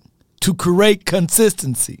Dak to create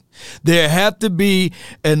consistency. There have to be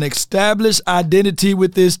an established identity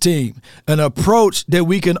with this team, an approach that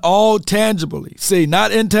we can all tangibly see,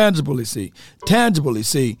 not intangibly see, tangibly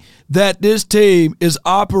see that this team is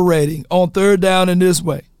operating on 3rd down in this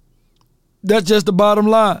way. That's just the bottom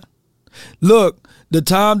line. Look, the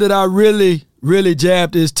time that I really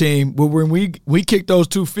jabbed this team was when we kicked those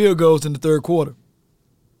 2 field goals in the 3rd quarter.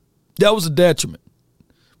 That was a detriment.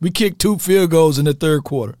 We kicked 2 field goals in the 3rd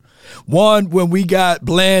quarter. One, when we got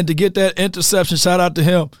Bland to get that interception, shout out to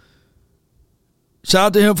him. Shout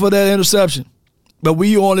out to him for that interception. But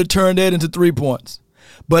we only turned that into 3 points.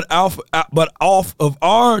 But off of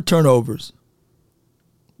our turnovers,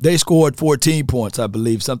 they scored 14 points, I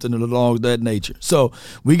believe, something along that nature. So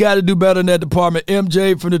we got to do better in that department.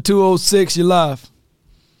 MJ from the 206, you live.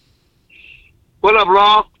 What up,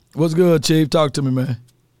 Rob? What's good, Chief? Talk to me, man.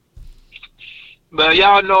 But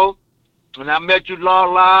y'all know, when I met you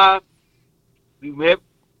live, we met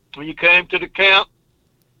when you came to the camp.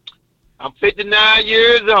 I'm 59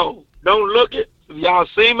 years old. Don't look it. If y'all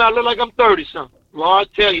see me, I look like I'm 30-something. Lord,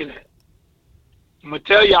 tell you that. I'm going to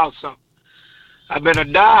tell y'all something. I've been a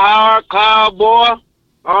die-hard Cowboy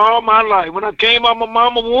all my life. When I came out my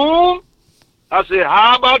mama's womb, I said,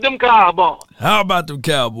 how about them Cowboys? How about them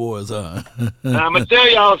Cowboys, huh? And I'm going to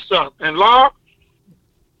tell y'all something. And, Laura,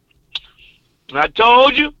 I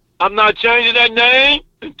told you I'm not changing that name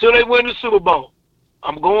until they win the Super Bowl.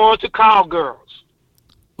 I'm going to Cowgirls.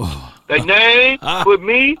 Their name with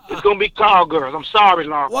me is going to be Cowgirls. I'm sorry,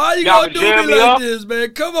 Law. Why you going to do me like this,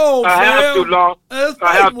 man? Come on, I have to, Law. That's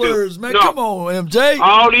I have words, to. man. No. Come on, MJ.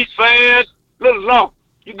 All these fans, listen, Law.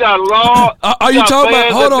 You got Law. Are you talking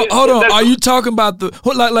about? Hold on. Are you talking about the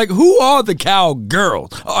like? Who are the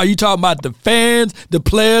Cowgirls? Are you talking about the fans, the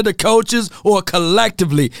player, the coaches, or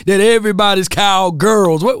collectively that everybody's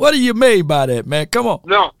Cowgirls? What do you mean by that, man? Come on.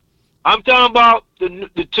 No, I'm talking about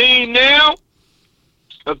the team now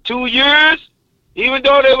of 2 years. Even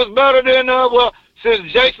though they was better than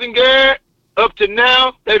since Jason Garrett up to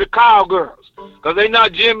now, they the Cowgirls because they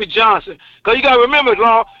not Jimmy Johnson. Because you got to remember,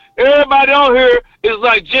 Law. Everybody on here is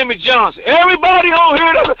like Jimmy Johnson. Everybody on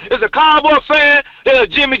here is a Cowboy fan. They're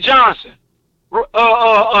Jimmy Johnson,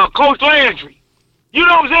 Coach Landry. You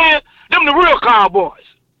know what I'm saying? Them the real Cowboys.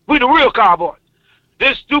 We the real Cowboys.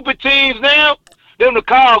 These stupid teams now, them the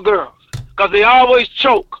Cowgirls. Because they always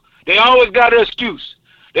choke. They always got an excuse.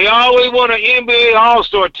 They always want an NBA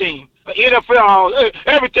All-Star team, an NFL,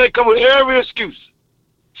 everything come with every excuse.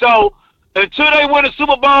 So, until they win a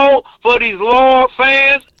Super Bowl for these loyal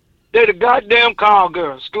fans, they're the goddamn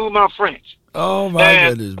Cowgirls. Excuse my French. Oh, my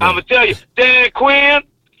goodness, man. I'm going to tell you, Dan Quinn,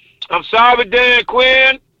 I'm sorry, Dan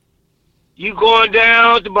Quinn, you going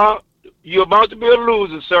down you're about to be a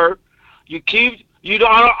loser, sir.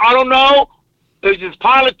 I don't know. It's just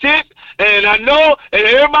politics. And I know, and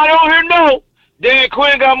everybody on here know, Dan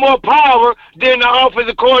Quinn got more power than the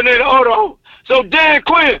offensive coordinator. So, Dan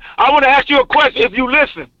Quinn, I want to ask you a question if you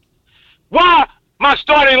listen. Why my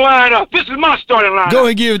starting lineup? This is my starting lineup. Go ahead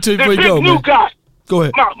and give it to me before you go, man. The big new guy. Go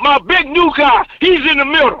ahead. My big new guy, he's in the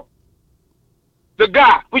middle. The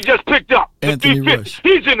guy we just picked up. Anthony Rush.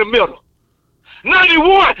 He's in the middle.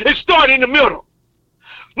 91 is starting in the middle.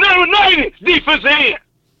 90, defensive end.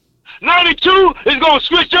 92 is going to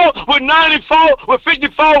switch up with 94, with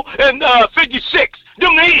 54, and 56.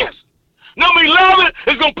 Them the ends. Number 11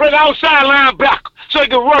 is going to play the outside linebacker so he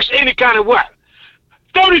can rush any kind of way.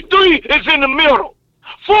 33 is in the middle.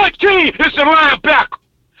 14 is the linebacker.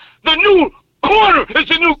 The new corner is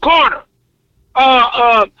the new corner.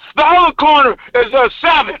 The other corner is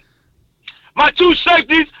 7. My two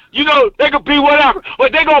safeties, you know, they could be whatever,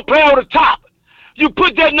 but they going to play over the top. You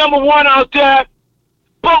put that number 1 out there,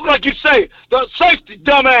 both like you say, the safety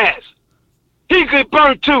dumbass. He could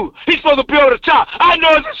burn 2. He's supposed to be over the top. I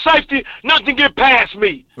know as a safety, nothing get past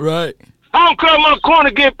me. Right. I don't care if my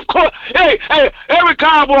corner get cooked. Hey, every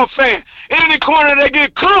Cowboy fan, any corner that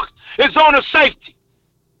get cooked, it's on the safety.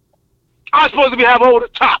 I'm supposed to have over the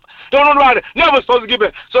top. Don't know about it. Never supposed to get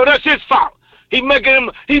back. So that's his fault. He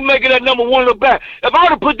making that number 1 look back. If I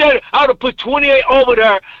would have put that, I would have put 28 over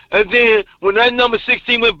there. And then when that number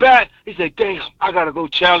 16 went back, he said, damn, I got to go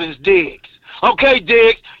challenge Diggs. Okay,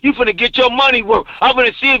 Diggs, you finna get your money worth. I'm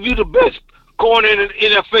finna see if you the best corner in the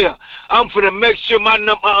NFL. I'm finna make sure my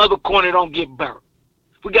other corner don't get burnt.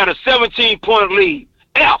 We got a 17-point lead.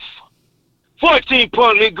 F.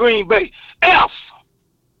 14-point lead, Green Bay. F.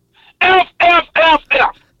 F, F, F,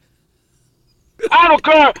 F. I don't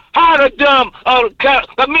care how the dumb,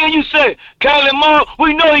 like me and you say, Kellen Moore,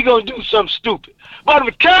 we know he going to do something stupid. But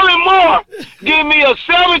if Kellen Moore give me a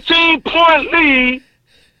 17-point lead,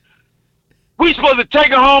 we supposed to take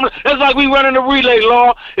it home. That's like we running a relay,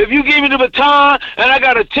 Law. If you give me the baton and I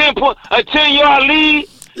got a 10-yard lead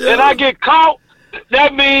and I get caught,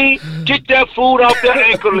 that means get that food off that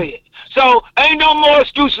ankle leg. So ain't no more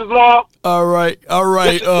excuses, Law. All right,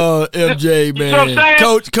 MJ, man. You know what I'm saying?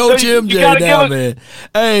 Coach So MJ now, man.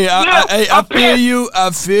 Hey, I feel you. I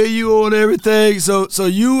feel you on everything. So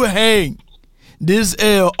you hang this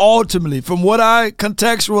L ultimately from what I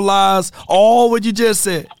contextualize all what you just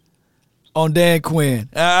said on Dan Quinn.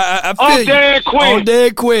 I feel you. On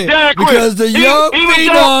Dan Quinn. Because the young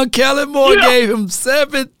phenom Kellen Moore gave him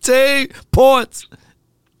 17 points.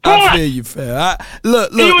 I feel you, fam.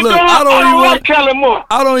 Look. I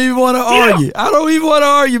don't even want to argue. I don't even want to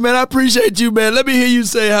argue, man. I appreciate you, man. Let me hear you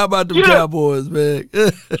say, "How about them Cowboys, man?"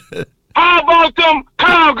 How about them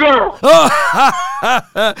cowgirls?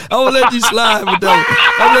 I will let you slide with them.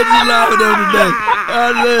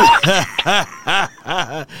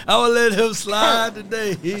 I will let him slide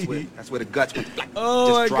today. That's where the guts went.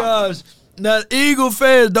 Oh, my gosh. Now, Eagle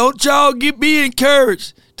fans, don't y'all be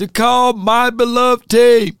encouraged to call my beloved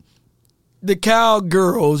team the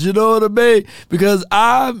Cowgirls, you know what I mean? Because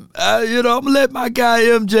I'm gonna let my guy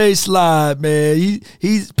MJ slide, man.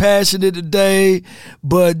 He's passionate today,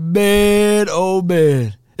 but man, oh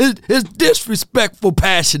man, it's disrespectful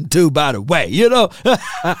passion too. By the way,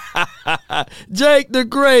 Jake the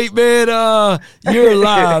Great, man. You're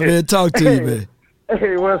live, man. Talk to you, man.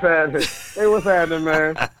 Hey, what's happening?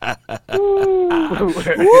 Man?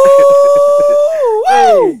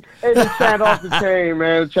 Hey, just chat off the chain,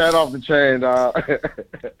 man. Chat off the chain, dog.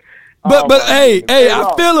 But hey,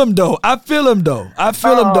 I feel him though.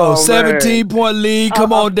 17-point lead.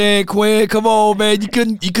 Come on, Dan Quinn. Come on, man. You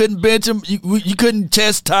couldn't bench him. You couldn't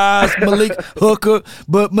chastise Malik Hooker.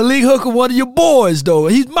 But Malik Hooker, one of your boys though.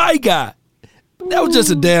 He's my guy. That was just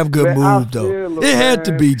a damn good move though. It had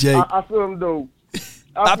to be, Jake. I feel him though.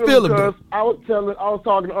 I feel him because I was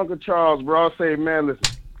talking to Uncle Charles, bro. I say, man, listen,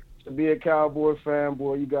 to be a Cowboy fan,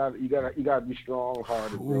 boy, you got to be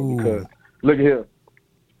strong-hearted, bro. Because look at here,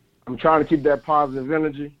 I'm trying to keep that positive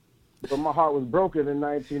energy, but my heart was broken in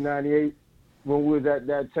 1998 when we was at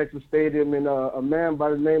that Texas Stadium, and a man by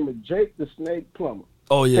the name of Jake the Snake Plummer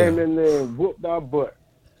came in there and whooped our butt.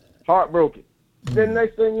 Heartbroken. Then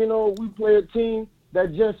next thing you know, we play a team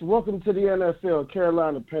that just welcome to the NFL,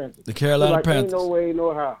 Carolina Panthers. The Carolina Panthers. Ain't no way,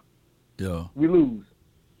 no how. Yeah. We lose.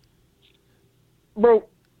 Bro,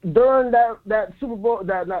 during that Super Bowl,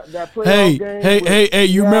 that playoff game. Hey,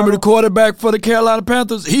 you remember the quarterback for the Carolina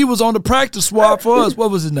Panthers? He was on the practice squad for us. What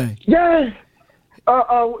was his name? Yeah.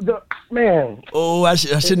 The man. Oh, I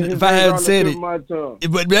shouldn't. If I hadn't said it,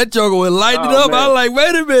 but that joker would light it up. I was like,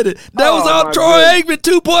 wait a minute, that was our Troy Aikman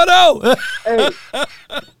 2.0. Hey,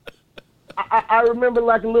 I remember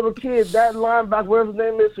like a little kid, that linebacker, whatever his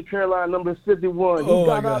name is, for Carolina, number 51. He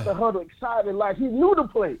got out the huddle excited, like he knew the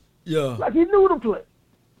play. Yeah. Like he knew the play.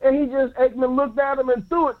 And Aikman looked at him and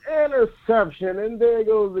threw an interception, and there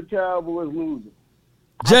goes the Cowboys losing.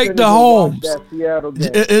 Jake DeHolmes.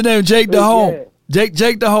 His name Jake DeHolmes. Jake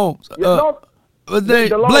DeHolmes. What's his name?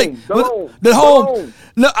 Blake DeHolmes.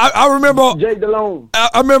 No, I remember. Jake DeHolmes. I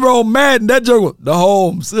remember on Madden that joke was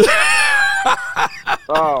DeHolmes.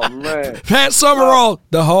 Oh man. Pat Summerall,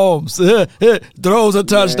 DeHolmes throws a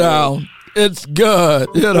touchdown. Man. It's good,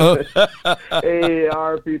 Hey,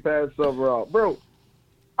 RP Pat Summerall, bro.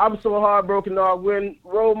 I'm so heartbroken, dog. When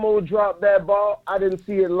Romo dropped that ball, I didn't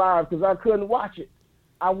see it live because I couldn't watch it.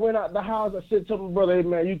 I went out the house. I said to my brother, "Hey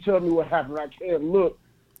man, you tell me what happened. I can't look."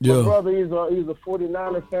 Yeah. My brother, he's a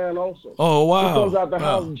 49er fan also. Oh wow. He comes out the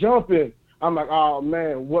house jumping. I'm like, oh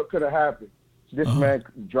man, what could have happened? This man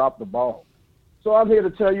dropped the ball. So I'm here to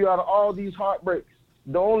tell you, out of all these heartbreaks,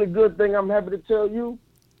 the only good thing I'm happy to tell you,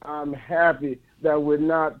 I'm happy that we're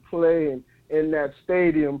not playing in that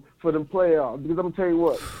stadium for the playoffs. Because I'm going to tell you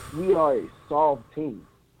what, we are a soft team,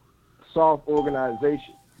 soft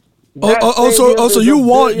organization. So you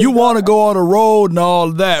want to go on the road and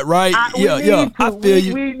all that, right? I feel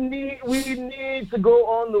you. We need to go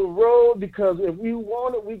on the road because if we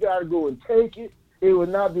want it, we got to go and take it. It will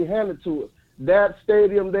not be handed to us. That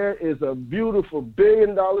stadium there is a beautiful $1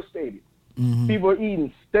 billion stadium. Mm-hmm. People are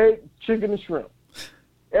eating steak, chicken, and shrimp.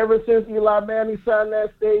 Ever since Eli Manning signed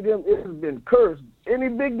that stadium, it has been cursed. Any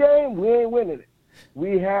big game, we ain't winning it.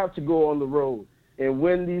 We have to go on the road and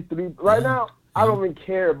win these three. Right now, I don't even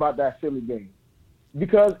care about that Philly game.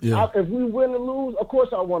 Because if we win and lose, of course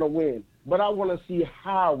I want to win. But I want to see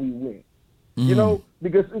how we win. Mm-hmm.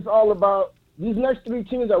 Because it's all about these next three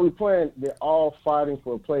teams that we're playing, they're all fighting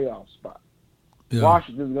for a playoff spot. Yeah.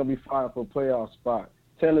 Washington's going to be fighting for a playoff spot.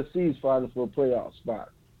 Tennessee's fighting for a playoff spot.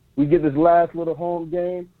 We get this last little home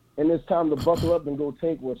game, and it's time to buckle up and go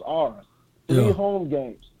take what's ours. 3 home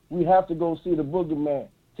games. We have to go see the boogeyman.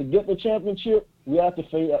 To get the championship, we have to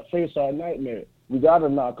face our nightmare. We got to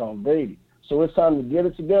knock on Brady. So it's time to get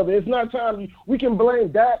it together. It's not time. We can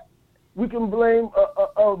blame that. We can blame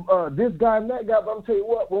this guy and that guy, but I'm tell you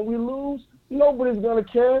what, when we lose, nobody's going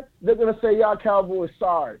to care. They're going to say, y'all Cowboys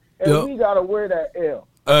sorry. And we got to wear that L.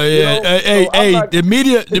 The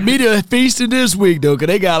media feasting this week though, because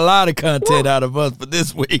they got a lot of content out of us for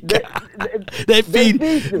this week. They feed,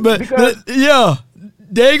 but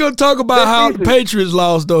they ain't gonna talk about how the Patriots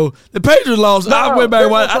lost though. The Patriots lost. I went back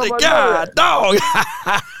and watched. I said, God, dog.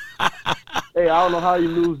 Hey, I don't know how you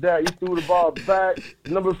lose that. You threw the ball back.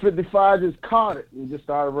 Number 55 just caught it and just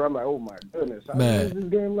started running. I'm like, oh my goodness, how do you lose this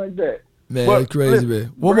game like that? Man, But it's crazy, listen, man.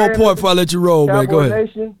 One more Brandon, point before I let you roll, man. Go Cowboy ahead.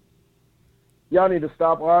 Nation, y'all need to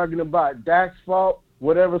stop arguing about Dak's fault,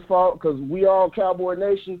 whatever's fault, because we all Cowboy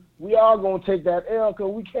Nation. We all gonna take that L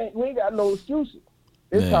because we ain't got no excuses.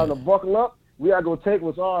 It's Man. time to buckle up. We gotta go take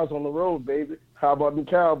what's ours on the road, baby. How about the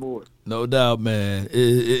Cowboys? No doubt, man.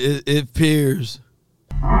 It appears.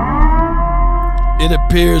 It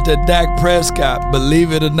appears that Dak Prescott,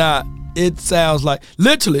 believe it or not, it sounds like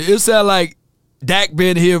Dak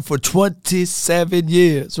been here for 27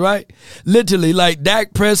 years, right? Literally, like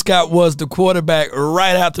Dak Prescott was the quarterback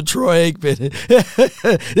right after Troy Aikman.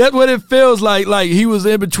 That's what it feels like. Like he was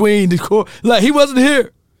in between like he wasn't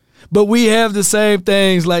here. But we have the same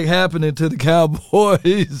things like happening to the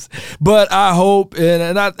Cowboys. But I hope,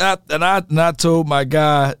 and I told my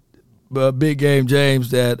guy, Big Game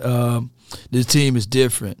James, that this team is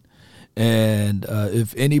different. And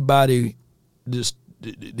if anybody,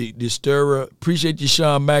 the stirrer, appreciate you,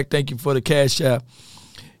 Sean Mack. Thank you for the cash app.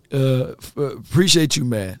 Appreciate you,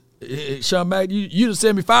 man. Sean Mack, you just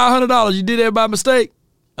sent me $500. You did that by mistake.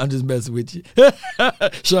 I'm just messing with you.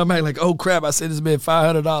 Sean Mack, like, oh crap, I sent this man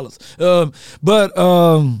 $500. But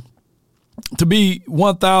to be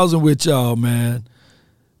 1,000 with y'all, man,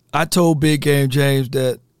 I told Big Game James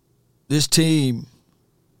that this team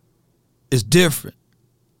is different.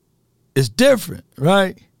 It's different,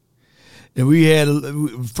 right? And we had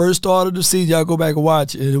first start of the season, y'all go back and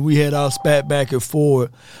watch it, and we had our spat back and forth.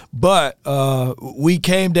 But we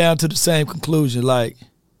came down to the same conclusion, like,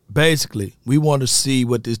 basically, we want to see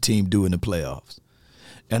what this team do in the playoffs.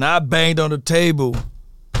 And I banged on the table,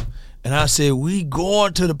 and I said, we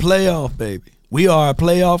going to the playoff, baby. We are a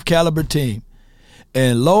playoff caliber team.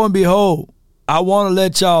 And lo and behold, I want to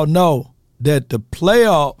let y'all know that the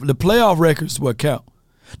playoff records is what count.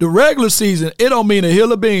 The regular season, it don't mean a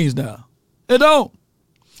hill of beans now. It don't.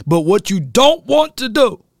 But what you don't want to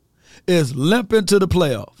do is limp into the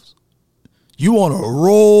playoffs. You want to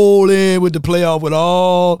roll in with the playoff with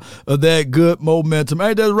all of that good momentum.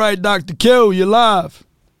 Ain't that right, Dr. Kill? You're live.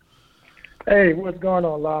 Hey, what's going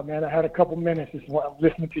on, Lob, man? I had a couple minutes. I'm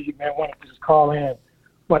listening to you, man. Wanted to just call in.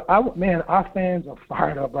 But, our fans are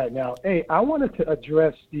fired up right now. Hey, I wanted to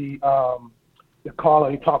address the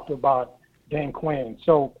caller. He talked about Dan Quinn.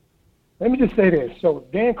 So let me just say this. So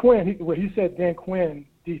Dan Quinn, he said Dan Quinn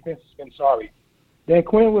defense has been sorry. Dan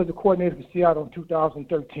Quinn was the coordinator for Seattle in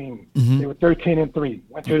 2013. Mm-hmm. They were 13-3,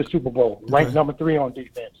 went to the Super Bowl, ranked number 3 on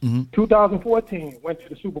defense. Mm-hmm. 2014, went to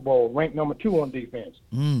the Super Bowl, ranked number 2 on defense.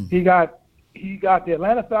 Mm. He got the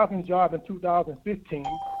Atlanta Falcons job in 2015.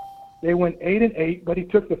 They went 8-8, but he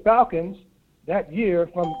took the Falcons that year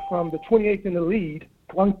from the 28th in the lead,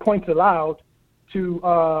 1 points allowed,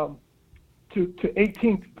 to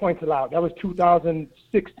 18 points allowed. That was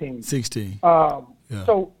 2016. 16. Yeah.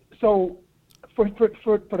 So for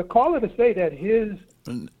the caller to say that his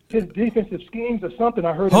defensive schemes or something,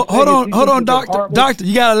 I heard. Hold on, Doctor.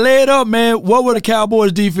 You gotta lay it up, man. What were the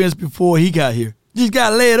Cowboys' defense before he got here? You just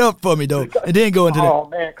gotta lay it up for me though, and then go into that. Oh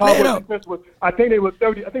man, Cowboys defense was. I think they were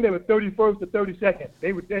 30. I think they were 31st to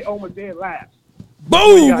 32nd. They almost dead last.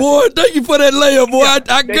 Boom, boy! Thank you for that layup, boy.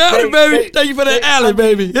 I got it, baby. Thank you for that alley,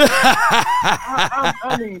 baby.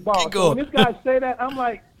 I mean, boss. So when this guy say that, I'm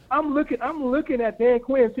like, I'm looking at Dan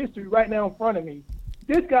Quinn's history right now in front of me.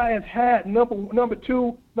 This guy has had number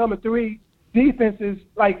 2, number 3 defenses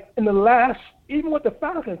like in the last, even with the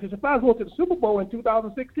Falcons, because the Falcons went to the Super Bowl in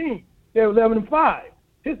 2016. They were 11-5.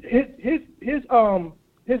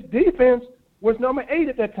 His defense was number 8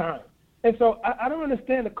 at that time. And so I don't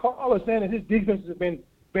understand the caller saying that his defense has been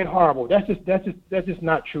horrible. That's just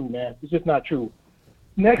not true, man. It's just not true.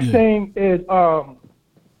 Next thing is, I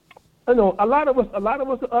know a lot of us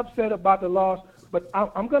are upset about the loss, but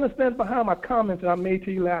I'm going to stand behind my comments that I made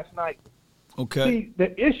to you last night. Okay. See,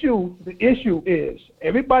 the issue is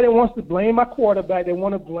everybody wants to blame my quarterback. They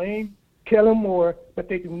want to blame Kellen Moore, but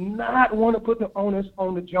they do not want to put the onus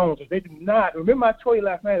on the Joneses. They do not. Remember I told you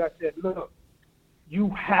last night, I said, look, you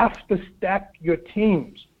have to stack your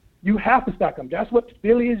teams. You have to stack them. That's what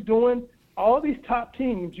Philly is doing. All these top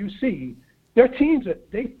teams you see, their teams are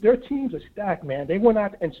stacked, man. They went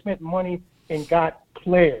out and spent money and got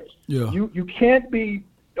players. Yeah. You can't be.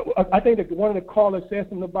 I think that one of the callers said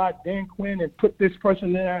something about Dan Quinn and put this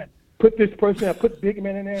person there, put this person there, put big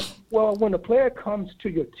men in there. Well, when a player comes to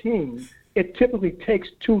your team, it typically takes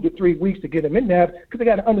 2 to 3 weeks to get them in there because they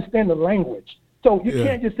got to understand the language. So you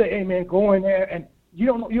can't just say, "Hey, man, go in there," and you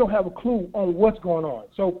don't have a clue on what's going on.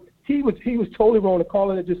 So he was totally wrong. The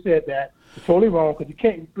caller that just said that was totally wrong because you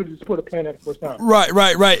can't just put a plan at the first time. Right.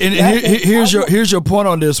 And here's your point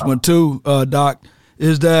on this one too, Doc,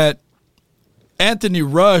 is that Anthony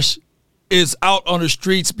Rush is out on the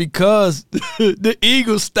streets because the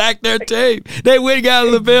Eagles stacked their team. They went and got a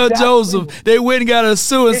Lavelle Joseph. They went and got a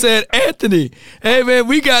Sue and said, Anthony, hey, man,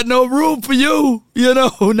 we got no room for you,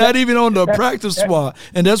 not even on the practice squad.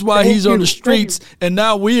 And that's why he's on the streets. And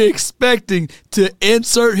now we're expecting to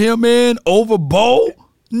insert him in over Bo?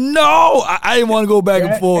 No, I didn't want to go back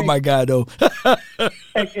and forth, my guy, though.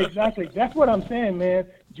 Exactly. That's what I'm saying, man.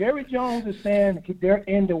 Jerry Jones is saying they're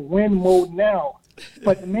in the win mode now.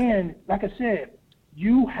 But, man, like I said,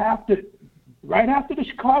 you have to – right after the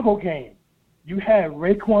Chicago game, you had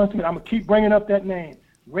Raekwon Smith. I'm going to keep bringing up that name.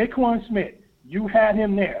 Raekwon Smith, you had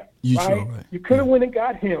him there, right? You could have went and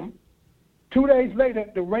got him. 2 days later,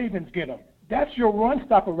 the Ravens get him. That's your run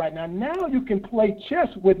stopper right now. Now you can play chess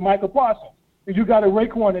with Michael Parsons. You got a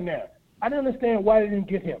Raekwon in there. I don't understand why they didn't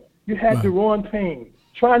get him. You had Deron Payne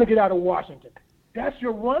trying to get out of Washington. That's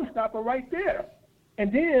your run stopper right there.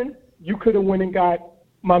 And then you could have went and got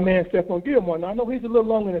my man Stephon Gilmore. Now, I know he's a little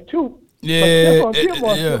long in the tooth, but Stephon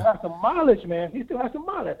Gilmore still has some mileage, man. He still has some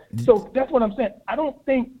mileage. So that's what I'm saying. I don't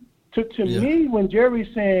think, to me, when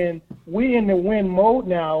Jerry's saying we in the win mode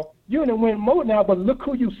now, you're in the win mode now, but look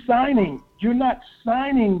who you're signing. You're not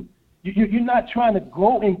signing – you're not trying to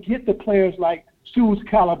go and get the players like Sue's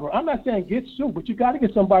caliber. I'm not saying get Sue, but you got to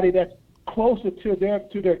get somebody that's closer to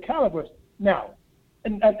their calibers. Now,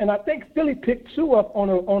 and I think Philly picked Sue up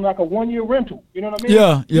on like a 1-year rental. You know what I mean?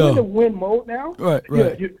 Yeah. You're in the win mode now. Right.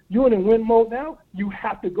 Yeah, you're in the win mode now. You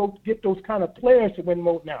have to go get those kind of players to win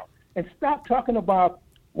mode now. And stop talking about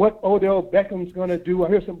what Odell Beckham's going to do. I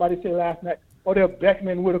heard somebody say last night, Odell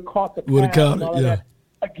Beckham would have caught the pass and all of that.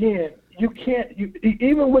 Again, you can't.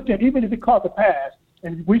 Even if he caught the pass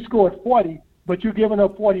and we scored 40, but you're giving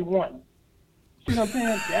up 41. See what I'm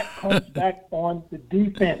saying? That comes back on the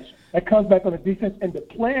defense. That comes back on the defense and the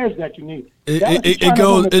players that you need.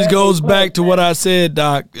 It goes back to what I said,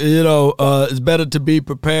 Doc. It's better to be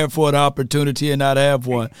prepared for an opportunity and not have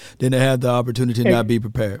one than to have the opportunity and not be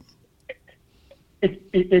prepared.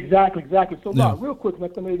 Exactly. So, Doc, real quick,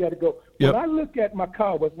 next time you got to go. When I look at my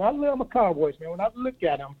Cowboys, and I love my Cowboys, man. When I look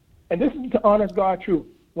at them, and this is the honest God truth.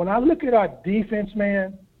 When I look at our defense,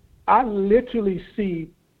 man, I literally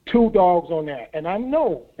see two dogs on that. And I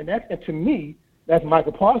know, and to me, that's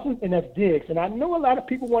Michael Parsons and that's Diggs. And I know a lot of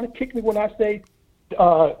people want to kick me when I say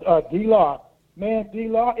D-Law. Man,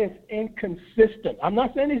 D-Law is inconsistent. I'm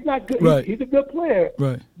not saying he's not good. Right. He's a good player.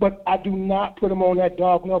 Right. But I do not put him on that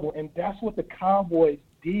dog level. And that's what the Cowboys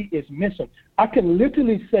D is missing. I can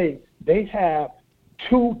literally say they have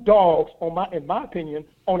two dogs, in my opinion,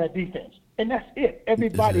 on that defense. And that's it.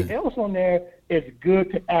 Everybody else on there is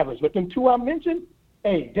good to average. But them two I mentioned,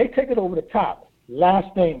 hey, they take it over the top.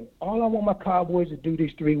 Last thing, all I want my Cowboys to do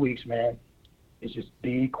these 3 weeks, man, is just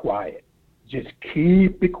be quiet. Just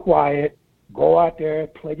keep it quiet. Go out there,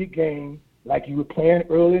 play your game like you were playing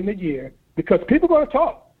early in the year, because people are going to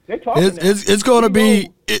talk. They're talking. It's going to be.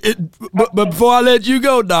 But before I let you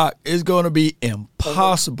go, Doc, it's going to be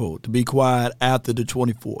impossible to be quiet after the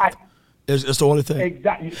 24th. It's the only thing.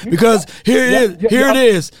 Exactly. Because here it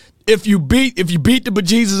is. If you beat the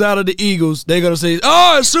bejesus out of the Eagles, they're going to say,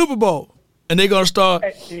 "Oh, it's Super Bowl." And they're gonna start.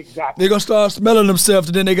 Exactly. They're gonna start smelling themselves,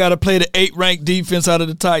 and then they got to play the 8th-ranked defense out of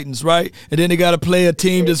the Titans, right? And then they got to play a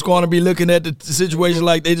team that's going to be looking at the situation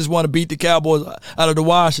like they just want to beat the Cowboys out of the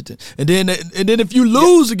Washington. And then if you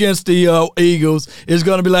lose against the Eagles, it's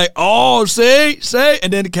gonna be like, oh, say,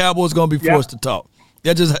 and then the Cowboys gonna be forced to talk.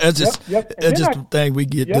 That's just the thing we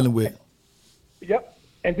get dealing with. Yep.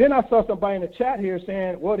 And then I saw somebody in the chat here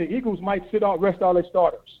saying, well, the Eagles might rest all their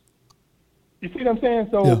starters. You see what I'm saying?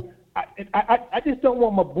 So. Yeah. I just don't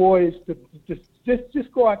want my boys to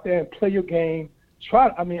just go out there and play your game.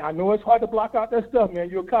 I know it's hard to block out that stuff, man.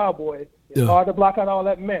 You're a Cowboy. It's hard to block out all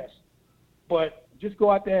that mess. But just go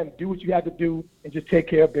out there and do what you have to do and just take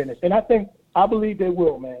care of business. And I believe they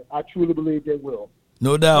will, man. I truly believe they will.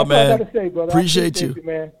 No doubt, That's man. all I got to say, brother. Appreciate you,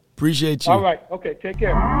 man. Appreciate you. All right. Okay. Take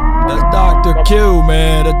care. That's Dr. Q,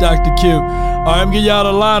 man. That's Dr. Q. All right, I'm getting y'all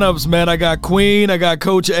the lineups, man. I got Queen, I got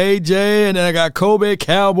Coach AJ, and then I got Kobe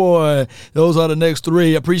Cowboy. Those are the next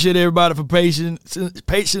three. I appreciate everybody for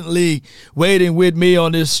patiently waiting with me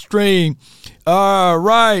on this stream. All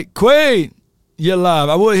right, Queen, you're live.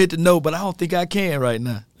 I would hit the note, but I don't think I can right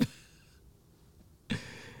now.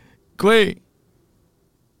 Queen.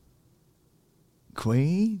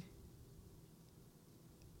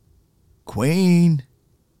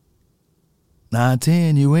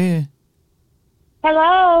 910, you in?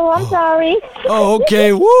 Hello, I'm sorry. Oh,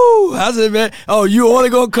 okay. Woo! I said, man. Oh, you only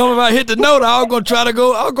gonna come if I hit the note? I was gonna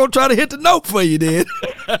try to hit the note for you, then.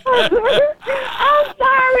 I'm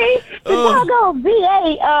sorry. The doggone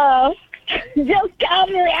VA just called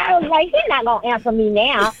me. I was like, he's not gonna answer me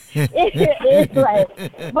now. It's like,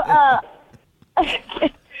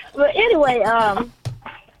 but anyway,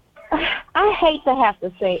 I hate to have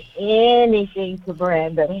to say anything to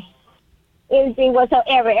Brandon, anything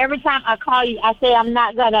whatsoever. Every time I call you, I say I'm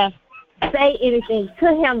not gonna say anything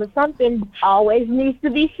to him, but something always needs to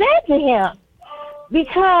be said to him,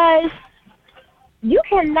 because you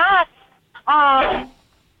cannot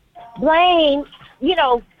blame,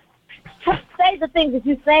 say the things that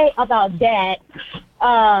you say about Dak,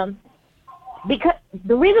 because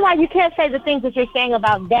the reason why you can't say the things that you're saying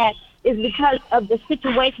about Dak is because of the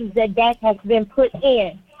situations that Dak has been put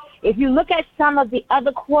in. If you look at some of the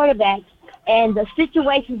other quarterbacks and the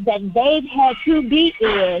situations that they've had to be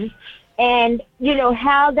in, and,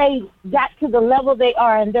 how they got to the level they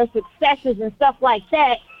are and their successes and stuff like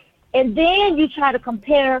that, and then you try to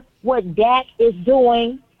compare what Dak is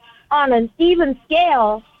doing on an even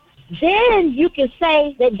scale, then you can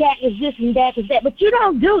say that Dak is this and Dak is that. But you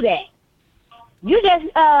don't do that. You just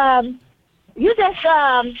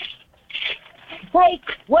take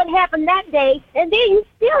what happened that day, and then you're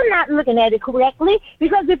still not looking at it correctly,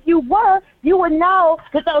 because if you were, you would know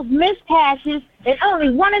that those missed passes and only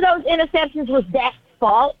one of those interceptions was Dak's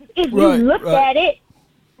fault if you looked at it.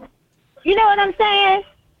 You know what I'm saying?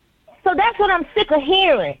 So that's what I'm sick of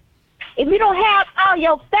hearing. If you don't have all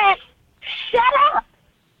your facts, shut up.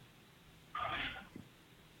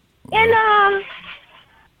 And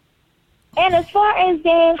as far as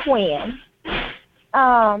Dan Quinn,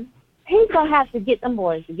 he's gonna have to get them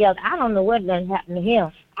boys together. I don't know what's gonna happen to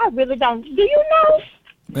him. I really don't. Do you know?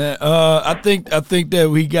 Man, I think that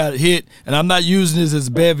we got hit, and I'm not using this as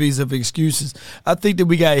bevies of excuses. I think that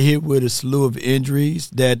we got hit with a slew of injuries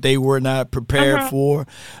that they were not prepared for.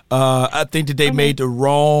 I think that they made the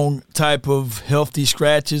wrong type of healthy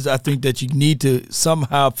scratches. I think that you need to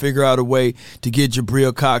somehow figure out a way to get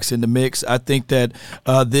Jabril Cox in the mix. I think that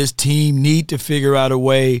this team need to figure out a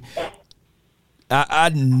way.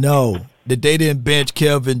 I know that they didn't bench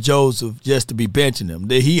Kelvin Joseph just to be benching him.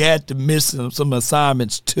 That he had to miss some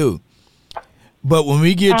assignments too. But when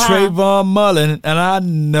we get Trayvon Mullen, and I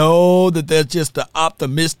know that that's just the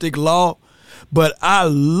optimistic law, but I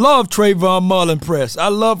love Trayvon Mullen press. I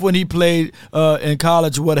love when he played in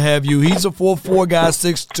college, what have you. He's a 4'4" guy,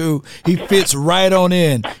 6'2". He fits right on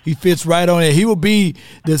in. He will be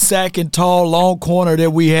the second tall, long corner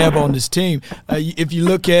that we have on this team. If you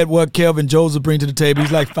look at what Kelvin Joseph brings to the table,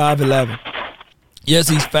 he's like 5'11". Yes,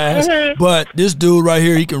 he's fast, but this dude right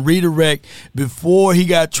here, he can redirect. Before he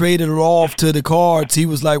got traded off to the Cards, he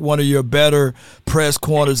was like one of your better press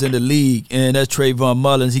corners in the league, and that's Trayvon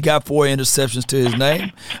Mullins. He got 4 interceptions to his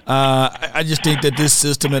name. I just think that this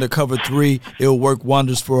system in a cover 3, it'll work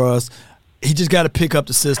wonders for us. He just got to pick up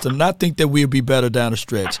the system, and I think that we'll be better down the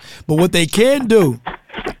stretch. But what they can do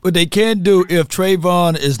if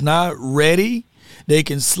Trayvon is not ready, they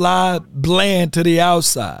can slide Bland to the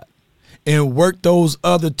outside and work those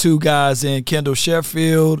other 2 guys in, Kendall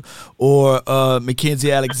Sheffield or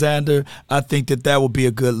Mackenzie Alexander. I think that will be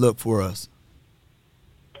a good look for us.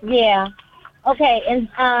 Yeah. Okay, and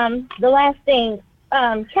the last thing,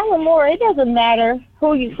 Kellen Moore, it doesn't matter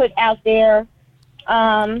who you put out there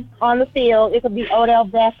on the field. It could be Odell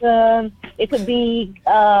Beckham. It could be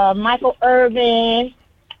Michael Irvin.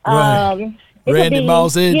 Right. Randy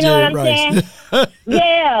Moss and Jerry Rice.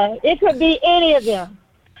 Yeah, it could be any of them.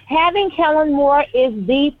 Having Kellen Moore is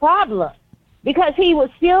the problem, because he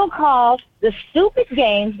would still call the stupid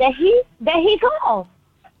games that he calls.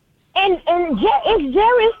 And it's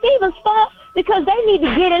Jerry Stevens' fault, because they need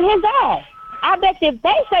to get in his ass. I bet if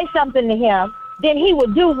they say something to him, then he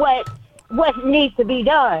would do what needs to be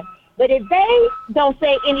done. But if they don't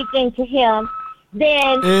say anything to him,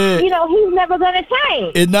 then, he's never going to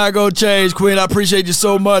change. It's not going to change, Quinn. I appreciate you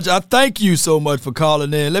so much. I thank you so much for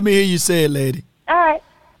calling in. Let me hear you say it, lady. All right.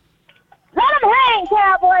 Let them hang,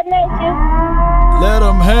 Cowboy Nation. Let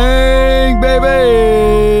them hang,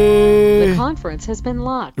 baby. The conference has been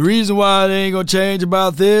locked. The reason why they ain't going to change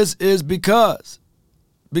about this is because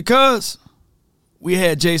we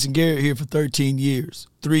had Jason Garrett here for 13 years.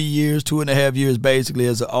 3 years, 2.5 years basically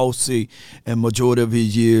as an OC, and majority of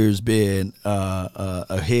his years being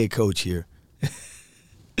a head coach here.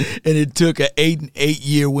 And it took an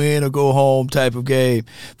 8-year win or go home type of game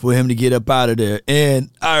for him to get up out of there. And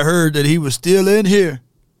I heard that he was still in here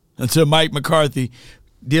until Mike McCarthy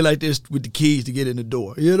did like this with the keys to get in the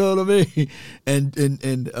door. You know what I mean?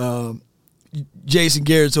 And Jason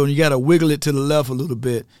Garrett, so you got to wiggle it to the left a little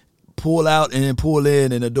bit, pull out and then pull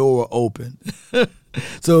in, and the door will open.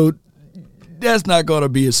 So that's not going to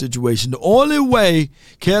be a situation. The only way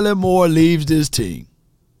Kellen Moore leaves this team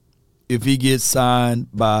if he gets signed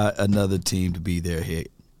by another team to be their head.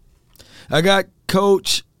 I got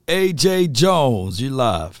Coach A.J. Jones. You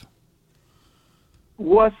live.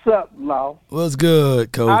 What's up, Law? What's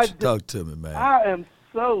good, Coach? Talk to me, man. I am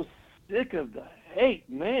so sick of the hate,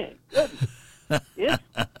 man. It's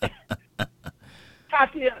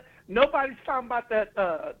Tatiana. Nobody's talking about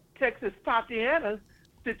that Texas Tatiana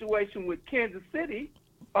situation with Kansas City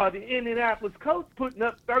or the Indianapolis Colts putting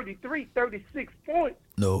up 33, 36 points.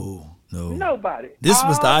 No. Nobody. This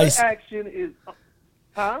was the ice. Action is,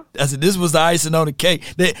 huh? I said this was the icing on the cake.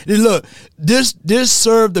 Look, this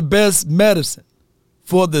served the best medicine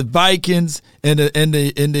for the Vikings and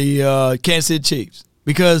the Kansas City Chiefs.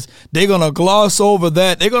 Because they're going to gloss over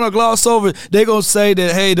that. They're going to say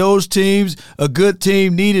that, hey, those teams, a good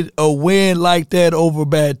team needed a win like that over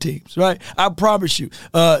bad teams, right? I promise you,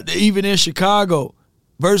 even in Chicago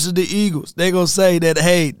versus the Eagles, they're going to say that,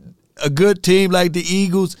 hey, a good team like the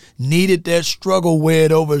Eagles needed that struggle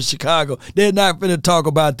win over Chicago. They're not going to talk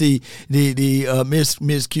about the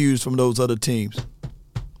miscues from those other teams.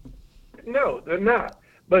 No, they're not.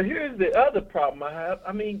 But here's the other problem I have.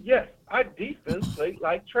 I mean, yes, our defense played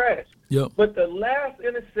like trash. Yep. But the last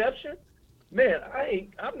interception, man,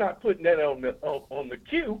 I'm not putting that on the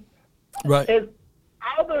queue. Right. And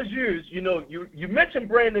all those years, you mentioned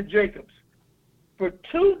Brandon Jacobs. For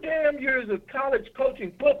 2 damn years of college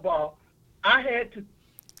coaching football, I had to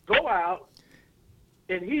go out,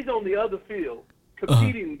 and he's on the other field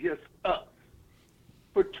competing against us.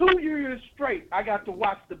 For 2 years straight, I got to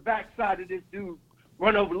watch the backside of this dude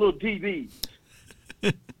run over little DBs.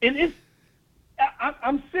 And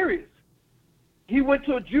I'm serious. He went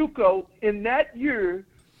to a JUCO. In that year,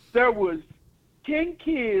 there was 10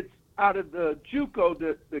 kids out of the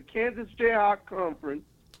JUCO, the Kansas Jayhawk Conference.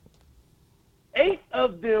 8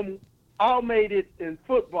 of them all made it in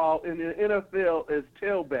football in the NFL as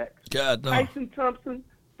tailbacks. God, no. Tyson Thompson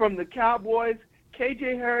from the Cowboys,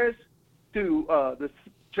 KJ Harris to the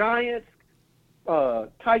Giants,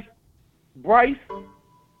 Bryce,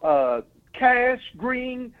 Cash,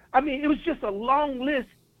 Green. I mean, it was just a long list,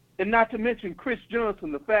 and not to mention Chris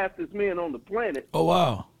Johnson, the fastest man on the planet. Oh,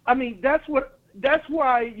 wow. I mean, that's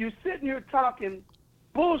why you're sitting here talking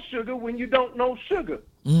bull sugar when you don't know sugar.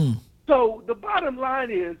 So the bottom line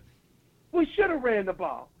is we should have ran the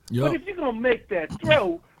ball. Yep. But if you're going to make that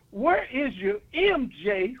throw, where is your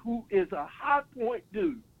MJ, who is a high point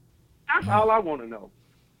dude? That's all I want to know.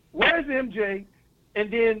 Where's MJ?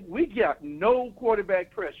 And then we got no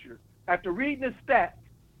quarterback pressure. After reading the stats,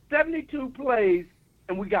 72 plays,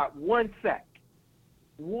 and we got 1 sack.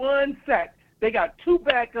 1 sack. They got 2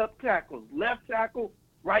 backup tackles, left tackle,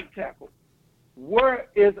 right tackle. Where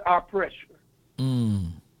is our pressure?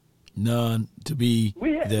 None to be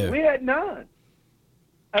there. We had none.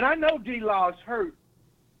 And I know D-Law's hurt,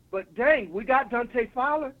 but dang, we got Dante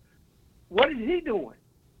Fowler. What is he doing?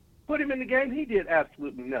 Put him in the game. He did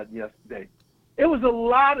absolutely nothing yesterday. It was a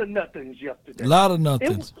lot of nothings yesterday. A lot of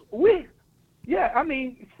nothings. I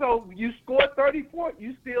mean, so you score 34,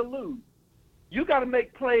 you still lose. You got to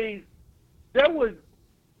make plays. There was,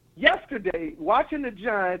 yesterday, watching the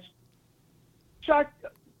Giants,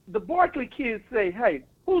 the Barkley kids say, hey,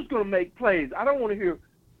 who's going to make plays? I don't want to hear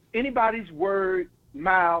anybody's word,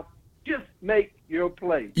 mouth. Just make your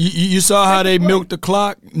play. You saw how they milked the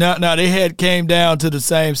clock? Now they came down to the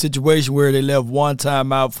same situation where they left 1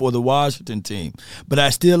 time out for the Washington team. But I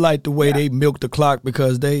still like the way they milked the clock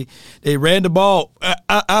because they ran the ball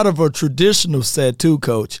out of a traditional set too,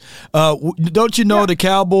 Coach. Don't you know the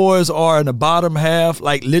Cowboys are in the bottom half,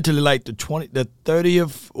 like literally like the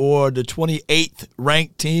 30th or the 28th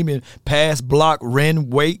ranked team in pass block win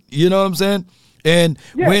rate? You know what I'm saying? And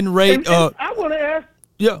win rate. And I want to ask.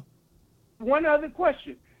 Yeah. One other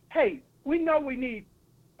question. Hey, we know we need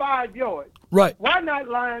 5 yards. Right. Why not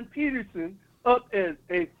line Peterson up as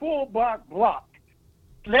a full block?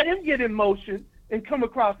 Let him get in motion and come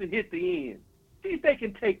across and hit the end. See if they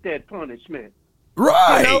can take that punishment.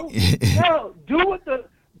 Right. Do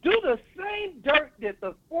the same dirt that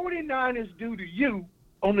the 49ers do to you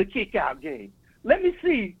on the kick-out game. Let me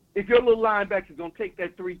see if your little linebacker is going to take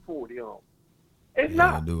that 340 on. It's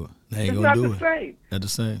not. Do it. They ain't it's gonna not do the it. same. Not the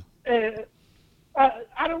same.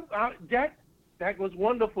 That was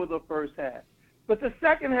wonderful the first half. But the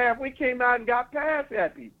second half, we came out and got pass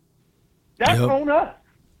happy. That's on us.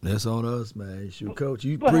 That's on us, man. Shoot, Coach,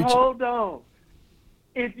 you But preach it. hold on.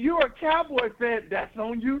 If you're a Cowboy fan, that's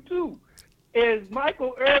on you too. As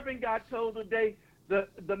Michael Irvin got told today,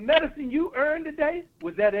 the medicine you earned today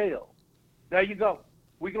was that L. There you go.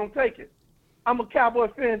 We're going to take it. I'm a Cowboy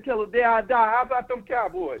fan till the day I die. How about them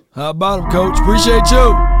Cowboys? How about them, Coach? Appreciate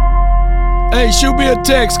you. Hey, shoot me a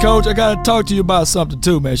text, Coach. I got to talk to you about something,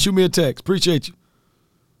 too, man. Shoot me a text. Appreciate you.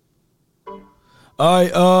 All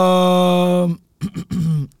right,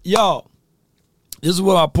 y'all, this is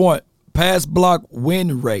what my point. Pass block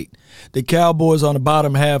win rate. The Cowboys on the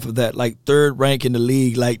bottom half of that, like third rank in the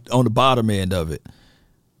league, like on the bottom end of it.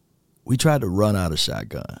 We tried to run out of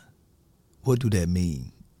shotgun. What do that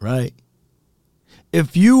mean, right?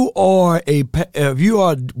 If you are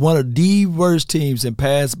one of the worst teams in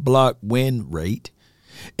pass block win rate,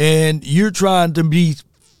 and you're trying to be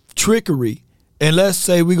trickery, and let's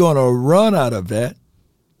say we're going to run out of that,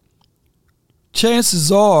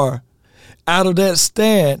 chances are, out of that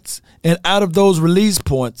stance and out of those release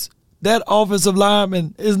points, that offensive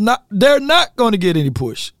lineman they're not going to get any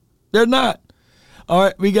push. They're not. All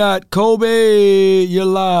right, we got Kobe. You're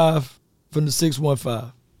live from the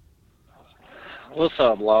 615. What's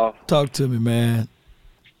up, Law? Talk to me, man.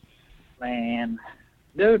 Man,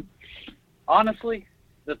 dude, honestly,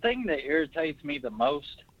 the thing that irritates me the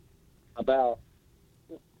most about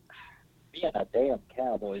being a damn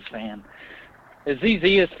Cowboys fan is these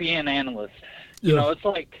ESPN analysts. You know, it's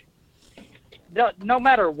like no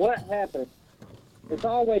matter what happens, it's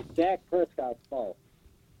always Dak Prescott's fault.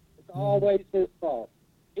 It's always his fault.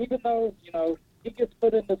 Even though, you know, he gets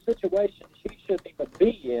put into situations he shouldn't even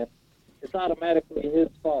be in, it's automatically his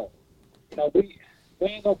fault. You know, we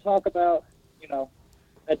ain't going to talk about, you know,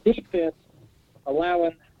 a defense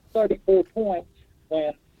allowing 34 points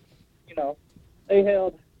when, you know, they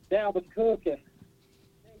held Dalvin Cook and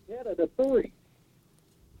they jetted a 3.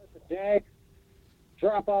 The Jags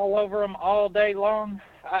drop all over them all day long.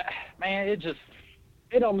 Man, it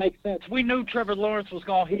don't make sense. We knew Trevor Lawrence was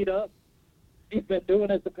going to heat up. He's been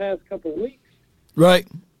doing it the past couple of weeks. Right.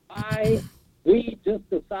 We just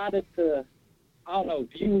decided to, I don't know,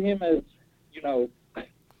 view him as, you know,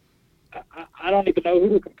 I don't even know who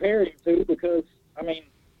to compare him to because, I mean,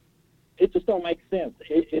 it just don't make sense.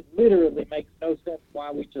 It literally makes no sense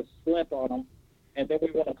why we just slept on him, and then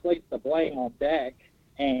we want to place the blame on Dak.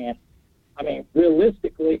 And, I mean,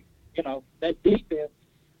 realistically, you know, that defense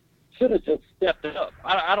should have just stepped up.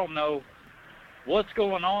 I don't know what's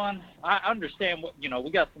going on. I understand what, you know,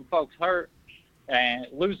 we got some folks hurt. And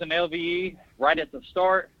losing LVE right at the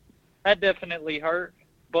start, that definitely hurt.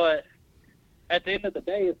 But at the end of the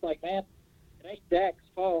day, it's like, man, it ain't Dak's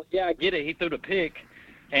fault. Yeah, I get it. He threw the pick,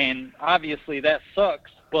 and obviously that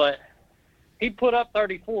sucks. But he put up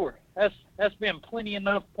 34. That's been plenty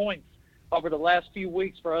enough points over the last few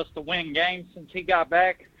weeks for us to win games since he got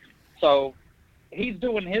back. So he's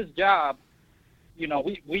doing his job. You know,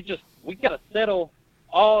 we got to settle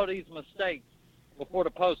all these mistakes before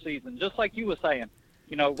the postseason, just like you were saying.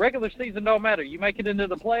 You know, regular season don't matter. You make it into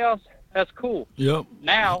the playoffs, that's cool. Yep.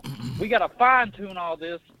 Now, we got to fine-tune all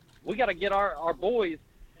this. We got to get our boys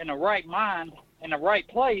in the right mind, in the right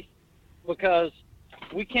place, because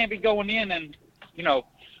we can't be going in and, you know,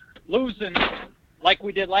 losing like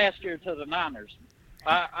we did last year to the Niners.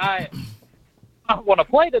 I want to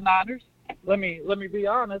play the Niners. Let me be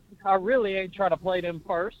honest. I really ain't trying to play them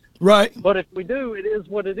first. Right. But if we do, it is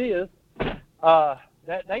what it is.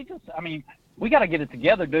 We got to get it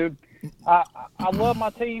together, dude. I love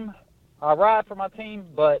my team. I ride for my team,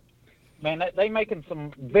 but man, they making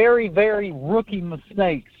some very, very rookie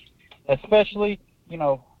mistakes, especially, you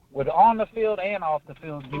know, with on the field and off the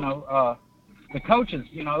field. You know, the coaches,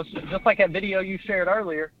 you know, it's just like that video you shared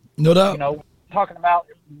earlier. No doubt. You know, talking about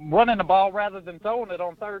running the ball rather than throwing it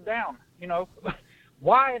on third down. You know,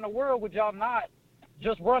 why in the world would y'all not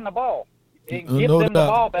just run the ball and give them the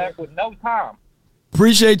ball back with no time?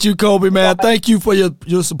 Appreciate you, Kobe, man. Thank you for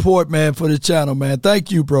your support, man, for the channel, man. Thank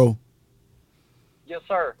you, bro. Yes,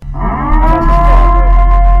 sir. All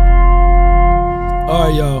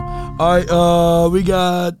right, y'all. All right, we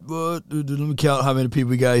got, let me count how many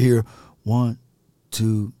people we got here. 1,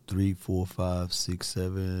 2, 3, 4, 5, 6,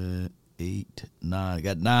 7, 8, 9. I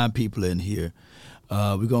got 9 people in here.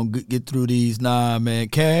 We're going to get through these 9, man.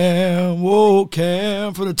 Cam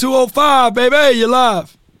for the 205, baby. You're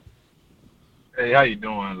live. Hey, how you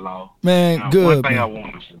doing, Law? Man, good. One thing man.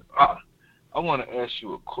 I want to ask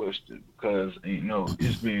you a question because, you know,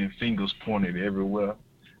 it's been fingers pointed everywhere.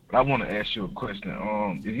 But I want to ask you a question.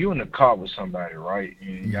 If you're in the car with somebody, right,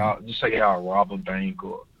 and y'all, just say y'all rob a bank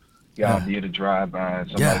or y'all did a drive-by and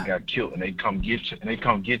somebody got killed and they come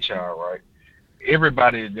get y'all, right?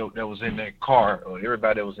 Everybody that was in that car or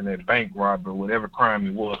everybody that was in that bank robbery, whatever crime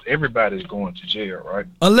it was, everybody's going to jail, right?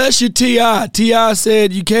 Unless you're T.I. T.I.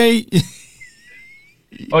 said you can't.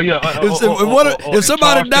 Oh yeah. If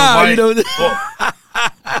somebody died, you know.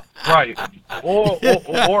 Right.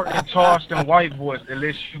 Or in Charleston white voice,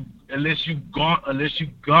 unless you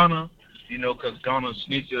gonna You know, because Gunner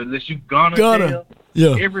snitch, unless you Gunner Gunner. jail,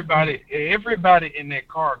 Yeah. everybody in that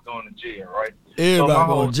car going to jail, right? Everybody my going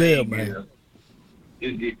whole to jail, thing man.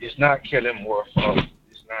 It's not Kellen Moore's fault.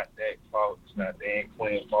 It's not Dak's fault. It's not Dan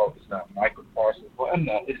Quinn's fault. It's not Michael Parsons' fault.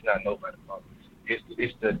 It's not nobody's fault.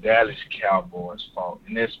 It's the Dallas Cowboys' fault,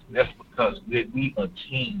 and that's because we a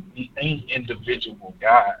team. We ain't individual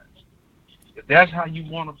guys. If that's how you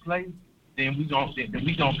want to play, then we gonna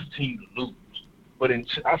continue to lose. But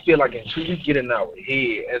I feel like until we get in our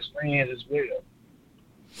head as fans as well,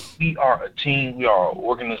 we are a team. We are an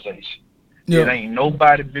organization. Yeah. It ain't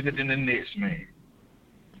nobody bigger than the next man.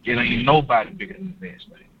 It ain't nobody bigger than the next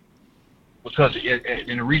man. Because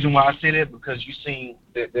and the reason why I say that, because you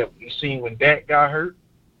seen when Dak got hurt,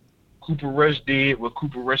 Cooper Rush did what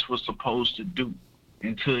Cooper Rush was supposed to do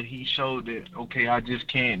until he showed that, okay, I just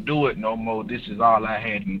can't do it no more. This is all I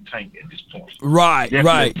had in the tank at this point. Right,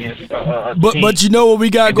 right. Against, But you know what we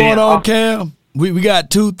got And going then on, Cam? We got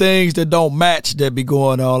two things that don't match that be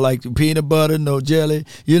going on, like the peanut butter, no jelly.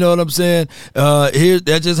 You know what I'm saying?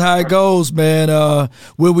 That's just how it goes, man.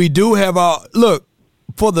 Where we do have our look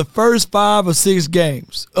for the first 5 or 6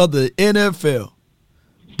 games of the NFL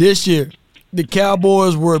this year, the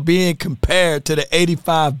Cowboys were being compared to the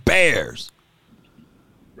 '85 Bears.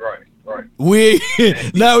 Right.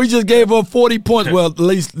 Now we just gave up 40 points. Well, at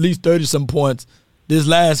least 30 some points this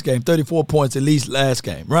last game. 34 points at least last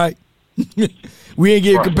game, right? We ain't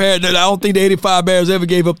getting compared. I don't think the '85 Bears ever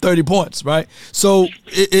gave up 30 points, right? So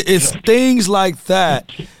it's things like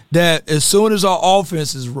that as soon as our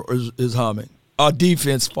offense is humming, our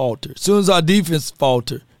defense falters. As soon as our defense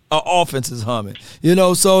falters, our offense is humming. You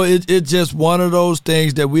know, so it's just one of those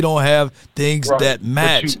things that we don't have things that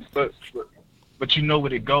match. But you know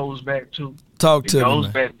what it goes back to? Talk to me, It goes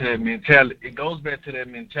man. back to that mentality. It goes back to that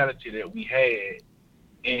mentality that we had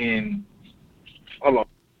in. Hold on.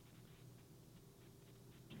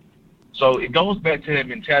 So it goes back to that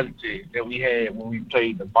mentality that we had when we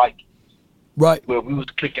played the Vikings. Right. Where we was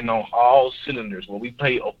clicking on all cylinders, when we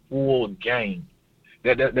played a full game.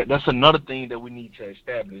 That's another thing that we need to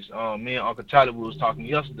establish. Me and Uncle Tyler was talking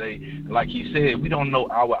yesterday. Like he said, we don't know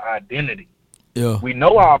our identity. Yeah. We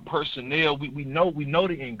know our personnel. We know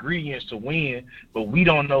the ingredients to win, but we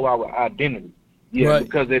don't know our identity. Yeah, Right.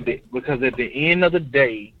 because at the end of the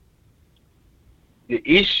day, the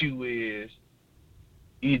issue is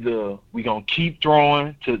either we gonna keep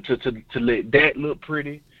throwing to let that look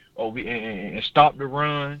pretty, or we and stop the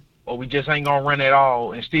run, or we just ain't gonna run at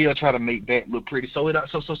all and still try to make that look pretty. So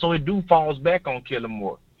it do falls back on Kellen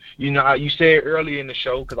Moore. You know, you said earlier in the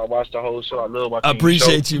show, because I watched the whole show. I love watching. I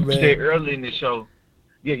appreciate the show. you, man. You said earlier in the show.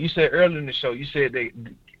 Yeah, you said earlier in the show. You said that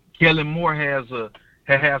Kellen Moore has a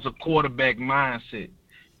quarterback mindset.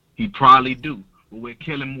 He probably do, but what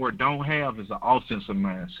Kellen Moore don't have is an offensive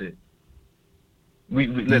mindset. It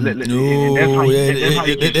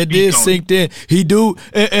did sink in. He do,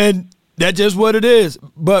 and that's just what it is.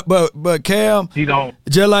 But Cam, he don't.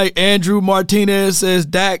 Just like Andrew Martinez says,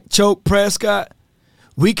 Dak choked Prescott.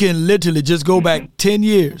 We can literally just go back 10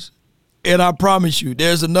 years, and I promise you,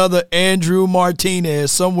 there's another Andrew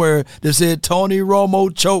Martinez somewhere that said Tony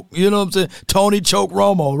Romo choked. You know what I'm saying? Tony choked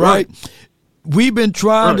Romo, right? We've been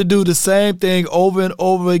trying to do the same thing over and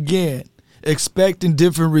over again, expecting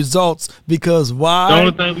different results because why? The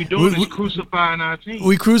only thing we doing is crucifying our team.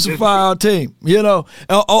 We crucify our team, you know.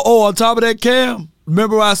 On top of that, Cam,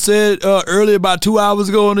 remember I said earlier about 2 hours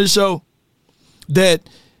ago on this show that,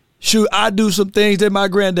 shoot, I do some things that my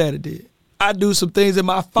granddaddy did. I do some things that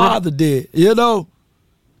my father did, you know,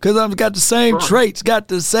 because I've got the same traits, got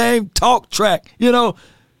the same talk track, you know.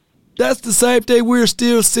 That's the same thing we're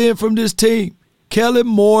still seeing from this team. Kellen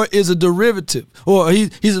Moore is a derivative, or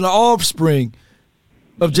he's an offspring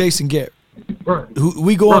of Jason Garrett. Right.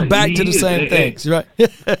 We going back He to the is. same things, right?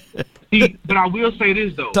 But I will say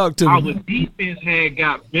this though. Talk to our me. defense had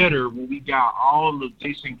got better when we got all of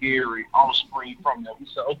Jason Garrett offspring from them. We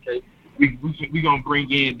said, okay, we gonna bring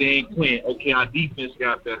in Dan Quinn. Okay, our defense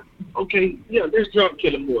got better. Okay, yeah, let's drop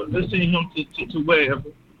Kellen Moore. Let's send him to wherever,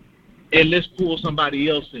 and let's pull somebody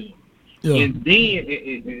else in. Yeah. And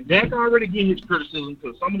then Dak already get his criticism,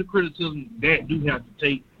 because some of the criticism Dak do have to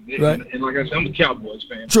take. Right. And like I said, I'm a Cowboys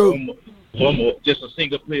fan. True. I'm just a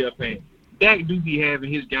single player fan. Dak do be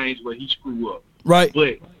having his games where he screw up. Right.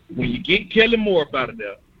 But when you get Kellen Moore up out of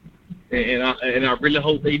there, and I really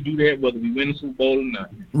hope they do that, whether we win the Super Bowl or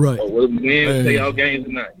not, Right. or whether we win playoff games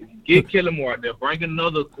or not. If you get Kellen Moore out there, bring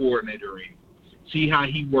another coordinator in, see how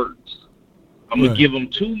he works. I'm gonna give him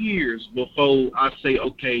 2 years before I say,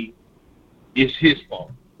 okay, it's his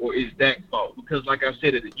fault or it's Dak's fault. Because like I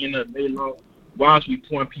said, at the end of the day, why is we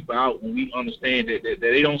point people out when we understand that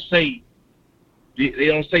they don't say They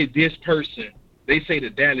don't say this person. They say the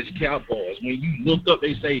Dallas Cowboys. When you look up,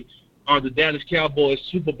 they say, are the Dallas Cowboys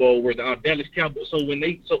Super Bowl where the Dallas Cowboys. So when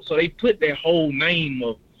they they put that whole name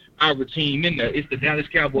of our team in there. It's the Dallas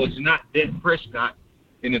Cowboys. It's not Dak Prescott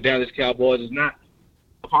in the Dallas Cowboys. It's not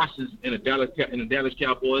Parsons in the Dallas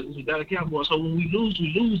Cowboys. It's the Dallas Cowboys. So when we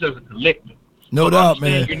lose as a collective. No doubt,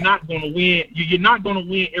 man. You're not going to win. You're not going to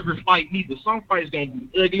win every fight neither. Some fights going to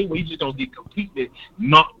be ugly where you just going to get completely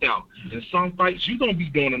knocked out. And some fights you're going to be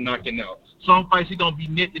doing a knocking out. Some fights you're going to be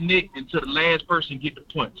neck to neck until the last person get the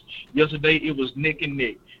punch. Yesterday it was neck and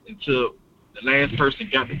neck until the last person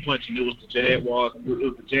got the punch, and it was the Jaguars. It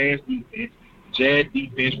was the Jazz defense. Jazz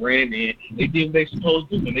defense ran in. They did what they supposed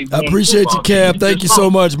to do. And they I appreciate you, Cap. Thank you so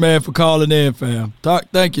much, man, for calling in, fam.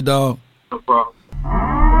 Thank you, dog. No problem.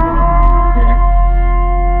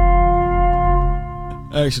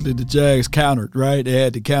 Actually, the Jags countered, right? They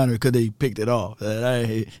had to counter because they picked it off.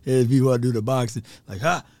 If you want to do the boxing, like,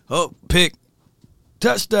 pick,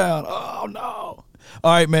 touchdown. Oh, no.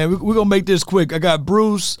 All right, man, we're going to make this quick. I got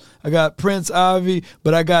Bruce, I got Prince Ivy,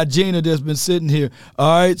 but I got Gina that's been sitting here.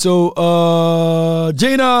 All right, so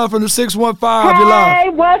Gina from the 615, you're live. Hey,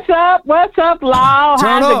 what's up? What's up, Law?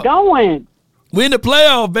 How's it going? We in the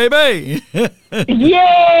playoff, baby.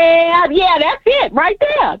 yeah, that's it right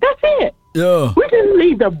there. That's it. Yeah. We just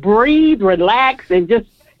need to breathe, relax, and just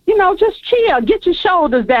chill. Get your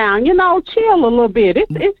shoulders down. Chill a little bit.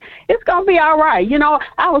 It's gonna be all right.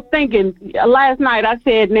 I was thinking last night. I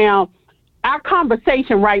said, now our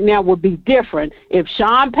conversation right now would be different if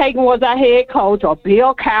Sean Payton was our head coach or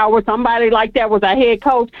Bill Cowher, somebody like that was our head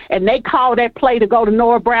coach, and they called that play to go to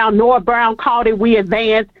Noah Brown. Noah Brown called it. We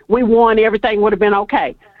advanced. We won. Everything would have been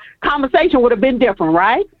okay. Conversation would have been different,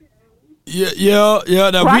 right? Yeah.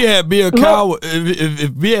 Now, right? We had Bill Cowher.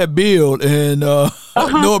 If we had Bill and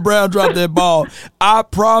Noah Brown dropped that ball, I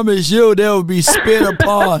promise you there would be spit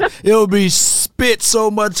upon. It would be spit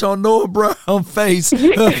so much on Noah Brown's face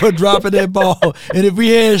for dropping that ball. And if we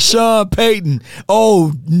had Sean Payton,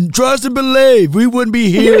 trust and believe, we wouldn't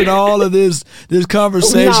be hearing all of this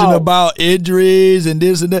conversation about injuries and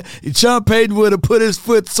this and that. Sean Payton would have put his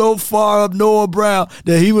foot so far up Noah Brown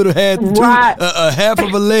that he would have had half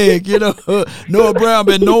of a leg, Noah Brown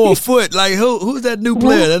been Noah Foot. Like, who's that new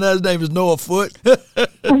player? And his name is Noah Foot.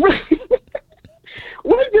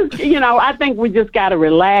 We just, I think we just got to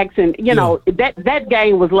relax. And, that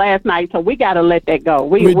game was last night, so we got to let that go.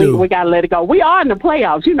 We got to let it go. We are in the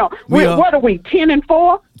playoffs. What are we,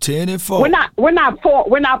 10-4? 10-4. We're not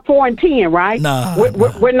 4-10, right? Nah.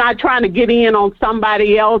 We're not trying to get in on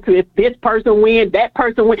somebody else. If this person wins, that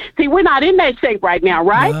person wins. See, we're not in that shape right now,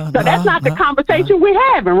 right? So that's not the conversation we're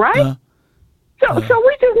having, right? So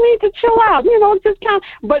we just need to chill out, just kind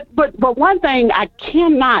of. But one thing I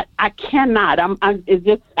cannot. I'm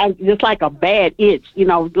just like a bad itch,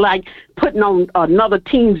 like putting on another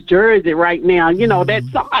team's jersey right now. That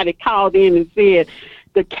somebody called in and said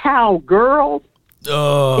the Cowgirls.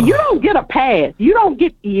 You don't get a pass. You don't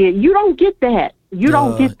get that. You don't get that.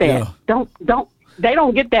 Yeah. They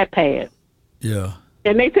don't get that pass. Yeah.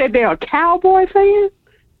 And they said they're a Cowboy fan.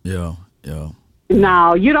 Yeah.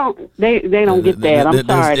 No, you don't. They don't get that. I'm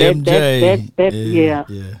sorry.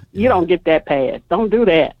 You don't get that pass. Don't do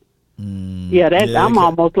that. I'm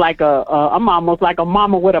almost like a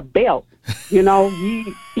mama with a belt. You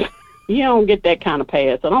don't get that kind of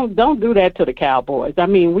pass. So don't do that to the Cowboys. I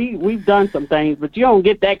mean, we've done some things, but you don't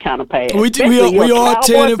get that kind of pass. We are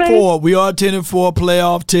 10-4. We are 10-4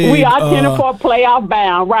 playoff team. We are 10-4 playoff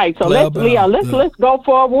bound, right? So let's go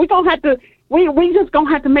forward. We're gonna have to. We just gonna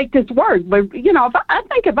have to make this work. But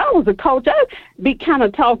if I was a coach, I'd be kind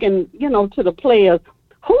of talking, to the players.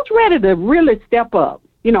 Who's ready to really step up?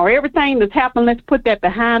 Everything that's happened, let's put that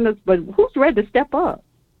behind us. But who's ready to step up?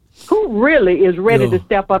 Who really is ready to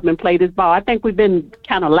step up and play this ball? I think we've been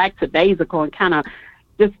kind of lackadaisical and kind of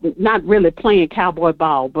just not really playing Cowboy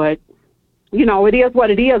ball. But it is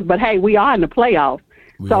what it is. But hey, we are in the playoffs.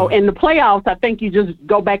 In the playoffs, I think you just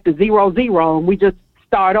go back to 0-0 and we just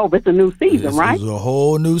start over. It's a new season, right? It's a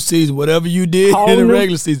whole new season. Whatever you did in the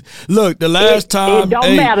regular season. Look, the last time, it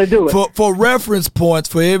don't matter, do it. For reference points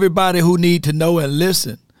for everybody who need to know and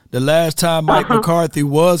listen, the last time Mike McCarthy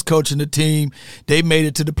was coaching the team, they made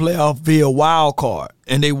it to the playoff via wild card,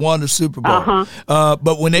 and they won the Super Bowl.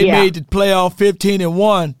 But when they made the playoff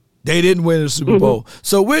 15-1, they didn't win the Super Bowl.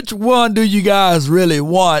 So which one do you guys really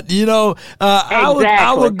want?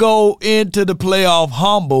 I would go into the playoff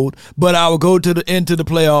humbled, but I would go into the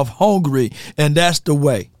playoff hungry, and that's the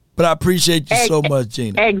way. But I appreciate you so much,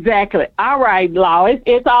 Gina. Exactly. All right, Law.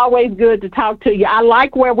 It's always good to talk to you. I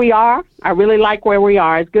like where we are. I really like where we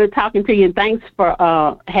are. It's good talking to you, and thanks for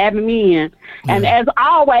having me in. And as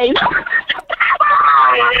always,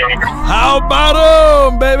 how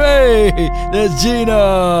about 'em, baby? That's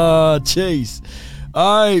Gina Chase.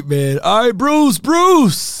 All right, man. All right,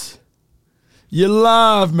 Bruce. You're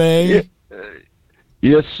live, man.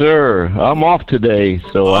 Yes, sir. I'm off today,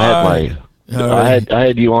 so I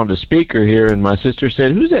had you on the speaker here, and my sister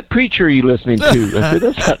said, "Who's that preacher you listening to?" I said,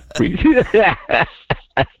 "That's not preacher."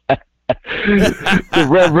 The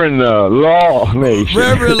Reverend Law Nation.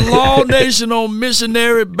 Reverend Law Nation on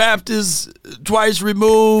Missionary Baptist Twice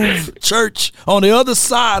Removed Church on the other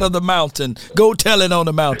side of the mountain. Go tell it on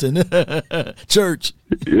the mountain. Church.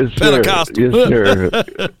 Yes, Pentecostal. Yes, sir.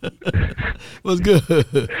 What's good?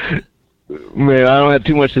 Man, I don't have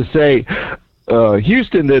too much to say.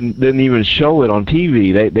 Houston didn't even show it on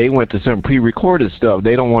TV. They went to some pre-recorded stuff.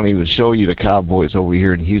 They don't want to even show you the Cowboys over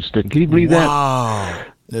here in Houston. Can you believe that? Wow.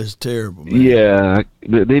 That's terrible, man. Yeah,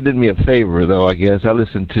 they did me a favor, though, I guess. I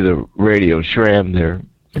listened to the radio, Shram there.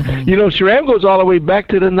 Mm-hmm. You know, Shram goes all the way back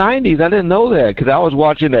to the 90s. I didn't know that because I was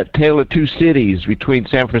watching that Tale of Two Cities between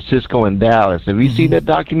San Francisco and Dallas. Have you seen that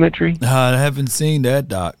documentary? I haven't seen that,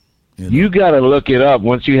 Doc. You got to look it up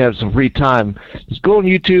once you have some free time. Just go on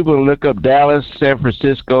YouTube and look up Dallas, San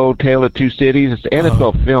Francisco, Tale of Two Cities. It's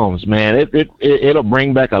NFL Films, man. It'll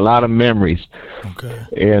bring back a lot of memories. Okay.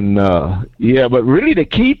 And yeah, but really the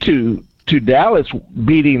key to Dallas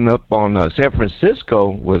beating up on San Francisco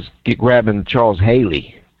was grabbing Charles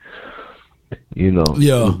Haley. You know,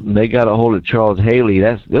 yeah, they got a hold of Charles Haley.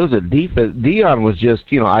 There was a defense. Dion was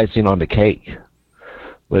just icing on the cake.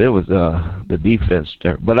 But it was the defense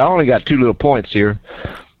there. But I only got 2 little points here.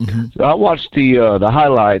 Mm-hmm. So I watched the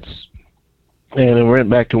highlights, and I went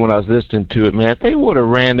back to when I was listening to it. Man, if they would have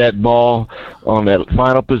ran that ball on that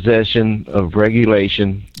final possession of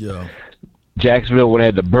regulation, yeah, Jacksonville would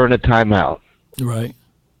have had to burn a timeout. Right.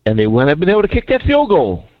 And they wouldn't have been able to kick that field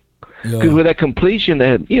goal. Because with that completion,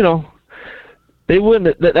 they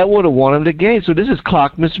wouldn't. That would have won them the game. So this is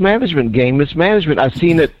clock mismanagement, game mismanagement. I've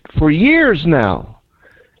seen it for years now.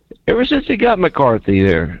 Ever since they got McCarthy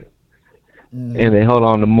there, and they held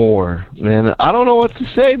on to Moore, man, I don't know what to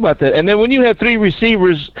say about that. And then when you have 3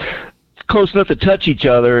 receivers close enough to touch each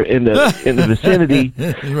other in the vicinity,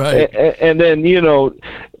 right? And then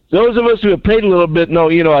those of us who have played a little bit know,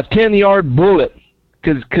 a 10-yard bullet,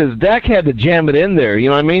 because Dak had to jam it in there. You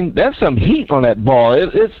know what I mean? That's some heat on that ball.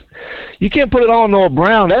 It's you can't put it on Noah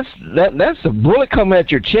Brown. That's a bullet coming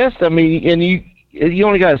at your chest. I mean, and you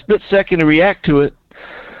only got a split second to react to it.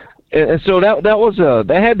 And so that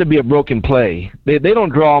had to be a broken play. They don't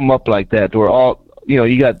draw them up like that. Where all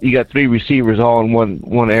you got 3 receivers all in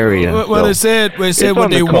one area. Well, they said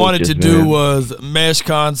what they wanted to do man. was mesh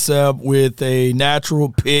concept with a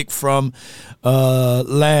natural pick from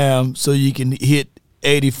Lamb, so you can hit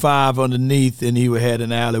 85 underneath, and he had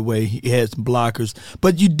an alleyway. He had some blockers,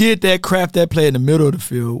 but you did that play in the middle of the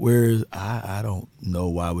field. Whereas I don't know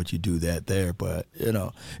why would you do that there, but it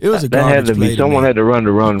was a that had to play be someone had to run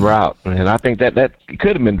the run route, and I think that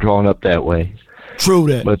could have been drawn up that way. True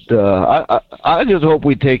that. But I just hope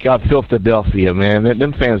we take out Philadelphia, man.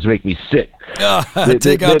 Them fans make me sick.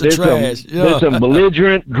 Take out the trash. There's some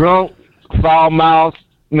belligerent, drunk, foul mouth,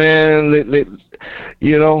 man.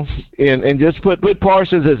 And just put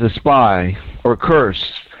Parsons as a spy or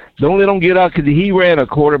curse. Don't let him get out because he ran a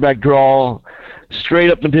quarterback draw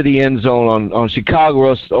straight up into the end zone on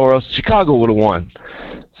Chicago, or else Chicago would have won.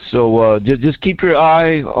 So just keep your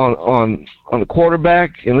eye on the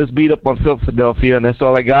quarterback, and let's beat up on Philadelphia, and that's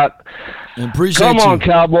all I got. Come on,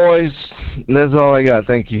 Cowboys. And that's all I got.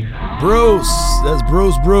 Thank you. Bruce. That's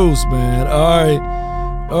Bruce, man.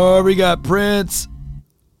 All right. We got Prince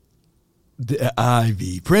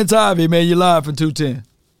Ivy. Prince Ivy, man, you live for 210.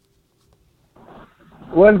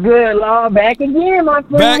 What's good, Law? Back again, my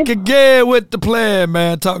friend. Back again with the plan,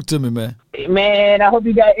 man. Talk to me, man. Man, I hope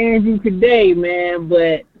you got energy today, man.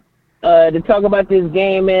 But to talk about this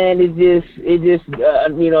game, man, it's just a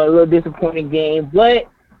little disappointing game. But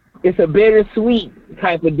it's a bittersweet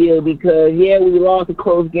type of deal because, yeah, we lost a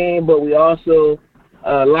close game, but we also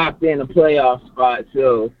locked in a playoff spot.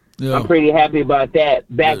 So yeah. I'm pretty happy about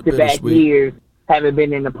that. Back-to-back years haven't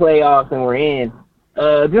been in the playoffs, and we're in.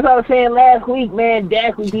 Just like I was saying last week, man,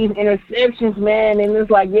 Dak with these interceptions, man, and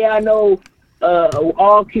it's like, yeah, I know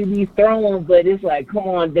all QBs throwing, but it's like, come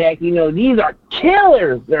on, Dak, these are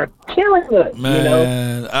killers. They're killing us. Man, you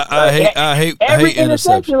know? I hate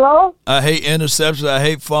interception, interceptions. I hate interceptions. I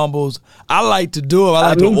hate fumbles. I like to do them. I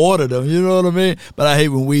like to order them. You know what I mean? But I hate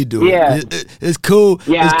when we do it. It's cool.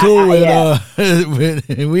 Yeah, it's cool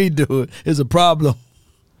when we do it. It's a problem.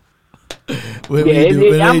 I'm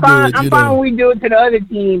fine when we do it to the other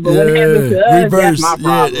team, but when it happens to us, reverse. that's my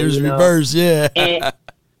problem. It was reverse.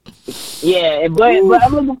 But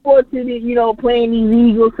I'm looking forward to playing these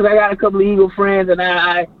Eagles because I got a couple of Eagle friends and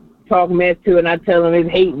I talk mess to, and I tell them it's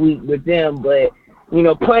hate week with them. But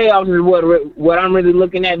playoffs is what I'm really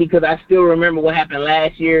looking at because I still remember what happened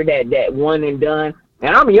last year, that one and done.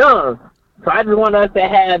 And I'm young, so I just want us to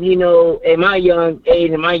have in my young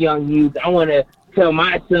age and my young youth, I want to tell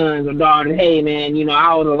my sons or daughters, hey man,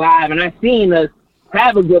 I was alive and I seen us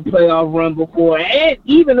have a good playoff run before and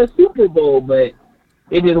even a Super Bowl, but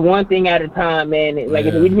it's just one thing at a time, man. If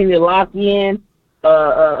we need to lock in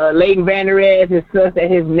Leighton Vander Esch, it's such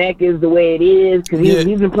that his neck is the way it is because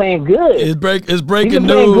he's been playing good. It's breaking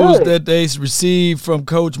news that they received from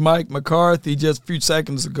Coach Mike McCarthy just a few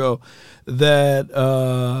seconds ago that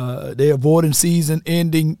they avoided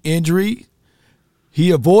season-ending injury.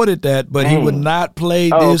 He avoided that, but he would not play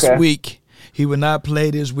this week. He would not play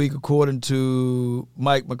this week, according to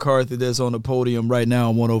Mike McCarthy that's on the podium right now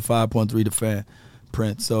on 105.3 The Fan,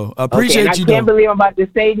 Prince. So I appreciate you. I can't believe I'm about to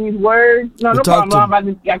say these words. No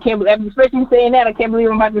problem. I can't believe, especially saying that, I can't believe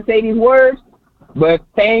I'm about to say these words. But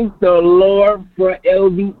thank the Lord for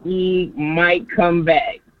LVE might come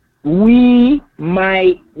back. We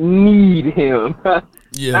might need him.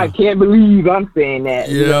 I can't believe I'm saying that.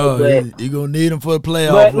 You're going to need him for the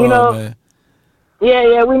playoff run, man.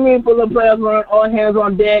 Yeah, we need for the playoff run, all hands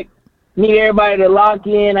on deck. Need everybody to lock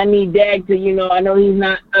in. I need Dak to, I know he's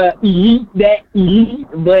not elite,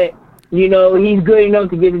 but, he's good enough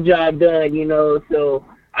to get the job done, So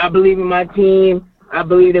I believe in my team. I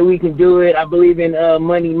believe that we can do it. I believe in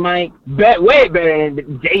Money Mike. Way better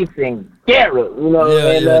than Jason Garrett,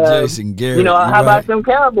 Jason Garrett. How about some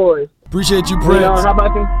Cowboys? Appreciate you, Prince. How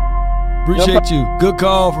about them? Appreciate you. Good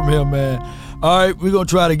call from him, man. All right, we're going to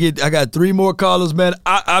try to I got 3 more callers, man.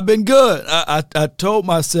 I've been good. I told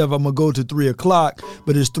myself I'm going to go to 3 o'clock,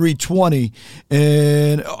 but it's 3:20,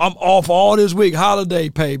 and I'm off all this week. Holiday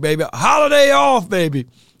pay, baby. Holiday off, baby.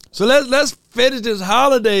 So let's finish this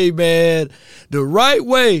holiday, man, the right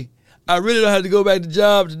way. I really don't have to go back to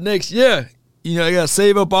jobs next year. You got to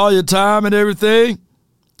save up all your time and everything.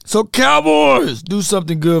 So, Cowboys, do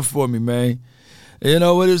something good for me, man.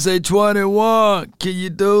 What did it say? 21. Can you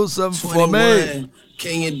do something for me?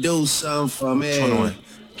 Can you do something for me? 21.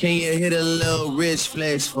 Can you hit a little rich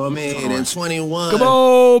flex for me? Then 21. Come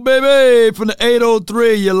on, baby. From the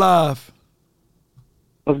 803, you're live.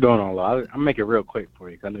 What's going on, Lo? I'll make it real quick for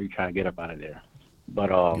you because I know you're trying to get up out of there. But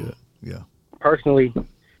personally,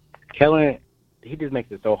 Kellen, he just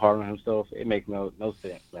makes it so hard on himself. It makes no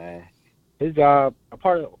sense, man. His job, a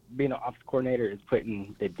part of being an offensive coordinator, is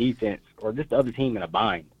putting the defense or just the other team in a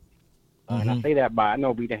bind. And I say that I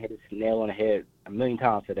know we done hit this nail on the head a million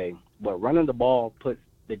times today, but running the ball puts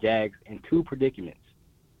the Jags in 2 predicaments.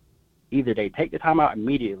 Either they take the timeout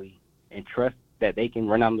immediately and trust that they can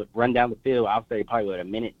run down the field, I'll say probably with a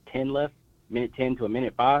minute 10 left, minute 10 to a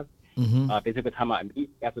minute 5. If they took a timeout immediately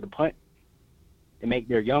after the punt, and make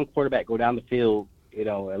their young quarterback go down the field,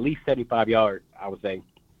 at least 75 yards, I would say,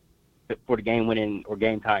 for the game-winning or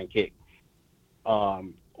game-tying kick.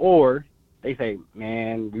 Or they say,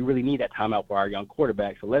 man, we really need that timeout for our young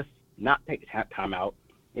quarterback, so let's not take the timeout.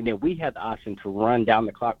 And then we have the option to run down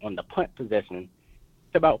the clock on the punt possession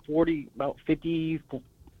to about 50,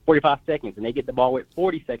 45 seconds, and they get the ball with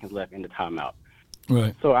 40 seconds left in the timeout.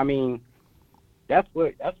 Right. So, I mean, that's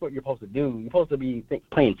what you're supposed to do. You're supposed to be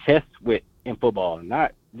playing chess in football,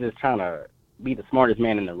 not just trying to be the smartest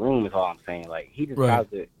man in the room is all I'm saying. Like, he just tries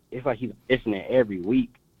to – it's like he's auditioning every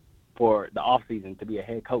week for the offseason to be a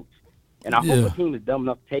head coach. And I hope the team is dumb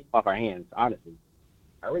enough to take off our hands, honestly.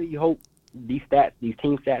 I really hope these stats, these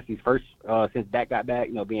team stats, these first since Dak got back,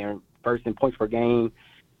 being first in points per game,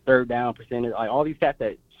 third down percentage, like all these stats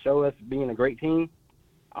that show us being a great team,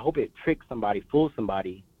 I hope it tricks somebody, fools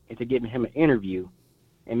somebody into giving him an interview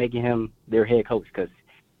and making him their head coach because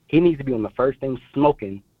he needs to be on the first thing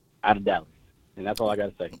smoking out of Dallas. And that's all I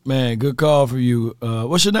got to say. Man, good call for you.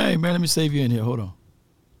 What's your name, man? Let me save you in here. Hold on.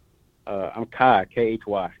 I'm Kai,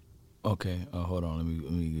 K-H-Y. Okay. Hold on. Let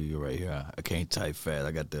me get you right here. I can't type fast.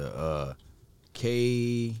 I got the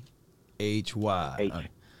K-H-Y.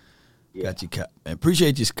 Yeah. Got you, Kai. Man,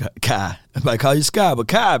 appreciate you, Kai. I might call you Sky, but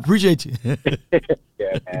Kai, appreciate you. Yeah,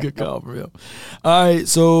 man. Good call for real.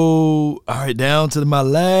 All right, down to my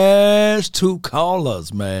last two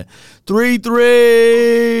callers, man.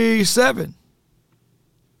 337.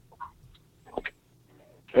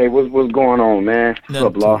 Hey, what's going on, man? What's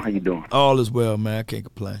up, Law? How you doing? All is well, man. I can't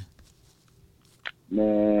complain.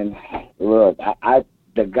 Man, look, I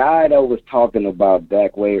the guy that was talking about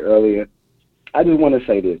Dak way earlier, I just want to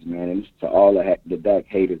say this, man, and to all the Dak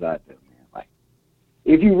haters out there, man. Like,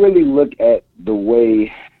 if you really look at the way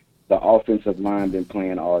the offensive line been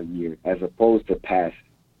playing all year, as opposed to passing,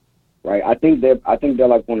 right? I think they're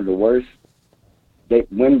like one of the worst. They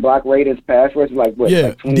win block rate as pass rush, like what,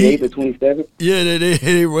 like 28 to 27? Yeah,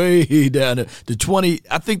 they way down there. The 20.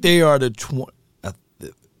 I think they are the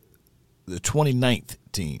 29th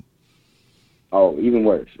team. Oh, even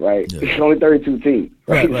worse, right? Yeah. It's only 32 teams,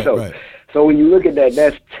 right? Right. So when you look at that,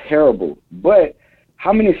 that's terrible. But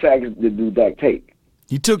how many sacks did Dak take?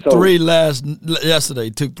 He took three yesterday.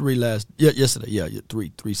 He took three yesterday. Yeah,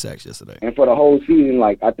 three sacks yesterday. And for the whole season,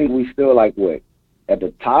 like, I think we still like what, at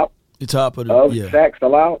the top? The top of sacks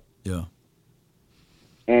allowed. Yeah.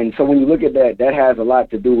 And so when you look at that, that has a lot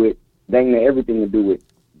to do with dang near everything to do with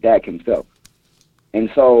Dak himself. And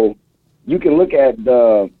so you can look at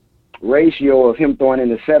the ratio of him throwing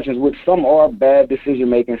interceptions, which some are bad decision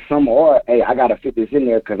making, some are, hey, I gotta fit this in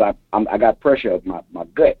there because I got pressure of my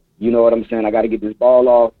gut. You know what I'm saying? I got to get this ball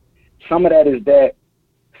off. Some of that is that.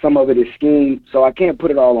 Some of it is scheme. So I can't put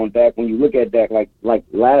it all on Dak. When you look at Dak, like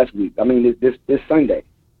last week, I mean this Sunday,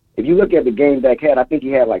 if you look at the game Dak had, I think he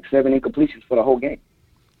had like 7 incompletions for the whole game.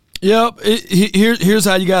 Yep. Here's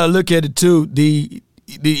how you got to look at it too. The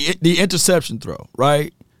interception throw,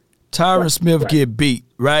 right? Tyron Smith get beat,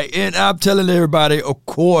 right? And I'm telling everybody, of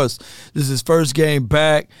course, this is his first game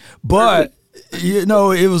back, but you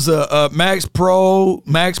know, it was a max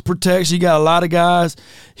protection. You got a lot of guys.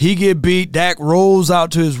 He get beat. Dak rolls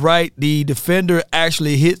out to his right. The defender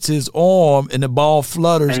actually hits his arm, and the ball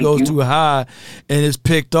flutters, goes too high, and is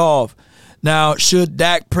picked off. Now, should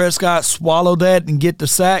Dak Prescott swallow that and get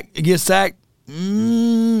sacked? But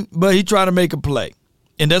he trying to make a play,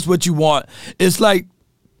 and that's what you want. It's like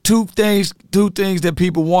two things that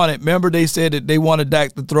people wanted. Remember, they said that they wanted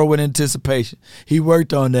Dak to throw in anticipation. He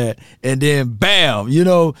worked on that. And then, bam, you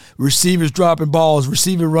know, receivers dropping balls,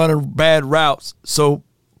 receiver running bad routes. So,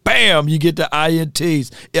 bam, you get the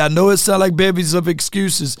INTs. I know it sounds like babies of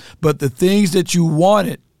excuses, but the things that you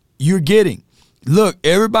wanted, you're getting. Look,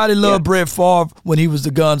 everybody loved Brett Favre when he was the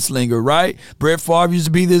gunslinger, right? Brett Favre used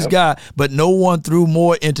to be this guy, but no one threw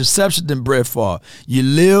more interceptions than Brett Favre. You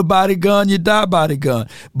live by the gun, you die by the gun.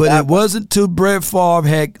 But it wasn't till Brett Favre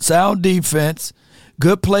had sound defense,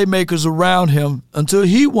 good playmakers around him until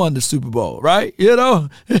he won the Super Bowl, right? You know,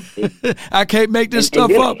 I can't make this stuff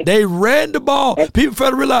up. They ran the ball. People fail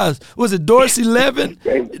to realize, was it Dorsey Levin?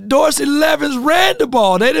 Dorsey Levins ran the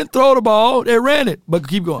ball. They didn't throw the ball. They ran it. But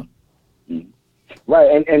keep going.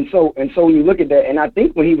 Right, and so when you look at that, and I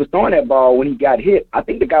think when he was throwing that ball, when he got hit, I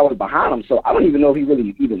think the guy was behind him, so I don't even know if he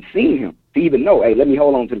really even seen him to even know, hey, let me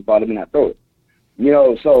hold on to the ball, let me not throw it. You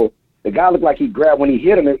know, so the guy looked like he grabbed, when he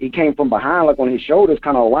hit him, he came from behind, like on his shoulders,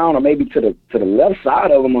 kind of around, or maybe to the left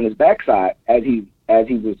side of him on his backside as he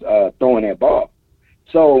was throwing that ball.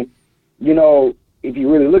 So, you know, if you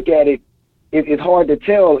really look at it, it's hard to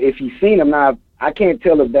tell if he's seen him. Now, I can't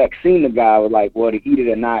tell if Dak seen the guy was like, well, to eat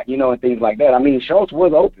it or not, you know, and things like that. I mean, Schultz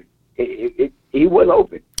was open. He was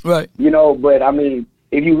open. Right. You know, but, I mean,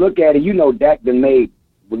 if you look at it, you know Dak been made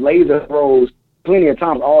laser throws plenty of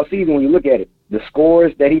times all season when you look at it. The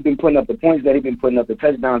scores that he's been putting up, the points that he's been putting up, the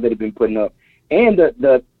touchdowns that he's been putting up, and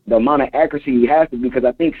the amount of accuracy he has to, because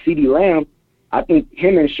I think CeeDee Lamb, I think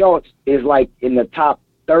him and Schultz is like in the top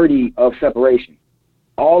 30 of separation.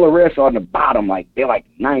 All the rest are on the bottom, like they're like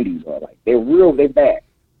 90s or like they're bad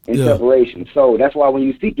in separation. So that's why when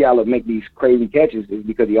you see Gallup make these crazy catches, is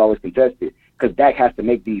because he always contested, because Dak has to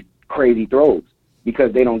make these crazy throws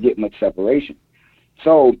because they don't get much separation.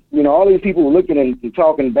 So, you know, all these people were looking and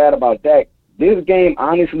talking bad about Dak. This game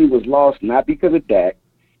honestly was lost not because of Dak.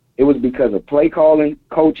 It was because of play calling,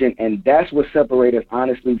 coaching, and that's what separated us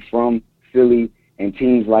honestly from Philly and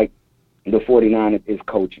teams like the 49ers is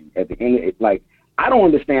coaching. At the end, it's like, I don't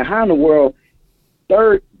understand how in the world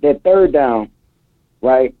third down,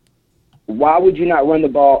 right? Why would you not run the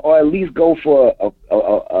ball or at least go for a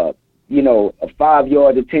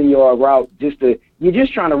 5-yard to 10-yard route? You're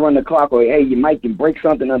just trying to run the clock, or hey, you might can break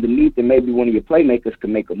something underneath, and maybe one of your playmakers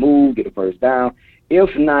can make a move, get a first down.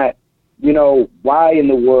 If not, you know, why in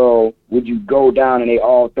the world would you go down and they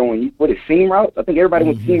all throwing seam routes? I think everybody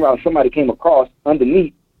went seam routes. Somebody came across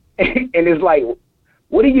underneath, and it's like,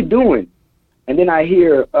 what are you doing? And then I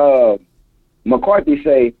hear McCarthy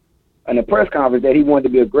say in a press conference that he wanted to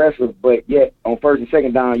be aggressive, but yet on first and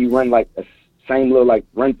second down you run like a same little like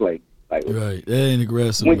run play. Like, right, that ain't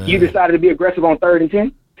aggressive. When man. you decided to be aggressive on 3rd and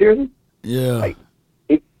 10, seriously? Yeah. Like,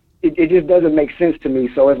 it just doesn't make sense to me.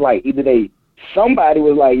 So it's like somebody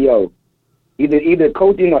was like, yo, either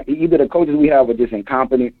coaching or either the coaches we have are just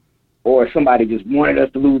incompetent, or somebody just wanted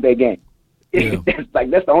us to lose that game. Yeah.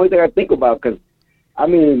 That's the only thing I think about. Because I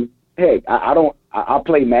mean, heck, I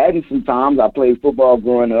play Madden sometimes. I played football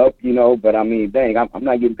growing up, But I mean, dang, I'm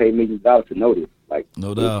not getting paid millions of dollars to know this. Like,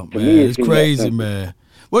 no doubt, man. It's crazy, man.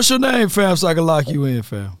 What's your name, fam? So I can lock you in,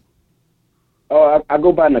 fam. Oh, I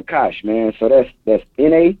go by Nakash, man. So that's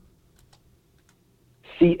NACHAASH.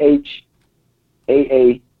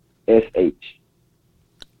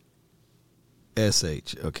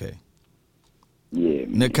 Okay. Yeah.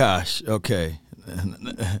 Nakash. Okay.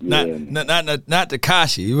 Not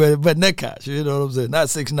Takashi, but Nakash. You know what I'm saying? Not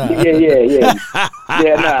 6ix9ine. Yeah.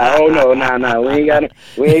 Yeah, nah. Oh no, nah. We ain't got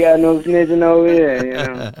no snitching over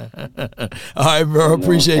here. All right, bro.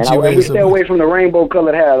 Appreciate you. And we stay away from the rainbow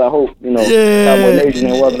colored hair. I hope Cowboy Nation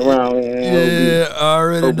ain't walking around. Yeah, I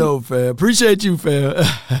already know, fam. Appreciate you, fam.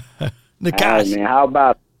 Nakash. All right, man.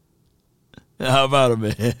 How about it,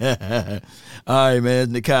 man? All right, man.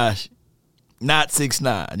 Nakash. Not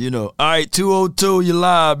 6ix9ine, All right, 202, you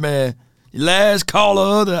live, man. Your last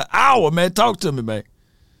caller of the hour, man. Talk to me, man.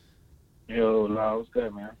 Yo, Law, what's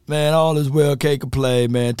good, man? Man, all is well. Can't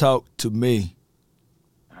complain, man. Talk to me.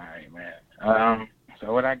 All right, man.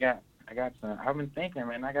 So what I got some. I've been thinking,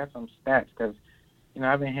 man. I got some stats because,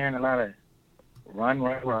 I've been hearing a lot of run.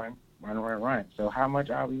 So how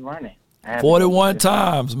much are we running? 41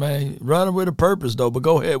 times, man. Running with a purpose, though. But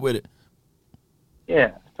go ahead with it.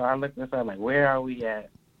 Yeah. So I looked this up, like, where are we at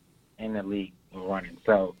in the league running?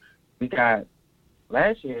 So we got,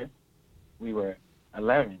 last year, we were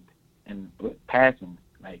 11th in passing.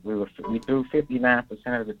 Like, we threw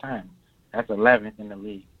 59% of the time. That's 11th in the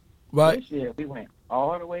league. Right. This year, we went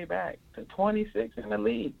all the way back to 26th in the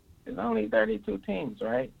league. There's only 32 teams,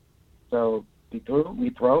 right? So we throw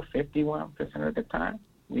 51% of the time.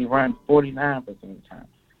 We run 49% of the time.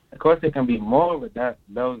 Of course, it can be more with those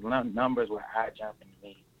numbers were high jumping to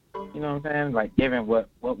me. You know what I'm saying? Like, given what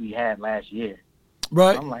we had last year.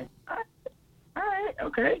 Right. I'm like, all right,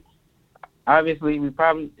 okay. Obviously,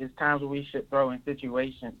 it's times where we should throw in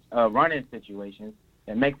situations, running situations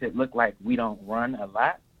that makes it look like we don't run a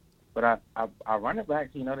lot. But our running backs,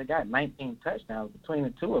 they got 19 touchdowns between the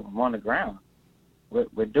two of them on the ground.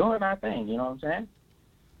 We're doing our thing, you know what I'm saying?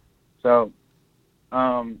 So,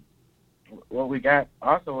 what we got,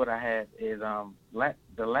 also what I had is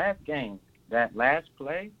the last game, that last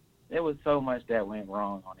play, there was so much that went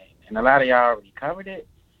wrong on it. And a lot of y'all already covered it,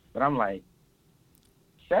 but I'm like,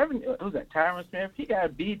 who's that, Tyron Smith? He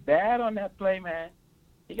got beat bad on that play, man.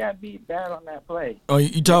 He got beat bad on that play. Oh,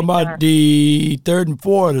 you talking about the 3rd and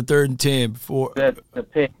 4 or the 3rd and 10 before? The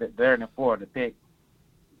pick, the 3rd and 4, the pick.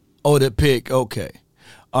 Oh, the pick, okay.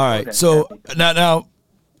 All right, Okay, so now,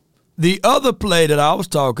 the other play that I was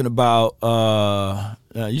talking about,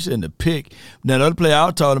 you said the pick. Now, the other play I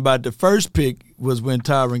was talking about, the first pick was when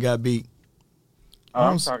Tyron got beat. Oh,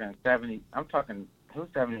 I'm talking 70. I'm talking, who's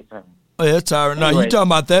 77? Oh, yeah, that's Tyron. No, Anyway. you talking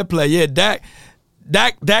about that play. Yeah, Dak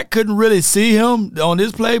couldn't really see him on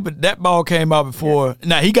this play, but that ball came out before. Yeah.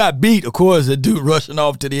 Now, he got beat, of course, the dude rushing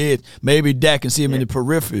off to the edge. Maybe Dak can see him in the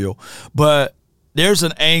peripheral. But there's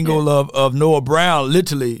an angle of Noah Brown,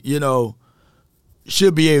 literally,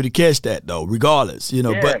 should be able to catch that though, regardless,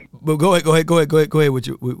 But go ahead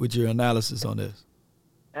with your analysis on this.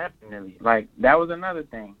 Definitely, like that was another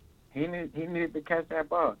thing. He needed to catch that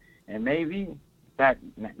ball, and maybe not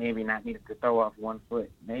needed to throw off 1 foot.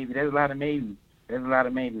 Maybe there's a lot of maybes.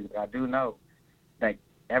 But I do know, like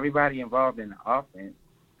everybody involved in the offense,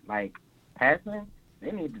 like passing,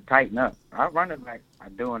 they need to tighten up. Our running backs are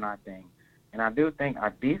doing our thing, and I do think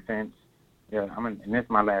our defense. And this is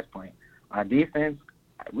my last point. Our defense,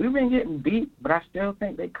 we've been getting beat, but I still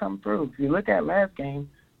think they come through. If you look at last game,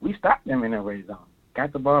 we stopped them in the red zone,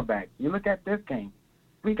 got the ball back. You look at this game,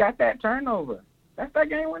 we got that turnover. That's that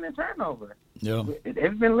game-winning turnover. Yeah.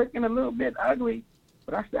 It's been looking a little bit ugly,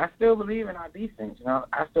 but I still believe in our defense.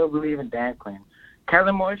 I still believe in Dan Quinn.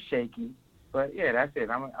 Kellen Moore's shaky, but yeah, that's it.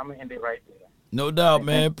 I'm gonna end it right there. No doubt,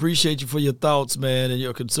 man. Appreciate you for your thoughts, man, and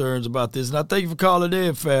your concerns about this. And I thank you for calling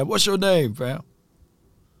in, fam. What's your name, fam?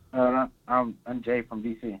 I'm Jay from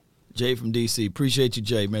DC. Jay from DC. Appreciate you,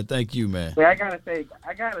 Jay, man. Thank you, man. Yeah, I gotta say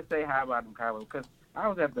hi about them Cowboys because I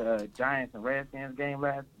was at the Giants and Redskins game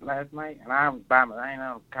last night, and I ain't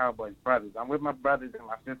on Cowboys brothers. I'm with my brothers and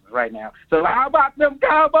my sisters right now. So how about them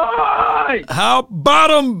Cowboys? How about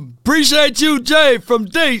them? Appreciate you, Jay, from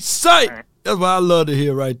D-Site. That's what I love to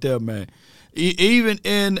hear right there, man. Even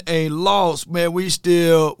in a loss, man, we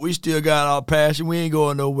still got our passion. We ain't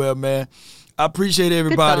going nowhere, man. I appreciate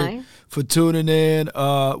everybody for tuning in.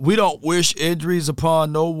 We don't wish injuries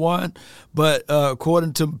upon no one, but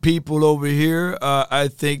according to people over here, I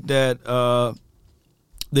think that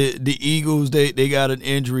the Eagles, they got an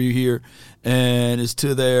injury here, and it's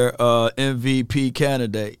to their MVP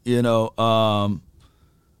candidate, Jalen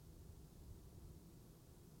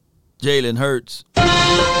Hurts.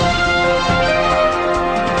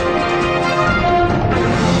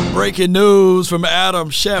 Breaking news from Adam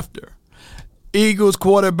Schefter. Eagles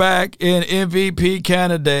quarterback and MVP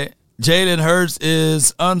candidate Jalen Hurts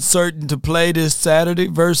is uncertain to play this Saturday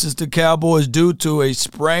versus the Cowboys due to a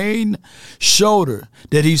sprained shoulder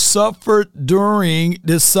that he suffered during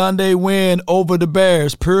the Sunday win over the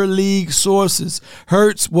Bears, per league sources.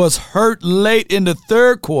 Hurts was hurt late in the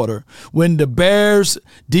third quarter when the Bears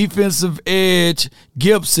defensive edge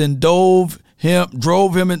Gibson drove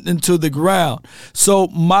him into the ground. So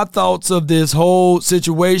my thoughts of this whole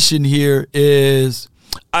situation here is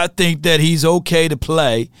I think that he's okay to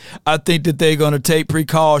play. I think that they're going to take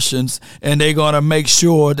precautions, and they're going to make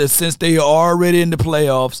sure that since they are already in the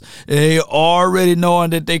playoffs, they already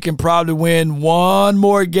knowing that they can probably win one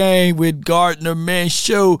more game with Gardner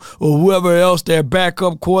Minshew or whoever else their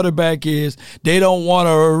backup quarterback is. They don't want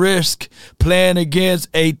to risk playing against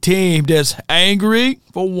a team that's angry,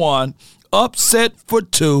 for one, upset for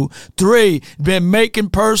 2, 3, been making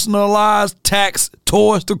personalized attacks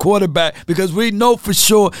towards the quarterback, because we know for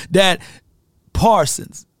sure that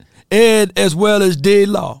Parsons and as well as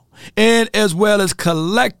D-Law and as well as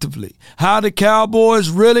collectively how the Cowboys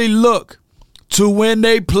really look to when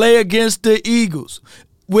they play against the Eagles,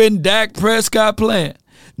 when Dak Prescott playing.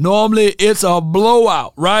 Normally it's a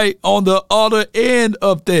blowout, right? On the other end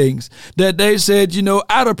of things that they said,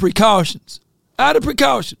 out of precautions,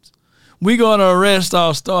 we're going to arrest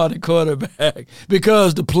our starting quarterback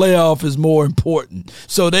because the playoff is more important.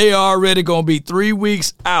 So they are already going to be 3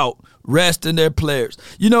 weeks out resting their players.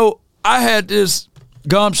 I had this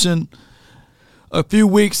gumption a few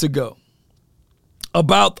weeks ago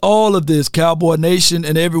about all of this, Cowboy Nation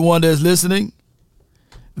and everyone that's listening,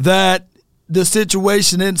 that the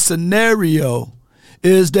situation and scenario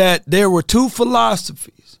is that there were 2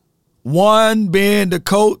 philosophies. One being the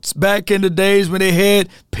Colts back in the days when they had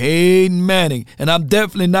Peyton Manning. And I'm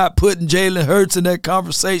definitely not putting Jalen Hurts in that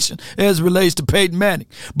conversation as it relates to Peyton Manning.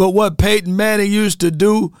 But what Peyton Manning used to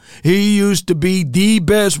do, he used to be the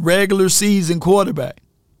best regular season quarterback.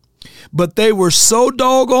 But they were so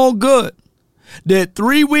doggone good that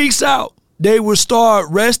 3 weeks out, they would start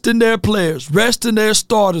resting their players, resting their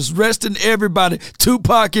starters, resting everybody.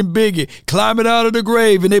 Tupac and Biggie climbing out of the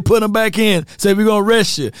grave, and they put them back in. Say, we're going to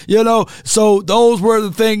rest you. So those were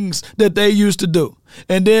the things that they used to do.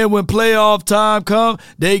 And then when playoff time comes,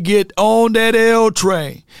 they get on that L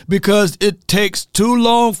train because it takes too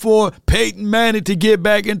long for Peyton Manning to get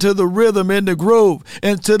back into the rhythm and the groove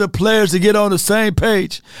and to the players to get on the same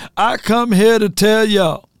page. I come here to tell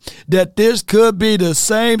y'all that this could be the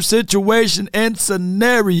same situation and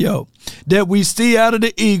scenario that we see out of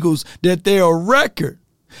the Eagles, that their record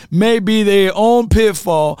may be their own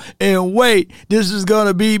pitfall. And wait, this is going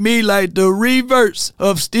to be me like the reverse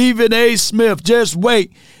of Stephen A. Smith. Just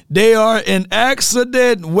wait. They are an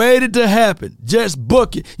accident waiting to happen. Just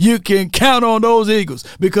book it. You can count on those Eagles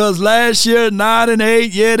because last year, 9-8,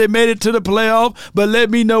 yeah, they made it to the playoff, but let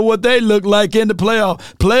me know what they look like in the playoff.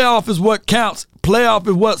 Playoff is what counts. Playoff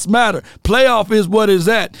is what's matter. Playoff is what is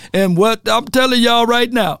at. And what I'm telling y'all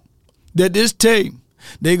right now, that this team,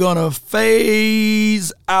 they're going to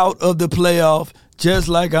phase out of the playoff just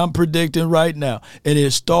like I'm predicting right now. And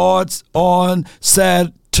it starts on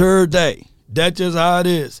Saturday. That's just how it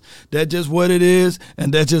is. That's just what it is,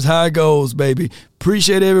 and that's just how it goes, baby.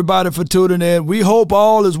 Appreciate everybody for tuning in. We hope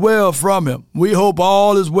all is well from him. We hope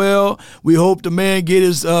all is well. We hope the man get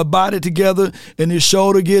his body together and his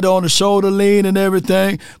shoulder get on the shoulder lean and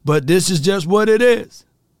everything, but this is just what it is.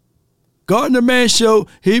 Gardner Minshew,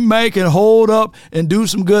 he can hold up and do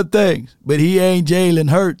some good things, but he ain't Jalen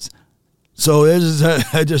Hurts. So this is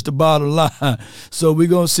just the bottom line. So we're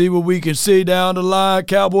going to see what we can see down the line.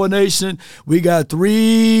 Cowboy Nation, we got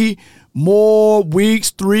 3 more weeks,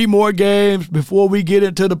 3 more games before we get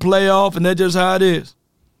into the playoff, and that's just how it is.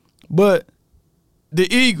 But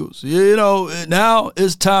the Eagles, now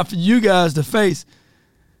it's time for you guys to face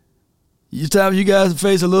Time you guys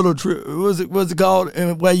face a little, what's it called?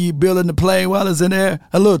 Where you building the plane while it's in there?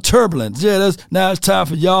 A little turbulence. Yeah, now it's time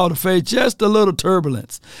for y'all to face just a little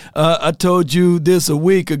turbulence. I told you this a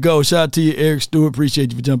week ago. Shout out to you, Eric Stewart.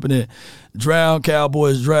 Appreciate you for jumping in. Drown,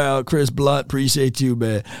 Cowboys, drown. Chris Blunt, appreciate you,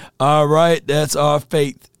 man. All right, that's our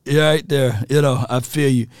faith right there. I feel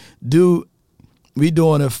you. We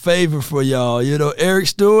doing a favor for y'all. Eric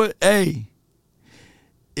Stewart, hey.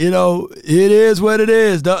 It is what it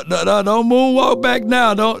is. Don't moonwalk back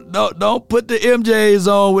now. Don't put the MJs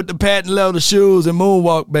on with the patent leather shoes and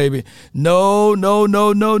moonwalk, baby. No.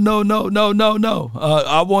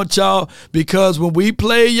 I want y'all, because when we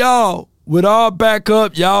play y'all with our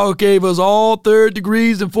backup, y'all gave us all 3rd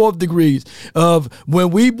degrees and 4th degrees of when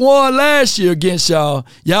we won last year against y'all.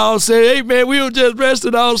 Y'all say, hey man, we were just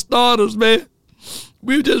resting our starters, man.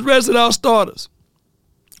 We were just resting our starters.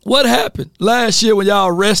 What happened last year when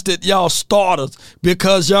y'all rested y'all starters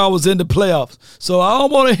because y'all was in the playoffs? So I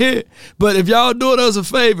don't want to hear it. But if y'all doing us a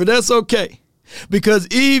favor, that's okay. Because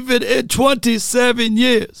even in 27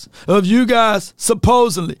 years of you guys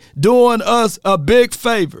supposedly doing us a big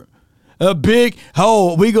favor, we're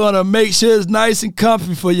going to make sure it's nice and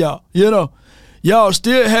comfy for y'all. Y'all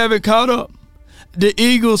still haven't caught up. The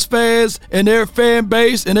Eagles fans and their fan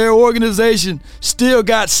base and their organization still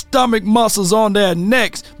got stomach muscles on their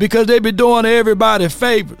necks because they've been doing everybody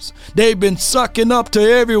favors. They've been sucking up to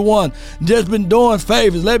everyone, just been doing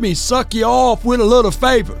favors. Let me suck you off with a little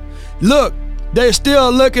favor. Look, they're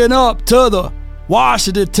still looking up to the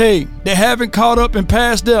Washington team. They haven't caught up and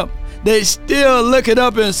passed them. They still looking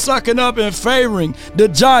up and sucking up and favoring the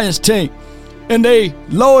Giants team. And they,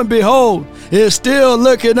 lo and behold, is still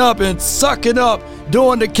looking up and sucking up,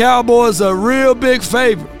 doing the Cowboys a real big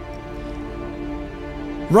favor.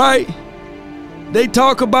 Right? They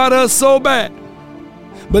talk about us so bad,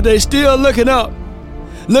 but they still looking up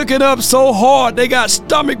so hard they got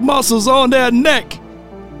stomach muscles on their neck.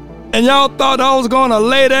 And y'all thought I was going to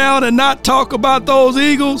lay down and not talk about those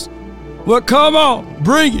Eagles? Well, come on,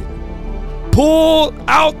 bring it. Pull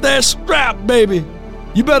out that strap, baby.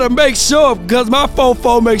 You better make sure, because my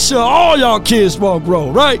fofo makes sure all y'all kids won't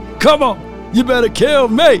grow, right? Come on. You better kill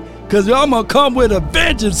me, because I'm going to come with a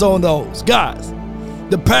vengeance on those guys.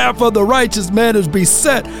 The path of the righteous man is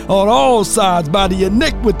beset on all sides by the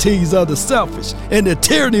iniquities of the selfish and the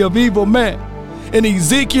tyranny of evil man. And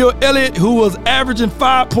Ezekiel Elliott, who was averaging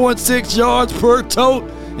 5.6 yards per tote,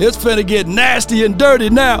 it's finna get nasty and dirty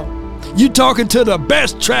now. You talking to the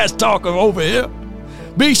best trash talker over here.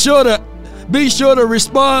 Be sure to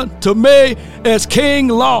respond to me as King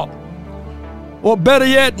Law, or better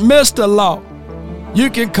yet, Mr. Law. You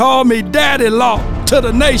can call me Daddy Law to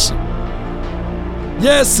the nation.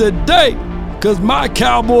 Yes, today, because my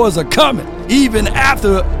Cowboys are coming, even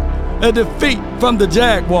after a defeat from the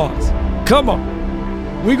Jaguars. Come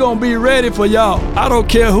on. We're going to be ready for y'all. I don't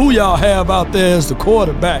care who y'all have out there as the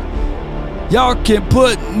quarterback. Y'all can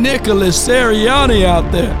put Nicholas Sirianni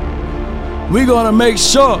out there. We're going to make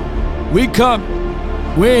sure we come.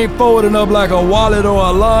 We ain't folding up like a wallet or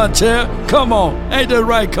a lawn chair. Come on. Ain't that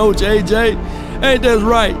right, Coach AJ? Ain't that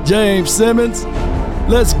right, James Simmons?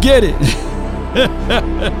 Let's get it.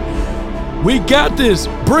 We got this.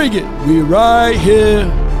 Bring it. We right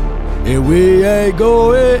here, and we ain't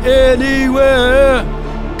going anywhere.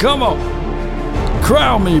 Come on.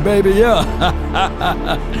 Crown me, baby, yeah.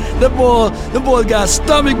 The boys got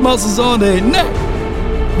stomach muscles on their neck.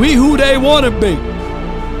 We who they want to be.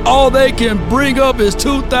 All they can bring up is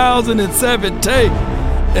 2017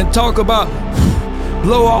 and talk about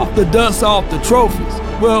blow off the dust off the trophies.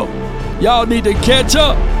 Well, y'all need to catch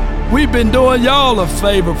up. We've been doing y'all a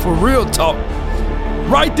favor for real talk.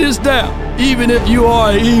 Write this down, even if you are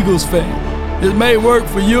an Eagles fan. It may work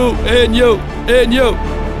for you and you and you.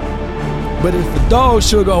 But if the dog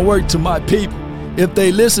sure gonna work to my people, if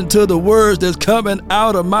they listen to the words that's coming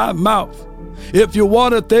out of my mouth, if you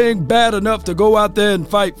want a thing bad enough to go out there and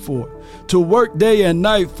fight for it, to work day and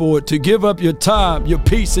night for it, to give up your time, your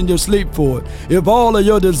peace, and your sleep for it, if all of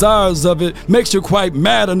your desires of it makes you quite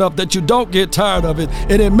mad enough that you don't get tired of it,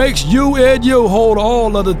 and it makes you and you hold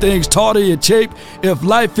all other things tawdry and cheap, if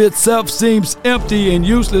life itself seems empty and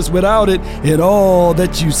useless without it, and all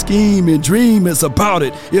that you scheme and dream is about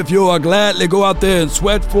it, if you are gladly go out there and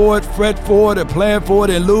sweat for it, fret for it, and plan for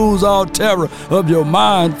it, and lose all terror of your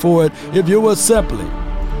mind for it, if you will simply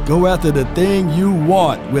go after the thing you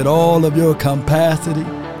want with all of your capacity,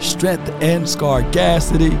 strength, and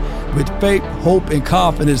scarcity, with faith, hope, and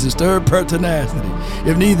confidence, and stirred pertinacity.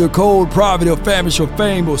 If neither cold, poverty, or famish, or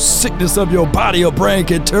fame, or sickness of your body or brain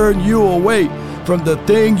can turn you away from the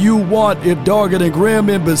thing you want if dogged and grim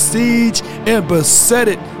and besiege and beset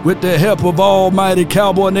it with the help of Almighty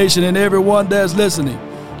Cowboy Nation and everyone that's listening.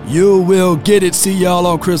 You will get it. See y'all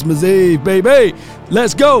on Christmas Eve, baby.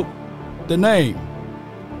 Let's go. The name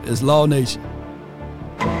is Law Nation.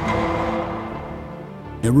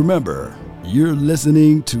 And remember, you're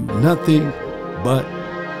listening to nothing but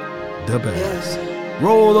the best.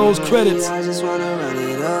 Roll those credits. I just wanna run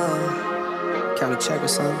it up. Count a check or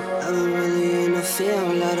something. I've been really in the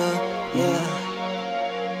field, let up. Yeah.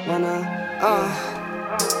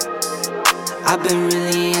 I've been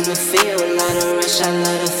really in the field, let her rush, I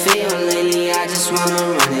let her feel. Lately, I just wanna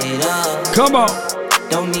run it up. Come on.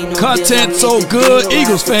 Content so good.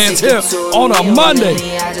 Eagles fans here on a Monday.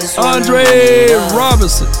 Andre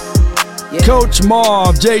Robinson, Coach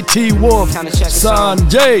Marv, JT Wolf,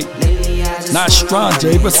 Sanjay, not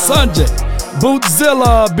Stranjay, but Sanjay,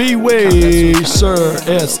 Bootzilla, B-Way, Sir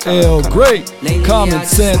S.L. Great, Common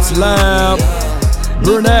Sense Lab,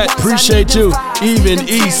 Burnett, appreciate you, even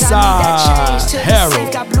Eastside,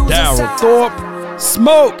 Harold, Darryl Thorpe,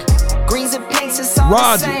 Smoke,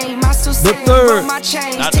 Roger, the third,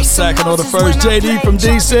 not the second or the first, JD from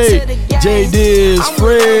DC, JD is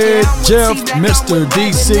Fred, Jeff, Mr.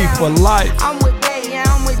 DC for life,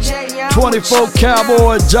 24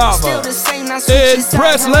 Cowboy Java, Ed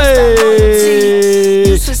Presley,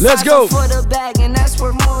 let's go.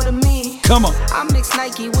 Come on.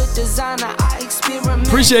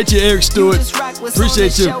 Appreciate you, Eric Stewart.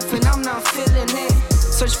 Appreciate you.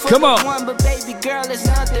 Come on.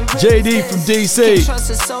 JD from DC.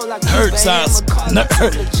 Hurts us.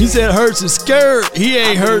 He said Hurts is scared. He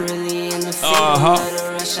ain't hurt.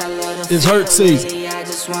 It's hurt season.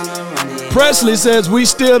 Presley says we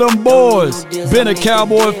still them boys. Been a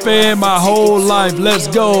Cowboy fan my whole life. Let's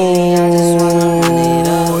go.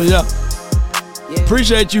 Yeah.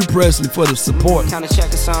 Appreciate you, Presley, for the support.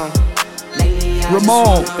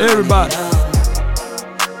 Ramon, everybody.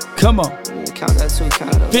 Come on.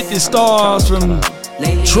 50 stars from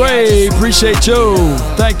Trey. Appreciate you.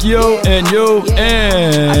 Thank you and you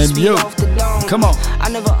and you. Come on.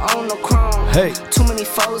 Hey.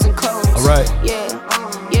 All right.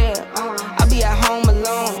 I be at home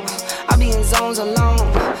alone. I be in zones alone.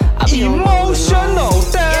 Emotional,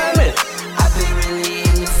 damn it. I be really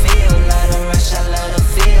in the field. Let her rush, I let her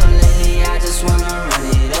feel. Lately, I just wanna run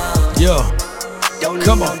it up. Yo.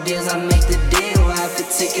 Come on. Deals, I make the deal. I have to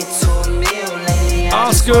take it to a meal. Lately,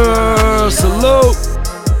 Oscar, salute.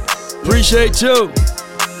 Appreciate you.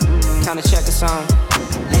 Kinda check us on.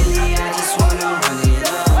 Lately, I just wanna run it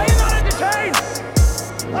up. Are you not entertained?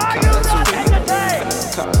 Are you not entertained?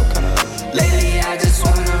 Lately, I just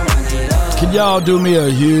wanna run it up. Can y'all do me a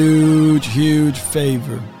huge, huge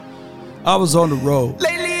favor? I was on the road.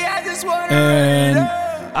 Lately, I just wanna and run it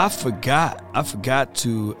up. I forgot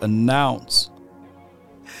to announce.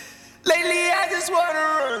 Lately, I just wanna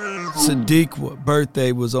run. Sadiq's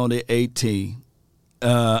birthday was on the 18th,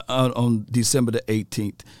 on December the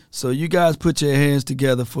 18th. So you guys put your hands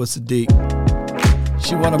together for Sadiq.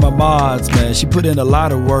 She one of my mods, man. She put in a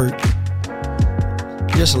lot of work.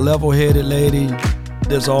 Just a level-headed lady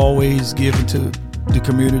that's always giving to the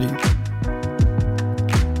community.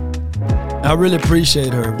 I really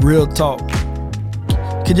appreciate her. Real talk.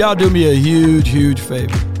 Can y'all do me a huge, huge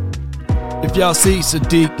favor? If y'all see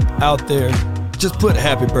Sadiq out there, just put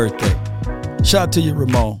happy birthday. Shout out to you,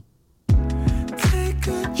 Ramon.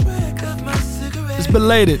 It's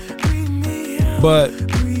belated, but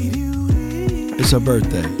it's her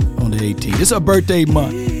birthday on the 18th. It's her birthday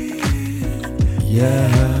month. Yeah.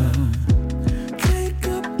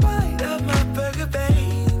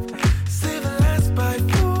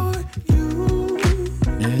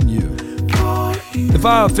 And you. If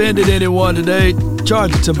I offended anyone today,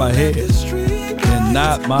 charge it to my head and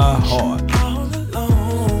not my heart.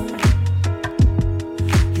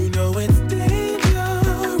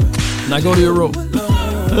 Now go to your room.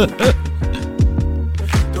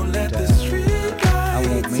 I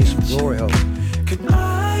want me some glory hole.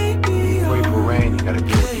 Wait for rain, you gotta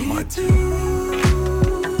deal with the mud.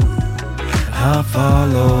 I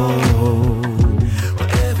follow.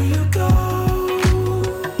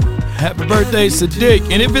 Happy birthday,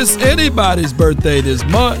 Sadiq. And if it's anybody's birthday this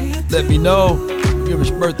month, let me know. Give a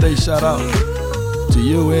birthday shout out to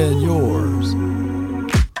you and yours.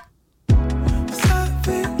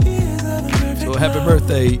 So happy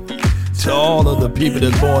birthday to all of the people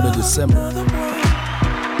that's born in December.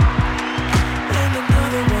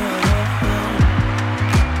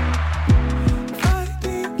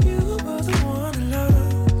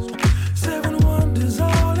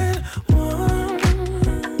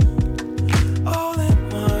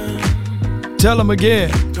 Tell them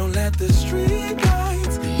again. Don't let the street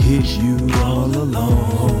lights hit you all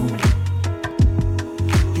alone.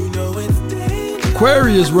 You know it's dangerous.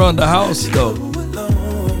 Aquarius run the house though.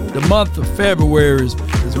 The month of February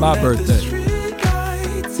is my birthday.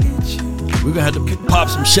 We're gonna have to pop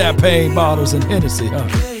some champagne bottles and Hennessy, huh?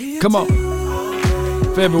 Come on.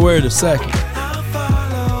 February the 2nd.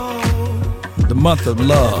 The month of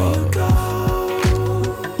love.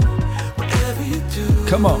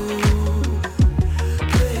 Come on.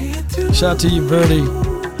 Shout out to you, Verdi.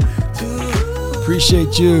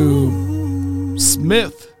 Appreciate you,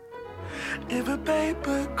 Smith. If a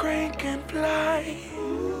paper crane can fly,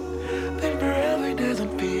 then forever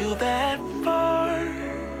doesn't feel that far.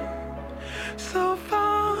 So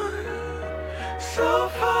far, so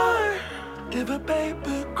far. If a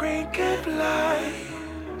paper crane can fly,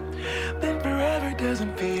 then forever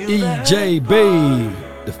doesn't feel that EJB,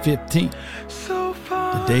 far. the 15th, So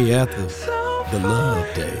far, the day after so the love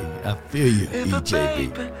day. I feel you, if a EJB.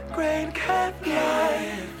 paper crane can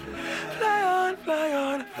fly, fly on, fly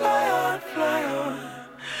on, fly on, fly on,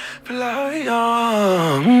 fly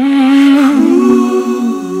on.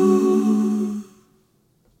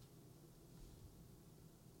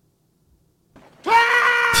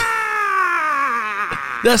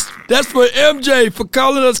 That's for MJ for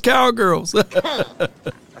calling us cowgirls.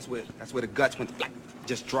 That's where the guts went.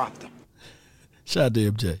 Just dropped them. Shout out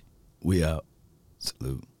to MJ. We out.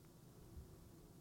 Salute.